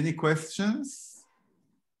there any questions?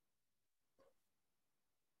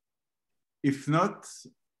 If not,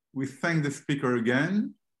 we thank the speaker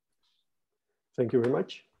again. Thank you very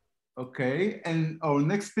much. Okay, and our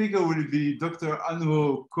next speaker will be Dr.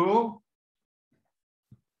 Anho Ko,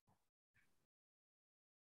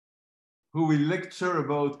 who will lecture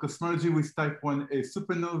about cosmology with type 1a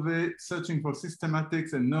supernovae, searching for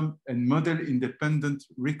systematics and model-independent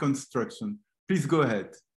reconstruction. Please go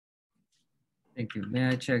ahead. Thank you. May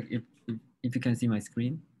I check if you can see my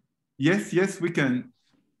screen? Yes, yes, we can.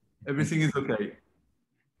 Everything is okay.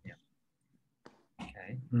 Yeah.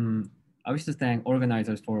 Okay. I wish to thank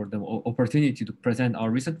organizers for the opportunity to present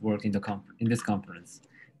our recent work in this conference.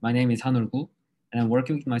 My name is Hanul Gu, and I'm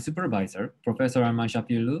working with my supervisor, Professor Arman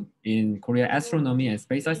Shapirlu, in Korea Astronomy and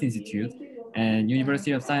Space Science Institute and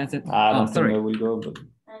University of Science. I don't think I will go, but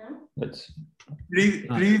let's. Please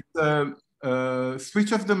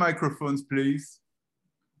switch off the microphones, please.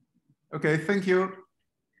 Okay, thank you.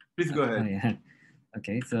 Please go ahead. Yeah.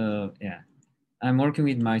 Okay, so yeah. I'm working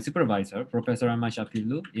with my supervisor, Professor Arman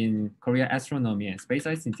Shapirlu, in Korea Astronomy and Space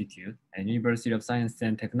Science Institute and University of Science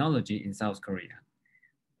and Technology in South Korea.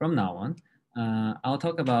 From now on, I'll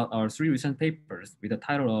talk about our 3 recent papers with the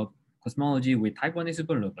title of Cosmology with Type 1a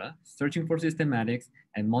Supernova, Searching for Systematics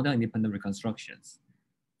and Model-Independent Reconstructions.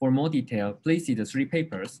 For more detail, please see the 3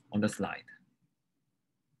 papers on the slide.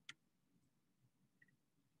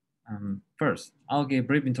 First, I'll give a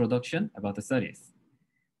brief introduction about the studies.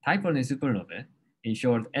 Type 1a supernovae, in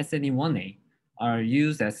short SNE1A, are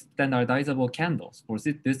used as standardizable candles for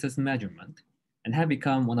distance measurement and have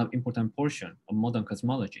become one of important portion of modern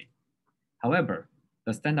cosmology. However,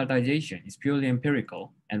 the standardization is purely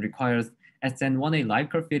empirical and requires SN1A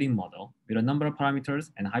light curve fitting model with a number of parameters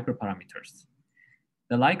and hyperparameters.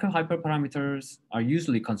 The light curve hyperparameters are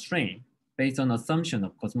usually constrained based on assumption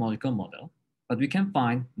of cosmological model, but we can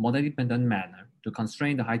find model-dependent manner to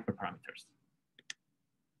constrain the hyperparameters.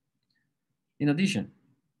 In addition,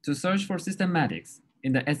 to search for systematics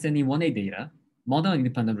in the SNE1A data,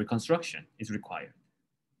 model-independent reconstruction is required.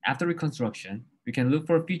 After reconstruction, we can look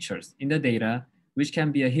for features in the data which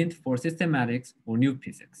can be a hint for systematics or new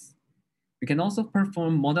physics. We can also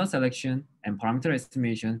perform model selection and parameter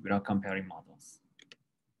estimation without comparing models.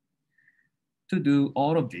 To do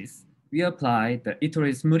all of this, we apply the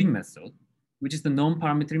iterative smoothing method, which is the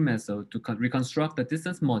non-parametric method to reconstruct the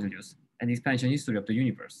distance modulus and expansion history of the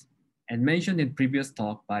universe, and mentioned in previous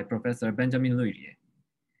talk by Professor Benjamin Leurier.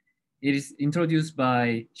 It is introduced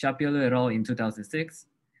by Shapiro et al. In 2006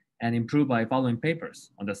 and improved by following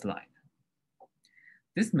papers on the slide.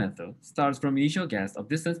 This method starts from initial guess of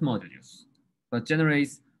distance modulus, but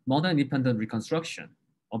generates model-independent reconstruction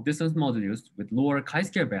of distance modulus with lower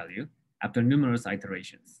chi-square value after numerous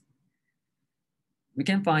iterations. We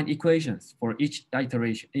can find equations for each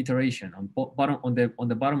iteration on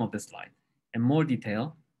the bottom of the slide, and more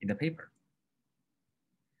detail in the paper.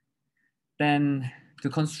 Then, to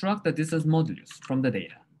construct the distance modulus from the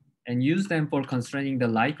data and use them for constraining the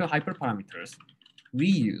light curve hyperparameters, we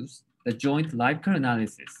use the joint light curve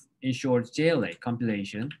analysis, in short JLA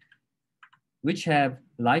compilation, which have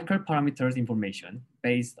light curve parameters information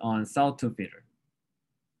based on sawtooth filter,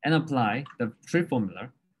 and apply the tree formula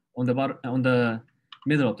on the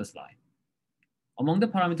middle of the slide. Among the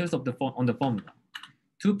parameters of on the formula,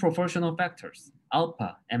 2 proportional factors,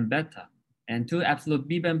 alpha and beta, and 2 absolute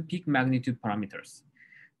B-band peak magnitude parameters,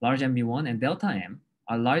 large MB1 and delta M,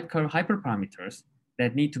 are light curve hyperparameters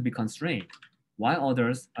that need to be constrained, while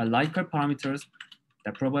others are light curve parameters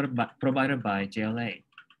that provided by JLA.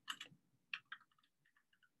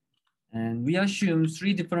 And we assume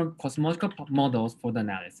 3 different cosmological models for the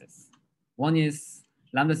analysis. One is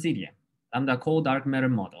lambda CDM, lambda cold dark matter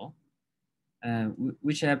model,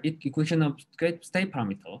 which have equation of state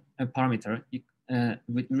parameter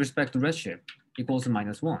with respect to redshift equals to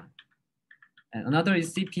 -1. And another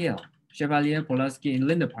is CPL, Chevalier, Polaski, and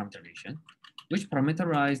Linde parameterization, which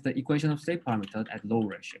parameterize the equation of state parameter at low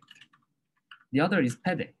redshift. The other is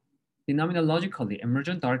PEDE, phenomenologically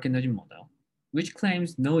emergent dark energy model, which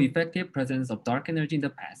claims no effective presence of dark energy in the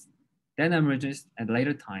past, then emerges at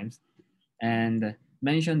later times, and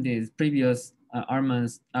mentioned this previous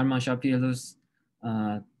Armand Shapiro's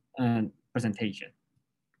presentation.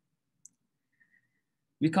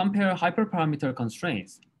 We compare hyperparameter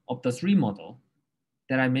constraints of the 3 model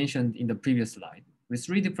that I mentioned in the previous slide with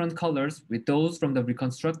 3 different colors with those from the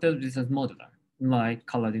reconstructed distance modular, like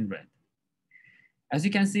colored in red. As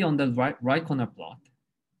you can see on the right corner plot,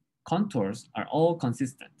 contours are all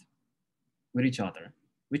consistent with each other,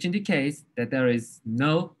 which indicates that there is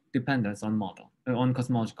no dependence on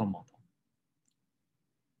cosmological model.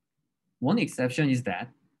 One exception is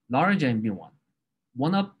that large MB1,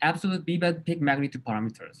 one of absolute B-band peak magnitude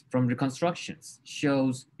parameters from reconstructions,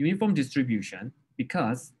 shows uniform distribution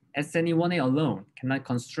because SNE1A alone cannot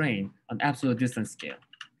constrain an absolute distance scale.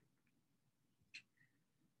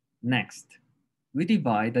 Next, we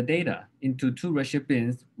divide the data into 2 redshift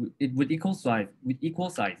bins with equal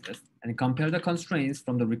sizes and compare the constraints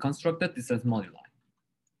from the reconstructed distance moduli.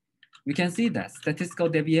 We can see that statistical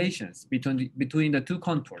deviations between the 2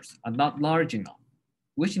 contours are not large enough,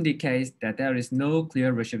 which indicates that there is no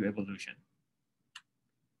clear redshift evolution.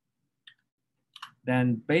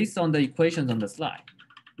 Then, based on the equations on the slide,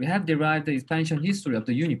 we have derived the expansion history of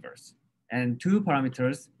the universe and 2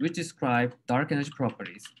 parameters which describe dark energy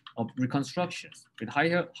properties of reconstructions with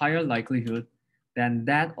higher likelihood than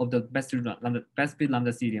that of the best fit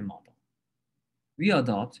lambda CDM model. We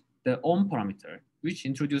adopt the Ohm parameter, which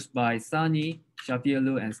introduced by Sani,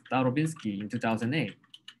 Shapiro, and Starobinsky in 2008,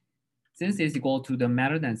 since it's equal to the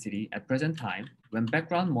matter density at present time when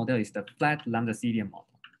background model is the flat lambda CDM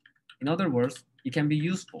model. In other words, it can be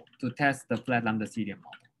useful to test the flat lambda CDM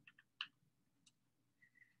model.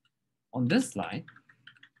 On this slide,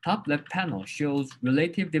 top left panel shows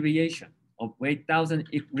relative deviation of 8,000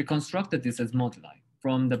 reconstructed distance moduli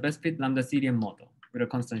from the best fit lambda CDM model with a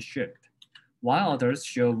constant shift, while others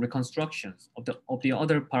show reconstructions of the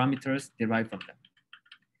other parameters derived from them.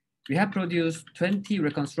 We have produced 20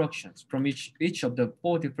 reconstructions from each of the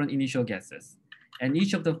 4 different initial guesses and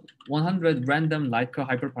each of the 100 random light curve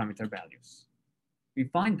hyperparameter values. We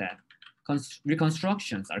find that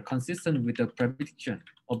reconstructions are consistent with the prediction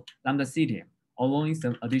of lambda CDM, allowing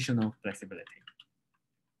some additional flexibility.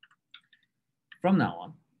 From now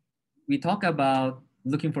on, we talk about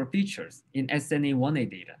looking for features in SNA1A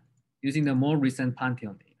data using the more recent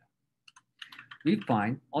Pantheon data. We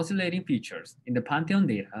find oscillating features in the Pantheon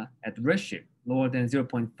data at redshift lower than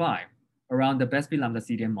 0.5 around the best fit lambda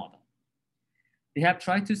CDM model. They have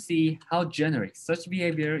tried to see how generic such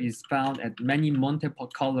behavior is found at many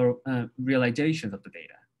multi-color realizations of the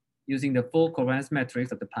data using the full covariance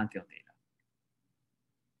matrix of the Pantheon data.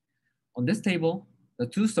 On this table, the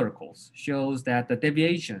two circles shows that the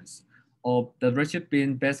deviations of the redshift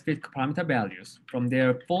bin best fit parameter values from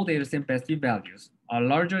their full dataset best fit values are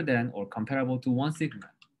larger than or comparable to 1 sigma,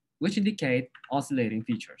 which indicate oscillating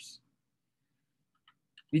features.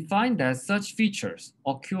 We find that such features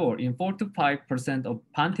occur in 4 to 5% of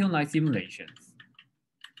Pantheon-like simulations.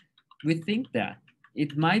 We think that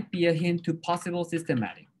it might be a hint to possible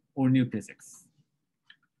systematic or new physics.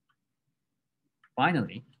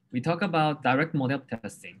 Finally, we talk about direct model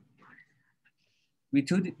testing. We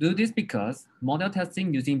do this because model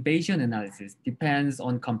testing using Bayesian analysis depends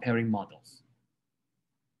on comparing models.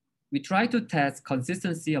 We try to test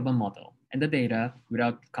consistency of a model and the data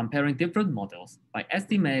without comparing different models by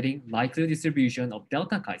estimating likely distribution of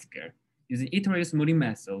delta chi-square using iterative smoothing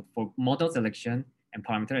method for model selection and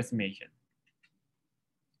parameter estimation.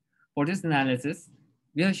 For this analysis,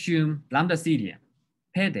 we assume lambda CDM,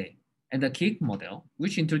 PEDE, and the KIC model,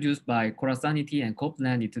 which introduced by Khorasanity and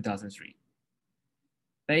Copeland in 2003.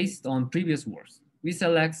 Based on previous works, we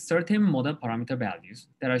select certain model parameter values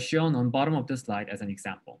that are shown on bottom of the slide as an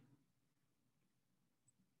example.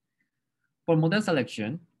 For model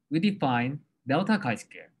selection, we define delta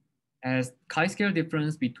chi-square as chi-square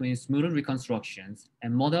difference between smoothed reconstructions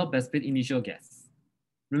and model best fit initial guess.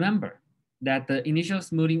 Remember that the initial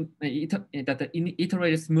smoothing,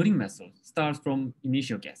 iterative smoothing method starts from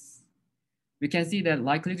initial guess. We can see that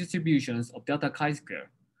likely distributions of delta chi-square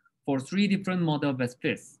for 3 different model best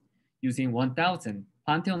fits using 1,000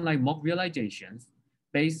 Pantheon-like mock realizations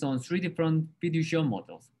based on 3 different fiducial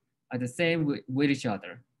models are the same with each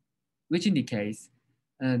other, which indicates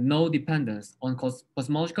no dependence on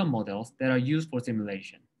cosmological models that are used for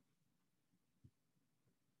simulation.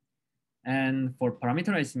 And for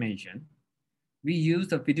parameter estimation, we use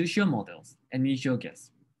the fiducial models and initial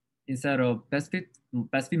guess instead of best fit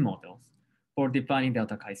models for defining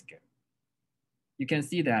delta chi-square. You can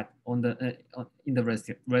see that on the, in the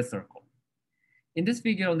red circle. In this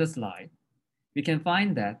figure on the slide, we can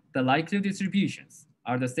find that the likely distributions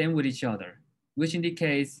are the same with each other, which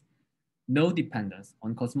indicates no dependence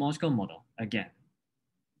on cosmological model again.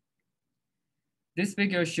 This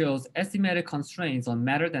figure shows estimated constraints on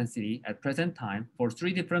matter density at present time for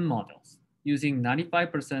 3 different models using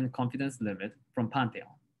 95% confidence limit from Pantheon.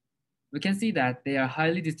 We can see that they are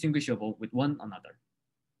highly distinguishable with one another.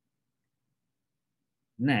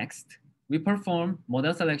 Next, we perform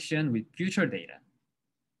model selection with future data,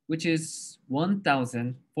 which is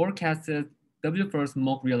 1,000 forecasted W1st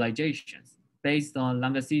mock realizations based on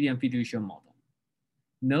lambda CDM fiducial model.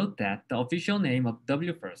 Note that the official name of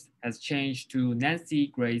W1st has changed to Nancy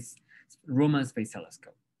Grace Roman Space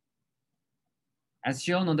Telescope. As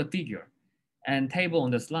shown on the figure and table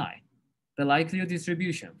on the slide, the likelihood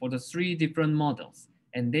distribution for the 3 different models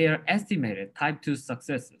and their estimated type 2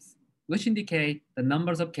 successes, which indicate the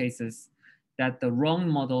numbers of cases that the wrong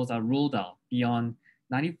models are ruled out beyond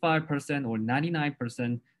 95% or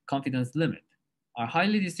 99% confidence limit, are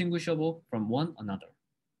highly distinguishable from one another.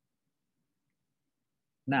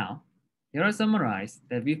 Now, here are summarized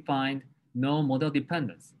that we find no model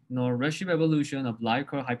dependence nor redshift evolution of light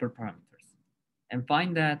curve hyperparameters, and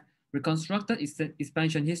find that reconstructed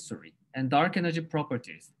expansion history and dark energy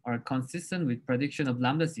properties are consistent with prediction of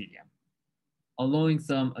lambda CDM, allowing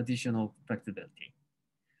some additional flexibility.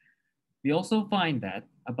 We also find that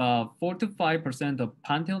about 4 to 5% of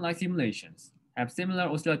Pantheon-like simulations have similar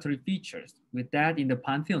oscillatory features with that in the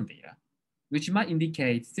Pantheon data, which might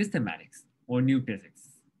indicate systematics or new physics.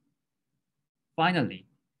 Finally,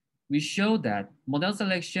 we show that model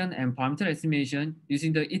selection and parameter estimation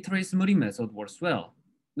using the iterative smoothing method works well,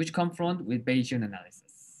 which confront with Bayesian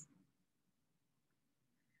analysis.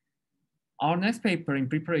 Our next paper in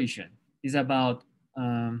preparation is about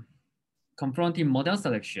confronting model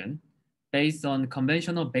selection based on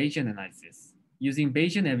conventional Bayesian analysis, using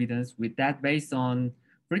Bayesian evidence with that based on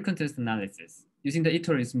frequentist analysis, using the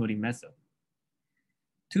iterative smoothing method.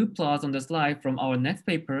 2 plots on the slide from our next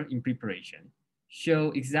paper in preparation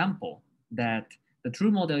show example that the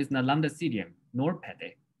true model is not lambda CDM, nor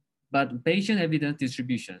PD, but Bayesian evidence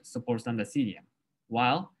distribution supports lambda CDM,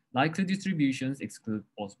 while likely distributions exclude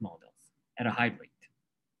both models at a high rate.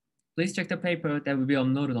 Please check the paper that will be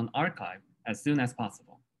uploaded on arXiv as soon as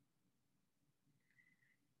possible.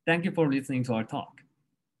 Thank you for listening to our talk.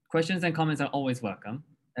 Questions and comments are always welcome.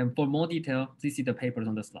 And for more detail, please see the papers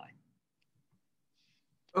on the slide.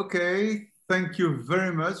 Okay, thank you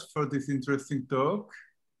very much for this interesting talk.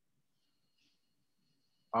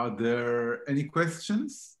 Are there any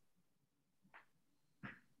questions?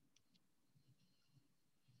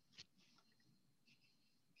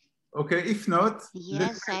 Okay, if not,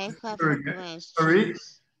 yes, I have a question. Sorry.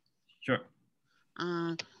 Sure.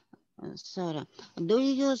 Sorry. Do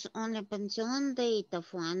you use only pension data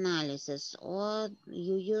for analysis, or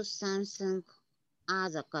you use something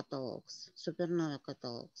other catalogs, supernova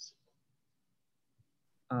catalogs?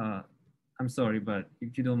 I'm sorry, but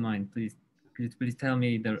if you don't mind, please tell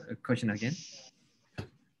me the question again.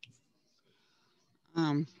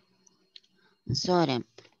 Sorry.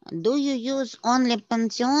 Do you use only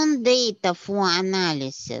pension data for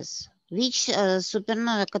analysis? Which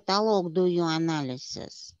supernova catalog do you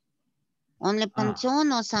analysis? Only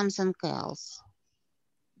pension or something else?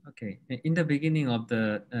 Okay. In the beginning of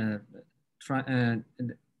the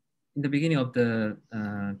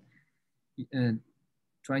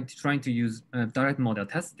trying to use direct model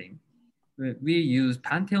testing, we use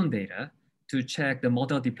Pantheon data to check the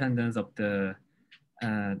model dependence of the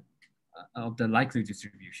likely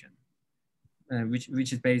distribution,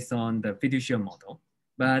 which is based on the fiduciary model.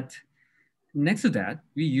 But next to that,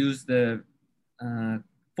 we use the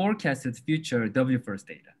forecasted future W-first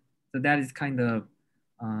data. So that is kind of,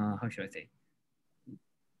 how should I say?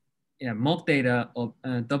 Yeah, mock data of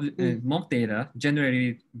mock data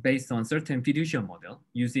generated based on certain fiduciary model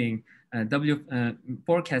using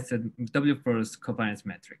forecasted W-first covariance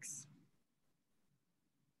metrics.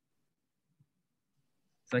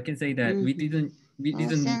 So I can say that we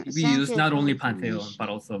use not only Pantheon but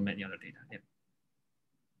also many other data. Yeah.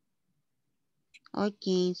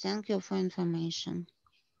 Okay, thank you for information.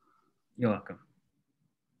 You're welcome.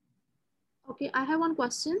 Okay, I have one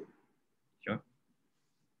question. Sure.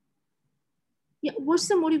 Yeah, what's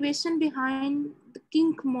the motivation behind the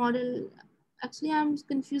kink model? Actually, I'm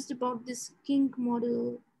confused about this kink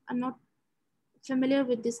model. I'm not familiar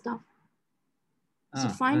with this stuff. Is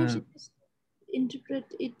it fine if you just interpret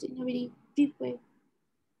it in a very brief way?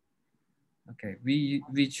 Okay,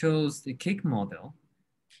 we chose the kink model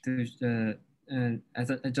to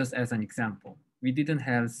just as an example. We didn't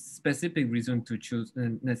have specific reason to choose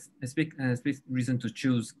reason to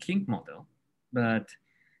choose kink model, but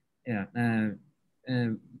yeah,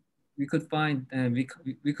 we could find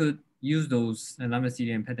we could use those lambda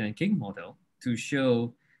CDM pattern and kink model to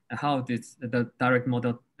show how the direct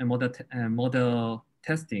model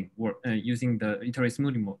testing work using the iterate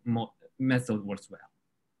smoothing method works well.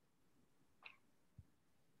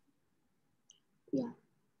 Yeah.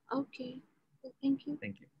 Okay. Thank you.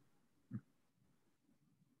 Thank you.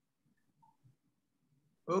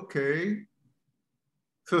 Okay.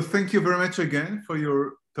 So thank you very much again for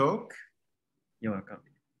your talk. You're welcome.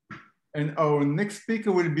 And our next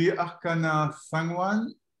speaker will be Arkana Sangwan.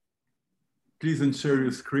 Please share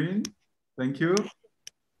your screen. Thank you.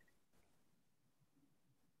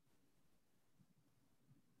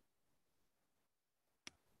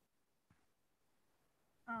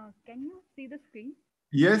 Can you see the screen?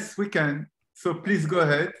 Yes, we can. So please go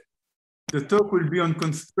ahead. The talk will be on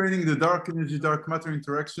constraining the dark energy dark matter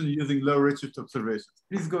interaction using low redshift observations.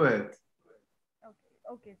 Please go ahead.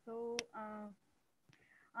 Okay. So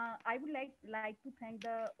I would like to thank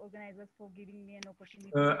the organizers for giving me an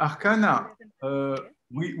opportunity. Arkana,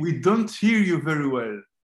 we don't hear you very well.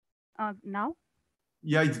 Now?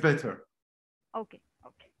 Yeah, it's better. Okay.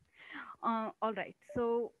 All right.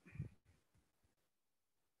 So.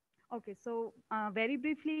 Okay, so very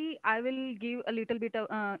briefly, I will give a little bit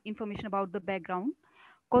of information about the background.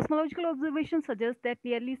 Cosmological observations suggest that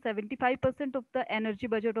nearly 75% of the energy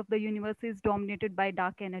budget of the universe is dominated by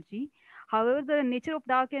dark energy. However, the nature of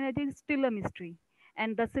dark energy is still a mystery.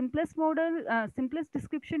 And the simplest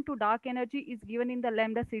description to dark energy is given in the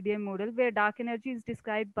lambda CDM model, where dark energy is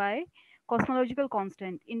described by cosmological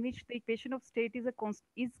constant, in which the equation of state is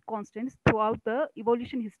constant throughout the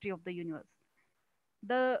evolution history of the universe.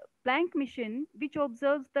 The Planck mission, which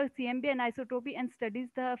observes the CMB anisotropy and studies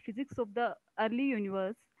the physics of the early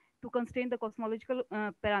universe to constrain the cosmological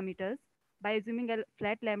parameters by assuming a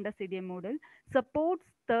flat lambda CDM model, supports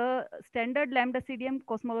the standard lambda CDM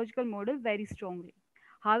cosmological model very strongly.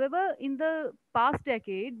 However, in the past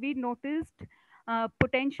decade, we noticed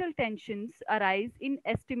potential tensions arise in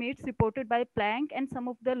estimates reported by Planck and some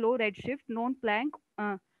of the low redshift non-Planck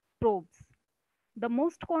probes. The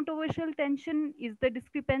most controversial tension is the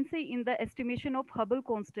discrepancy in the estimation of Hubble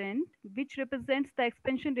constant, which represents the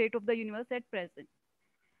expansion rate of the universe at present.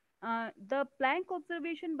 The Planck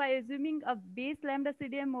observation, by assuming a base lambda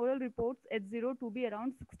CDM model, reports H0 to be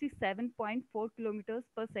around 67.4 kilometers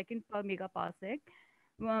per second per megaparsec,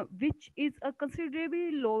 which is a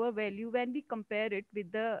considerably lower value when we compare it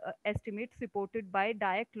with the estimates reported by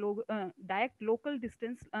direct local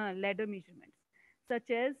distance ladder measurements,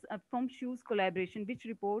 such as from Shu's collaboration, which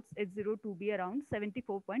reports H0 to be around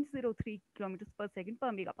 74.03 kilometers per second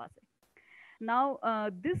per megaparsec. Now,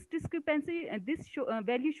 this discrepancy,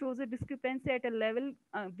 value shows a discrepancy at a level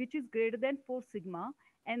which is greater than 4 sigma,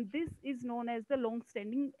 and this is known as the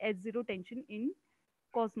long-standing H0 tension in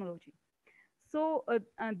cosmology. So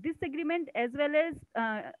this agreement, as well as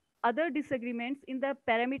other disagreements in the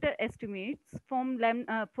parameter estimates from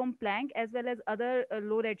Planck, as well as other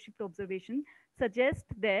low redshift observations, suggest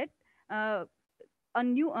that a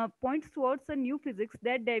new points towards a new physics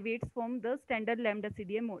that deviates from the standard lambda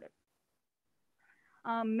CDM model.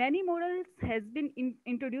 Many models has been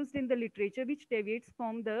introduced in the literature which deviates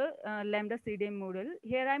from the lambda CDM model.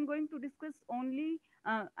 Here I'm going to discuss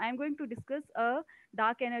a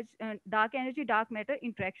dark energy dark matter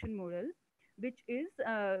interaction model, which is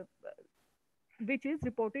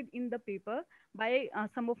reported in the paper by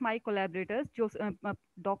some of my collaborators,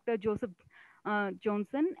 Dr. Joseph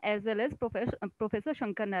Johnson, as well as Professor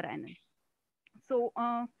Shankar Narayanan. So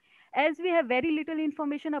as we have very little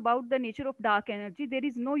information about the nature of dark energy, there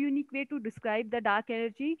is no unique way to describe the dark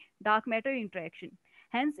energy dark matter interaction.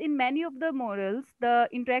 Hence, in many of the models, the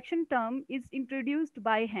interaction term is introduced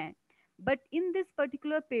by hand. But in this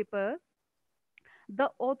particular paper, the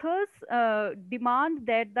authors demand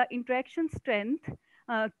that the interaction strength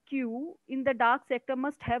Q in the dark sector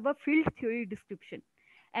must have a field theory description.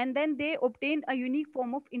 And then they obtain a unique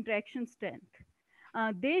form of interaction strength.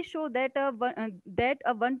 They show that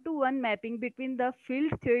a one-to-one mapping between the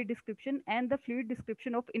field theory description and the fluid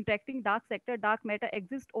description of interacting dark sector dark matter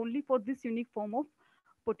exists only for this unique form of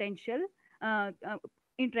potential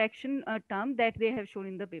interaction term that they have shown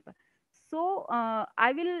in the paper. So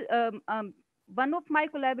I will, one of my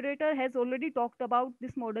collaborator has already talked about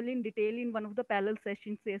this model in detail in one of the parallel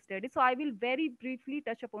sessions yesterday. So I will very briefly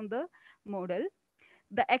touch upon the model.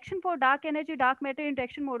 The action for dark energy dark matter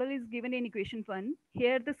interaction model is given in equation 1.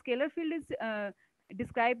 Here the scalar field is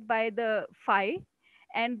described by the phi,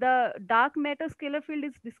 and the dark matter scalar field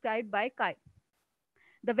is described by chi.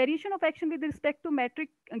 The variation of action with respect to metric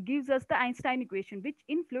gives us the Einstein equation, which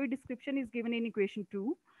in fluid description is given in equation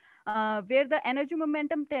 2, where the energy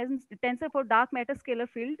momentum tensor for dark matter scalar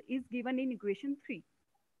field is given in equation 3.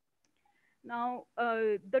 Now,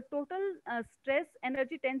 the total stress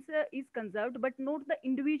energy tensor is conserved, but note the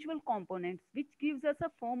individual components, which gives us a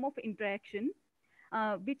form of interaction,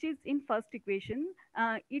 which is in first equation.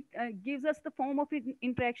 It gives us the form of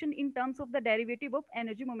interaction in terms of the derivative of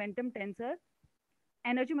energy momentum tensor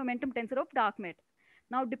of dark matter.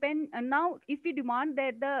 Now, now if we demand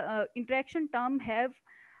that the interaction term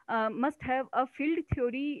must have a field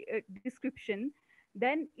theory description,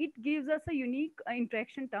 then it gives us a unique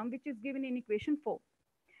interaction term, which is given in equation 4.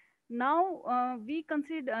 Now we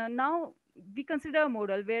consider a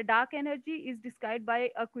model where dark energy is described by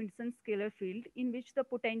a quintessence scalar field in which the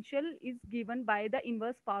potential is given by the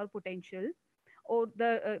inverse power potential, or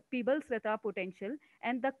the Peebles-Rethra potential,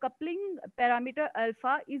 and the coupling parameter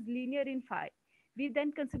alpha is linear in phi. We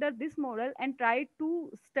then consider this model and try to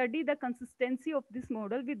study the consistency of this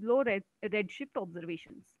model with low redshift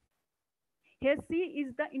observations. Here C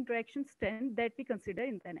is the interaction strength that we consider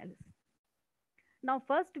in the analysis. Now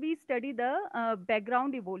first we study the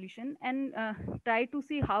background evolution and try to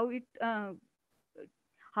see how it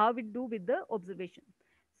do with the observation.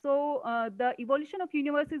 So the evolution of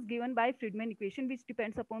universe is given by Friedmann equation, which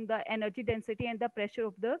depends upon the energy density and the pressure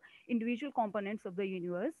of the individual components of the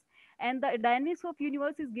universe. And the dynamics of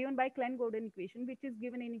universe is given by Klein-Gordon equation, which is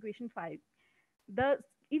given in equation 5.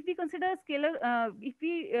 If we consider scalar, if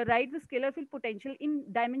we write the scalar field potential in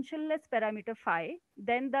dimensionless parameter phi,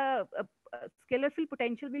 then the scalar field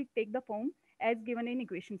potential will take the form as given in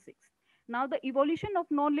equation 6. Now the evolution of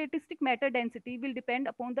non-latistic matter density will depend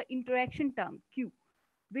upon the interaction term Q,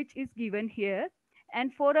 which is given here.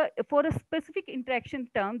 And for a specific interaction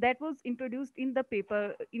term that was introduced in the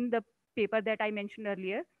paper that I mentioned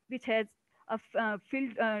earlier, which has a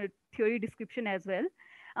field theory description as well,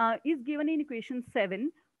 is given in equation 7.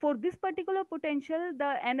 For this particular potential,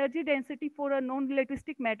 the energy density for a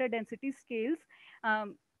non-latistic matter density scales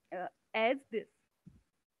as this.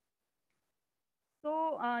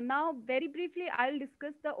 So now very briefly, I'll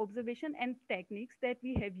discuss the observation and techniques that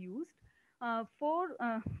we have used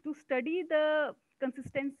to study the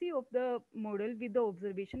consistency of the model with the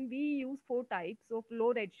observation. We use 4 types of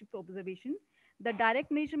low redshift observation: the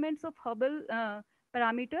direct measurements of Hubble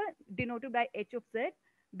parameter denoted by H of Z,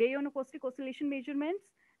 Bayon acoustic oscillation measurements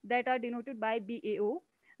that are denoted by BAO,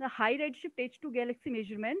 the high redshift H2 galaxy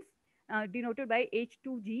measurements denoted by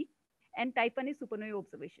H2G, and type 1 is supernova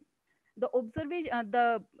observation. The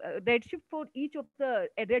redshift for each of the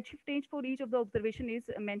redshift range for each of the observation is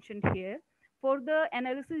mentioned here. For the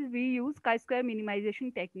analysis, we use chi-square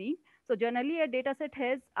minimization technique. So generally, a data set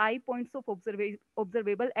has I points of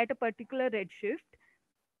observable at a particular redshift,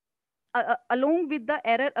 along with the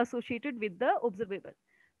error associated with the observable.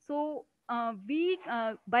 So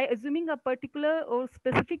by assuming a particular or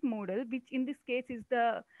specific model, which in this case is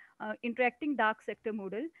the interacting dark sector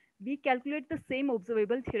model, we calculate the same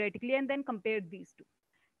observable theoretically and then compare these two.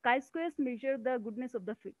 Chi-squares measure the goodness of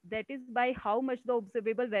the fit. That is by how much the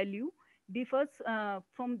observable value differs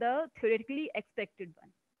from the theoretically expected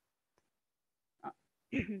one.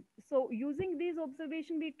 So using these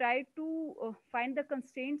observations, we try to find the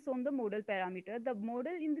constraints on the model parameter. The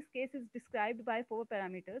model in this case is described by 4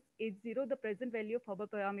 parameters: H0, the present value of Hubble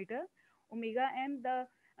parameter; omega m, the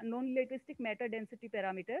non-relativistic matter density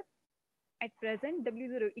parameter at present;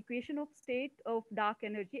 W0, equation of state of dark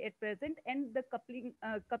energy at present; and the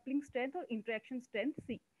coupling strength or interaction strength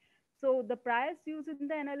C. So the priors used in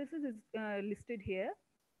the analysis is listed here.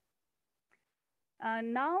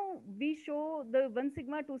 Now we show the 1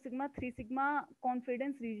 sigma, 2 sigma, 3 sigma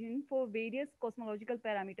confidence region for various cosmological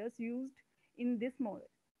parameters used in this model.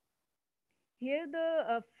 Here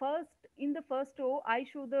in the first row, I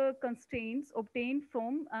show the constraints obtained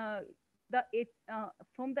from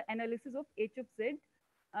the analysis of H of Z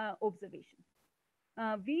observation.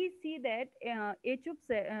 We see that H of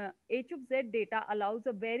Z data allows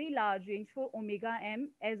a very large range for omega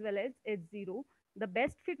m as well as H0. The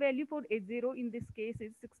best fit value for H0 in this case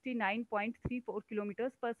is 69.34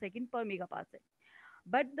 kilometers per second per megaparsec.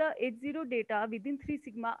 But the H0 data within 3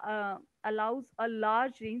 sigma allows a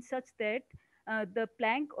large range such that the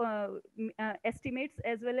Planck estimates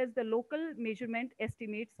as well as the local measurement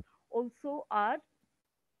estimates also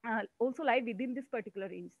lie within this particular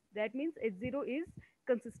range. That means H0 is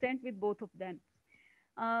consistent with both of them.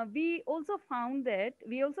 We also found that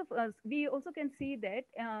we also can see that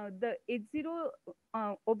the H0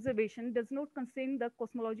 observation does not constrain the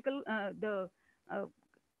cosmological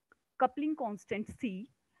coupling constant C,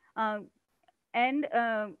 and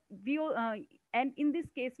in this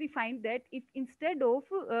case we find that if instead of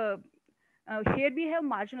here we have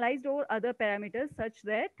marginalized over other parameters such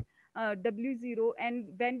that W0, and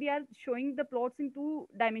when we are showing the plots in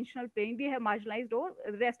 2-dimensional plane, we have marginalized over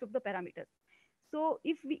the rest of the parameters. So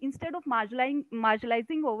if we, instead of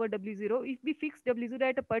marginalizing over W0, if we fix W0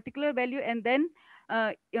 at a particular value and then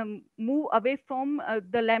move away from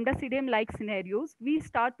the lambda CDM like scenarios, we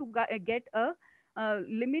start to get a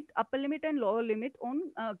upper limit and lower limit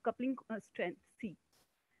on coupling strength C.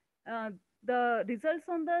 The results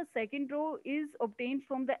on the second row is obtained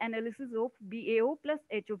from the analysis of BAO plus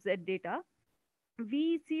H of Z data.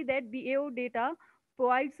 We see that BAO data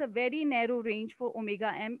provides a very narrow range for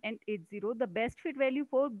omega m and H0. The best fit value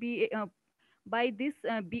for by this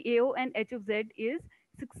BAO and H of Z is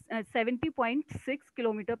 70.6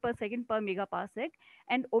 kilometer per second per megaparsec,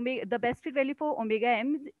 and the best fit value for omega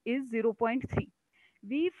m is 0.3.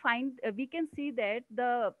 We can see that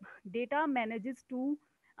the data manages to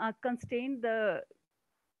constrain the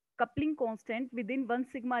coupling constant within 1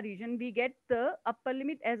 sigma region. We get the upper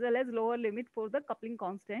limit as well as lower limit for the coupling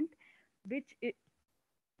constant, which is,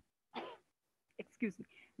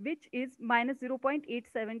 which is minus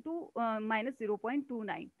 0.87 to minus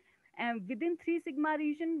 0.29. And within 3 sigma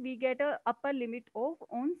region, we get a upper limit of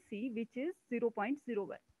on C, which is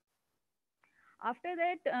 0.01. After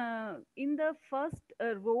that, in the first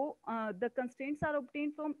row, the constraints are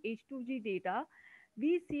obtained from H2G data.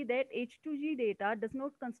 We see that H2G data does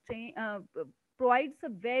not constrain, provides a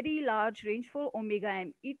very large range for omega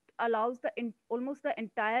m. It allows almost the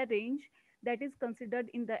entire range that is considered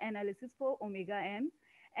in the analysis for omega m,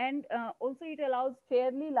 and also it allows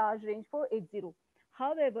fairly large range for H0.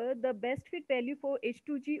 However, the best fit value for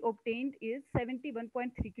H2G obtained is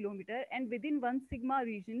 71.3 kilometer, and within 1 sigma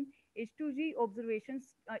region, H2G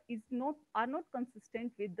observations are not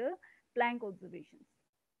consistent with the Planck observations.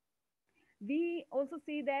 We also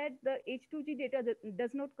see that the H2G data does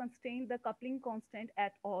not constrain the coupling constant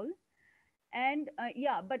at all. And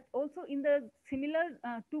but also in the similar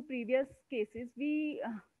to previous cases, we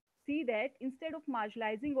see that instead of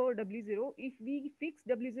marginalizing over W0, if we fix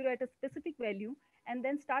W0 at a specific value and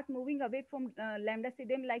then start moving away from lambda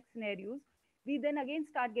CDM like scenarios, we then again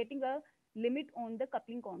start getting a limit on the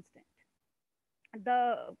coupling constant.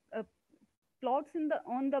 The plots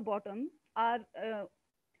on the bottom are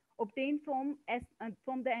obtained from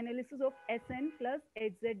the analysis of SN plus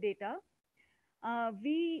HZ data.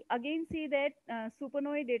 We again see that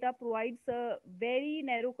supernovae data provides very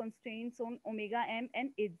narrow constraints on omega m and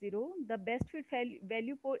H0. The best fit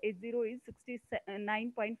value for H0 is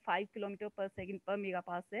 69.5 km per second per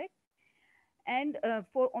megaparsec. And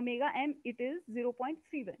for omega m, it is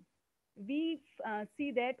 0.31. We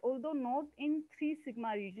see that although not in 3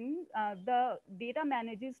 sigma region, the data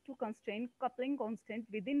manages to constrain coupling constant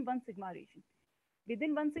within 1 sigma region.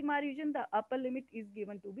 Within 1 sigma region, the upper limit is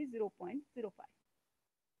given to be 0.05.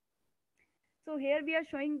 So here we are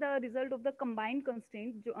showing the result of the combined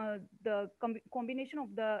constraints, the combination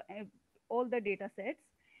of the all the data sets.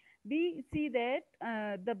 We see that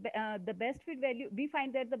the best fit value, we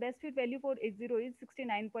find that the best fit value for H0 is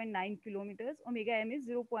 69.9 kilometers. Omega m is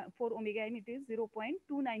 0. For omega m, it is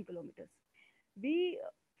 0.29 kilometers. We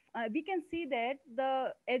can see that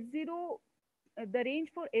the H0, the range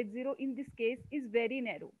for H0 in this case is very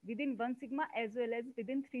narrow, within 1 sigma as well as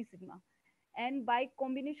within 3 sigma. And by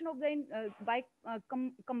combination of the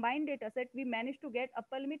combined data set, we managed to get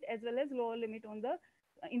upper limit as well as lower limit on the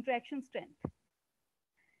interaction strength.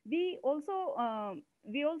 We also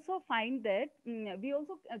find that we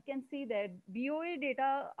also can see that BOA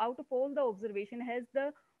data out of all the observation has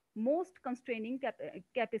the most constraining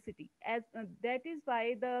capacity, as that is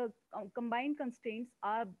why the combined constraints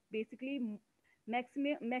are basically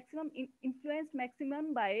maximum influenced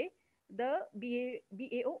maximum by the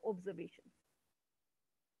BAO observations.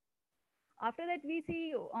 After that, we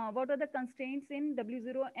see what are the constraints in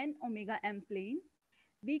W0 and omega m plane.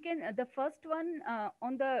 We can, the first one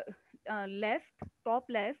on the top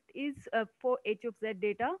left is for H of Z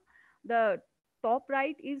data. The top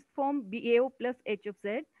right is from BAO plus H of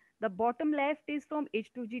Z. The bottom left is from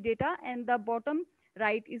H2G data, and the bottom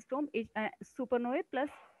right is from supernovae plus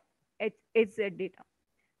HZ data.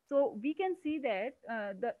 So we can see that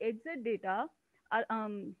the HZ data are,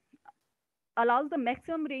 allows the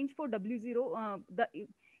maximum range for W0, the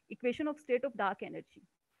equation of state of dark energy.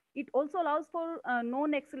 It also allows for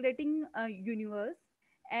non-accelerating universe,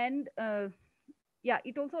 and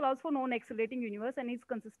it also allows for non-accelerating universe and is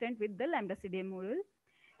consistent with the lambda CDM model.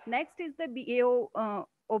 Next is the BAO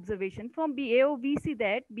observation. From BAO, we see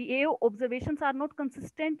that BAO observations are not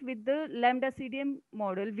consistent with the lambda CDM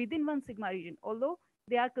model within 1 sigma region, although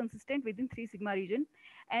they are consistent within 3 sigma region,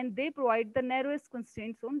 and they provide the narrowest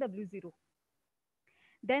constraints on W0.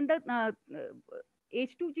 Then the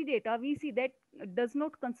H2G data, we see that does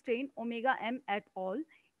not constrain omega m at all.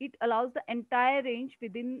 It allows the entire range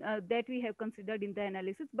within that we have considered in the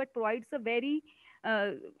analysis, but provides a very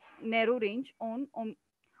narrow range on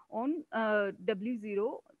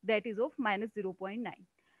W0, that is of minus 0.9.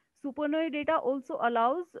 Supernovae data also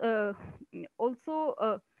allows,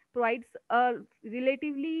 provides a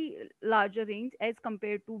relatively larger range as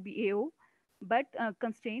compared to BAO, but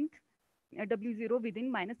constrained W0 within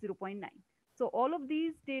minus 0.9. So all of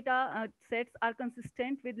these data sets are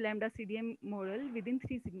consistent with lambda CDM model within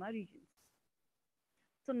 3 sigma regions.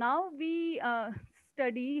 So now we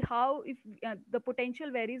study how if the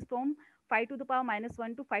potential varies from 5 to the power minus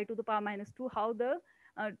 1 to 5 to the power minus 2, how the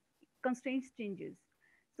constraints changes.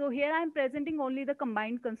 So here I'm presenting only the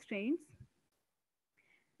combined constraints.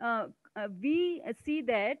 We see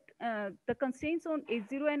that the constraints on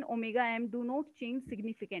H0 and omega m do not change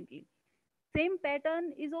significantly. Same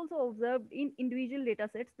pattern is also observed in individual data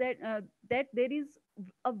sets, that there is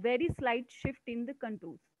a very slight shift in the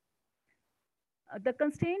contours. The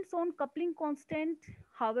constraints on coupling constant,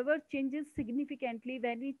 however, changes significantly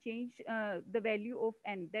when we change the value of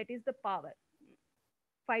n, that is the power.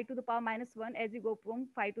 5 to the power minus 1, as you go from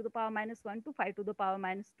 5 to the power minus 1 to 5 to the power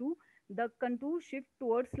minus 2, the contour shift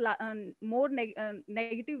towards more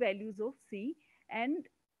negative values of C, and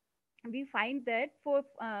we find that for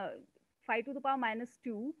 5 to the power minus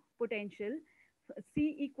 2 potential,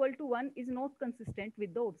 C equal to 1 is not consistent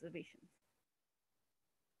with the observations.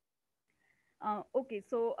 Okay,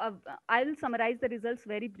 so I will summarize the results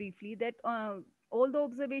very briefly, that all the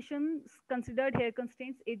observations considered here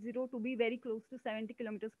constraints H0 to be very close to 70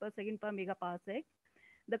 kilometers per second per megaparsec.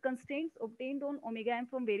 The constraints obtained on omega m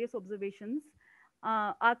from various observations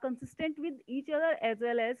are consistent with each other as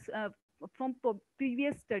well as from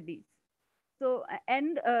previous studies. So,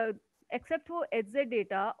 and except for HZ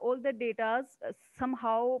data, all the data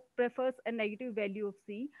somehow prefers a negative value of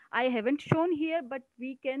C. I haven't shown here, but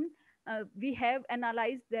we have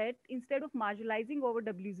analyzed that instead of marginalizing over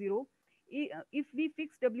W0, if we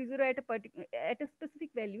fix W0 at a specific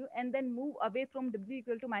value and then move away from W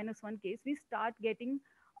equal to -1 case, we start getting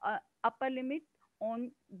upper limit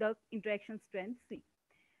on the interaction strength C.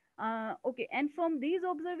 Okay, and from these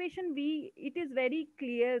observations, it is very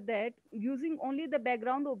clear that using only the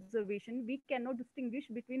background observation, we cannot distinguish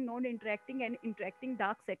between non-interacting and interacting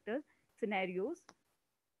dark sector scenarios.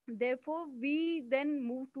 Therefore, we then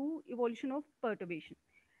move to evolution of perturbation.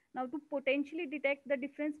 Now, to potentially detect the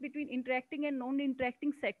difference between interacting and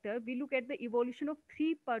non-interacting sector, we look at the evolution of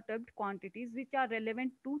 3 perturbed quantities, which are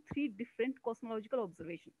relevant to 3 different cosmological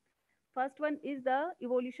observations. First one is the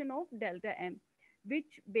evolution of delta M,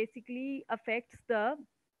 which basically affects the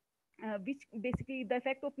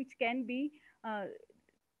effect of which can be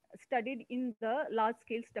studied in the large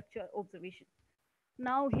scale structure observation.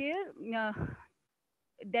 Now here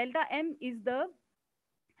delta M is the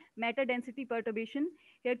matter density perturbation.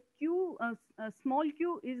 Here Q, small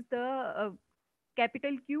q is the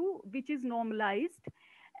capital Q, which is normalized,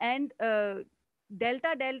 and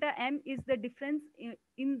delta M is the difference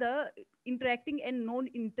in the interacting and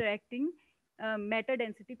non-interacting matter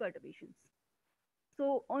density perturbations.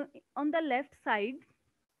 So on the left side,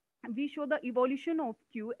 we show the evolution of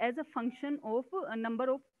Q as a function of a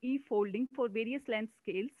number of E folding for various length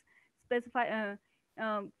scales,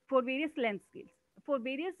 for various length scales, for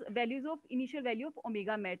various values of initial value of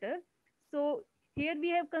omega matter. So here we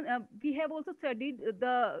have also studied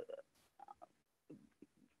the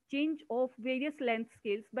change of various length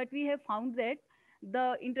scales, but we have found that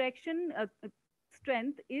the interaction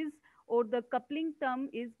strength is, or the coupling term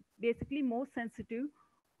is basically more sensitive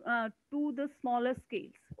to the smaller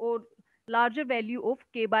scales or larger value of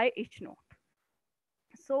K by H naught.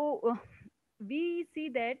 So we see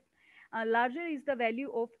that larger is the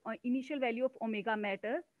value of initial value of omega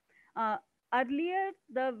matter. Earlier,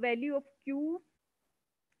 the value of Q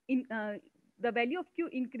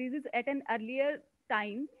increases at an earlier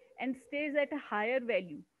time and stays at a higher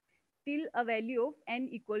value till a value of n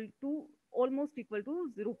almost equal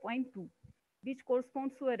to 0.2, which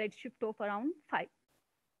corresponds to a redshift of around 5.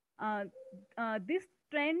 This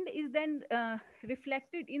trend is then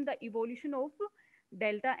reflected in the evolution of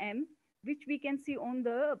delta M, which we can see on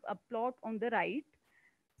the plot on the right.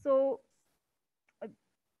 So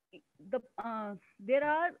there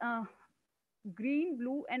are green,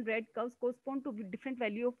 blue, and red curves correspond to different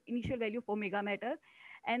value of initial value of omega matter.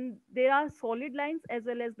 And there are solid lines as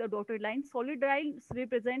well as the dotted lines. Solid lines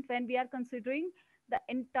represent when we are considering the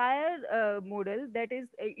entire model, that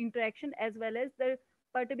is interaction as well as the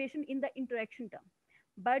perturbation in the interaction term.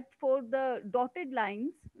 But for the dotted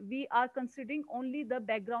lines, we are considering only the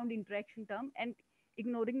background interaction term and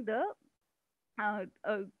ignoring the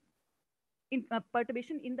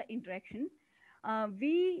perturbation in the interaction.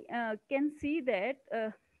 We can see that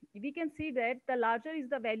the larger is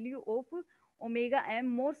the value of omega M,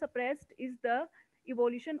 more suppressed is the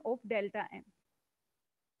evolution of delta M.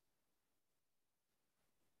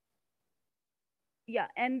 Yeah,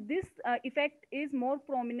 and this effect is more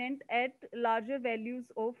prominent at larger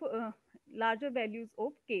values of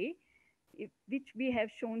K, which we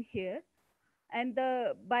have shown here. And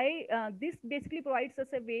this basically provides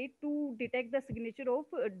us a way to detect the signature of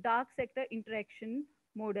dark sector interaction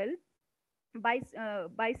model by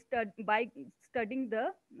studying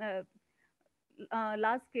the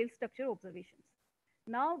large scale structure observations.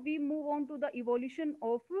 Now we move on to the evolution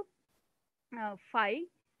of phi,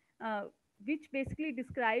 which basically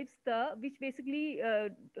describes the weak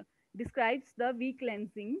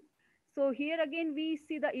lensing. So here again we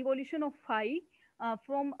see the evolution of phi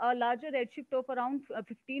from a larger redshift of around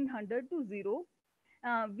 1500 to 0.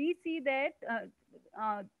 We see that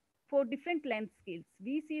for different length scales,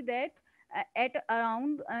 we see that at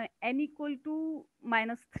around n equal to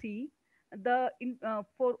 -3,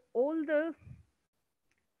 for all the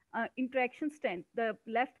interaction strength, the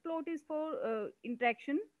left plot is for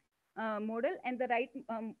interaction model and the right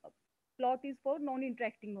plot is for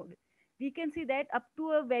non-interacting model. We can see that up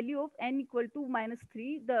to a value of n equal to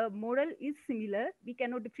 -3, the model is similar. We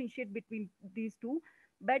cannot differentiate between these two.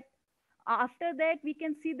 But after that, we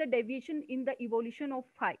can see the deviation in the evolution of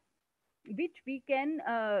phi, which we can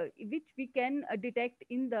detect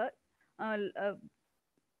in the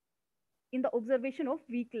observation of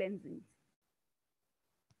weak lensings.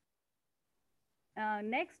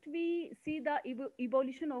 Next, we see the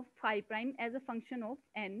evolution of phi prime as a function of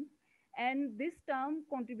n. And this term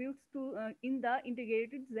contributes to in the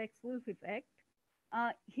integrated Zexwolf effect.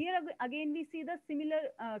 Here again, we see the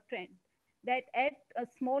similar trend that at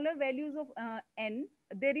smaller values of n,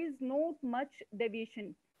 there is not much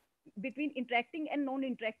deviation between interacting and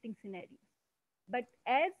non-interacting scenarios. But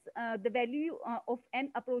as the value of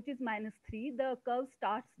n approaches -3, the curve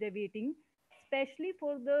starts deviating, especially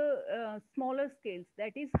for the smaller scales,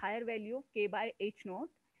 that is higher value of k by h naught.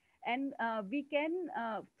 And we can,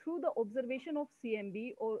 through the observation of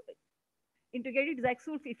CMB or integrated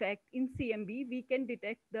Zaxulf effect in CMB, we can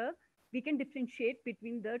differentiate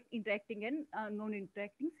between the interacting and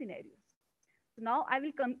non-interacting scenarios. So now I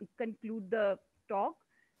will conclude the talk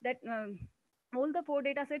that all the 4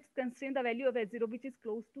 data sets constrain the value of H0, which is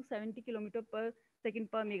close to 70 km/s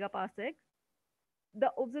per megaparsec.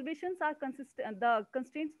 The observations are consistent, the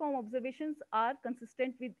constraints from observations are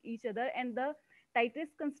consistent with each other, and the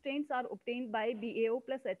tightest constraints are obtained by BAO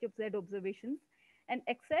plus H of Z observations. And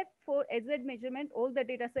except for HZ measurement, all the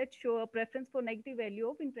data sets show a preference for negative value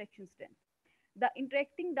of interaction strength. The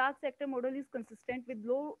interacting dark sector model is consistent with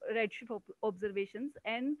low redshift observations,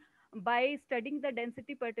 and by studying the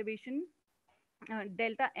density perturbation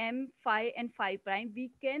delta M, phi, and phi prime, we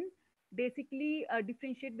can basically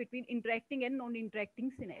differentiate between interacting and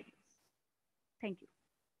non-interacting scenarios. Thank you.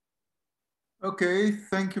 Okay,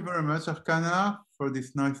 thank you very much, Arcana, for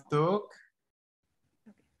this nice talk.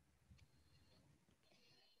 Okay.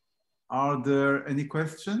 Are there any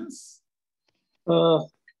questions?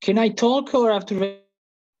 Can I talk or have to?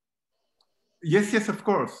 Yes, yes, of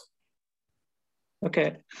course.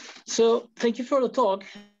 Okay, so thank you for the talk.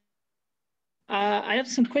 I have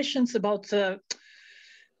some questions about the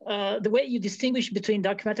way you distinguish between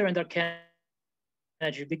dark matter and dark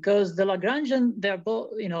energy, because the Lagrangian, they're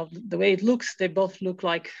both, you know, the way it looks, they both look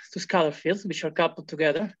like two scalar fields which are coupled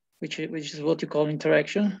together, which is what you call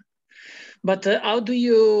interaction. But how do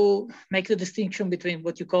you make the distinction between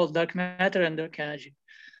what you call dark matter and dark energy?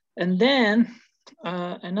 And then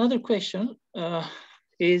another question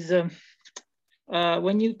is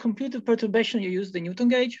when you compute the perturbation, you use the Newton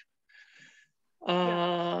gauge.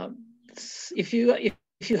 If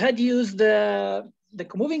you had used the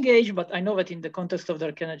moving gauge, but I know that in the context of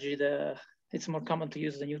dark energy, it's more common to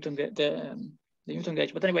use the Newton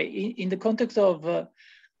gauge. But anyway, in the context of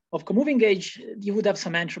moving gauge, you would have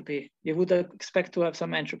some entropy. You would expect to have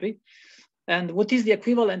some entropy. And what is the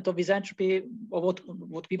equivalent of this entropy, or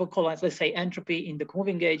what people call, let's say, entropy in the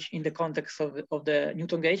moving gauge in the context of the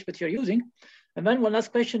Newton gauge that you're using? And then one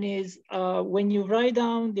last question is, when you write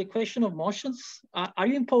down the equation of motions, are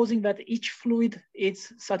you imposing that each fluid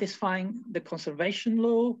is satisfying the conservation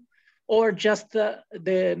law, or just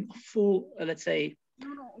the full, let's say,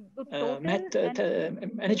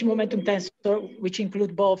 energy momentum tensor, which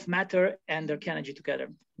include both matter and dark energy together?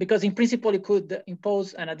 Because in principle, you could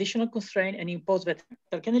impose an additional constraint and impose that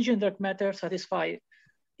dark energy and dark matter satisfy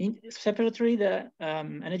separately the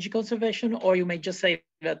energy conservation, or you may just say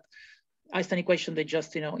that Einstein equation, they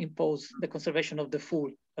just, you know, impose the conservation of the full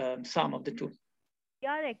sum of the two. We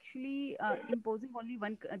are actually imposing only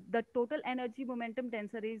one, the total energy momentum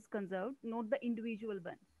tensor is conserved, not the individual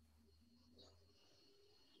one.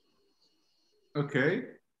 Okay.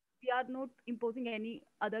 We are not imposing any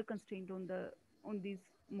other constraint on these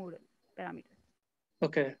model parameters.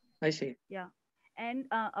 Okay, I see. Yeah, and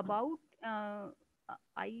about I'm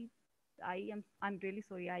really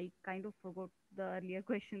sorry, I kind of forgot the earlier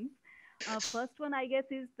questions. First one, I guess,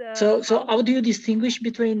 is the so how do you distinguish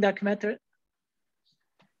between dark matter?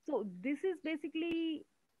 So this is basically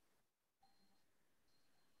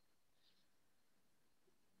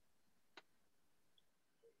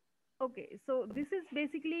okay. So this is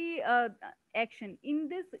basically action. In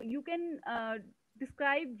this, you can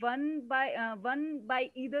describe one by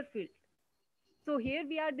either field. So here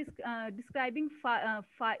we are describing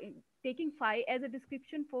taking phi as a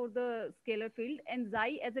description for the scalar field and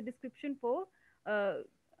xi as a description for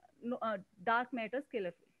dark matter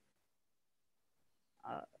scalar field.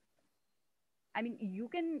 I mean, you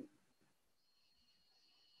can.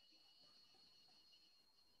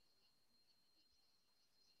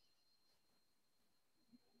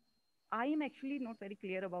 I am actually not very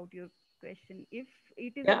clear about your question. If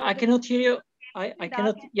it is, I cannot hear you. I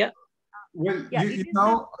cannot. Yeah. Well, yeah, you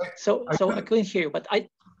know, I couldn't hear you, but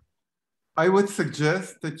I would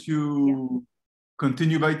suggest that you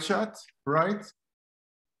continue by chat, right?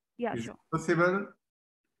 Yeah, is sure. it possible?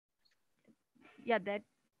 Yeah, that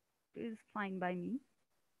is fine by me.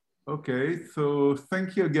 Okay, so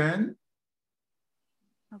thank you again.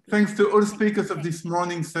 Okay. Thanks to all speakers of this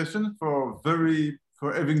morning session for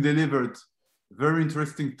having delivered very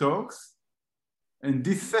interesting talks. And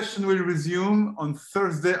this session will resume on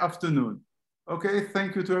Thursday afternoon. Okay,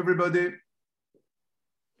 thank you to everybody.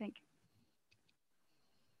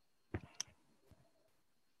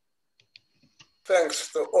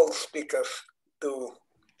 thanks to all speakers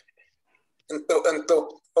and to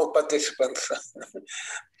all participants.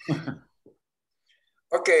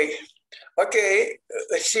 Okay,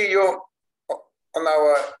 see you on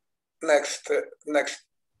our next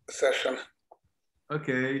session.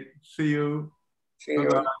 Okay, see you. See you.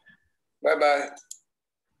 Bye-bye.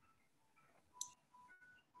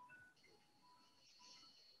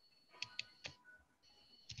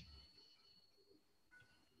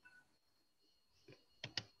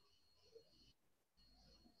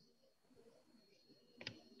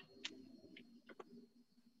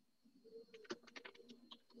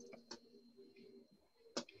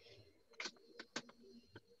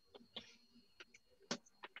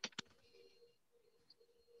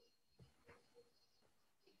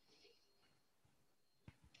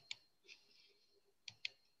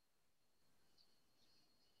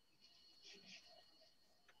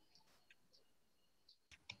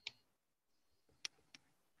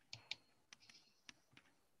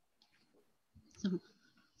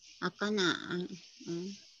 Ako na.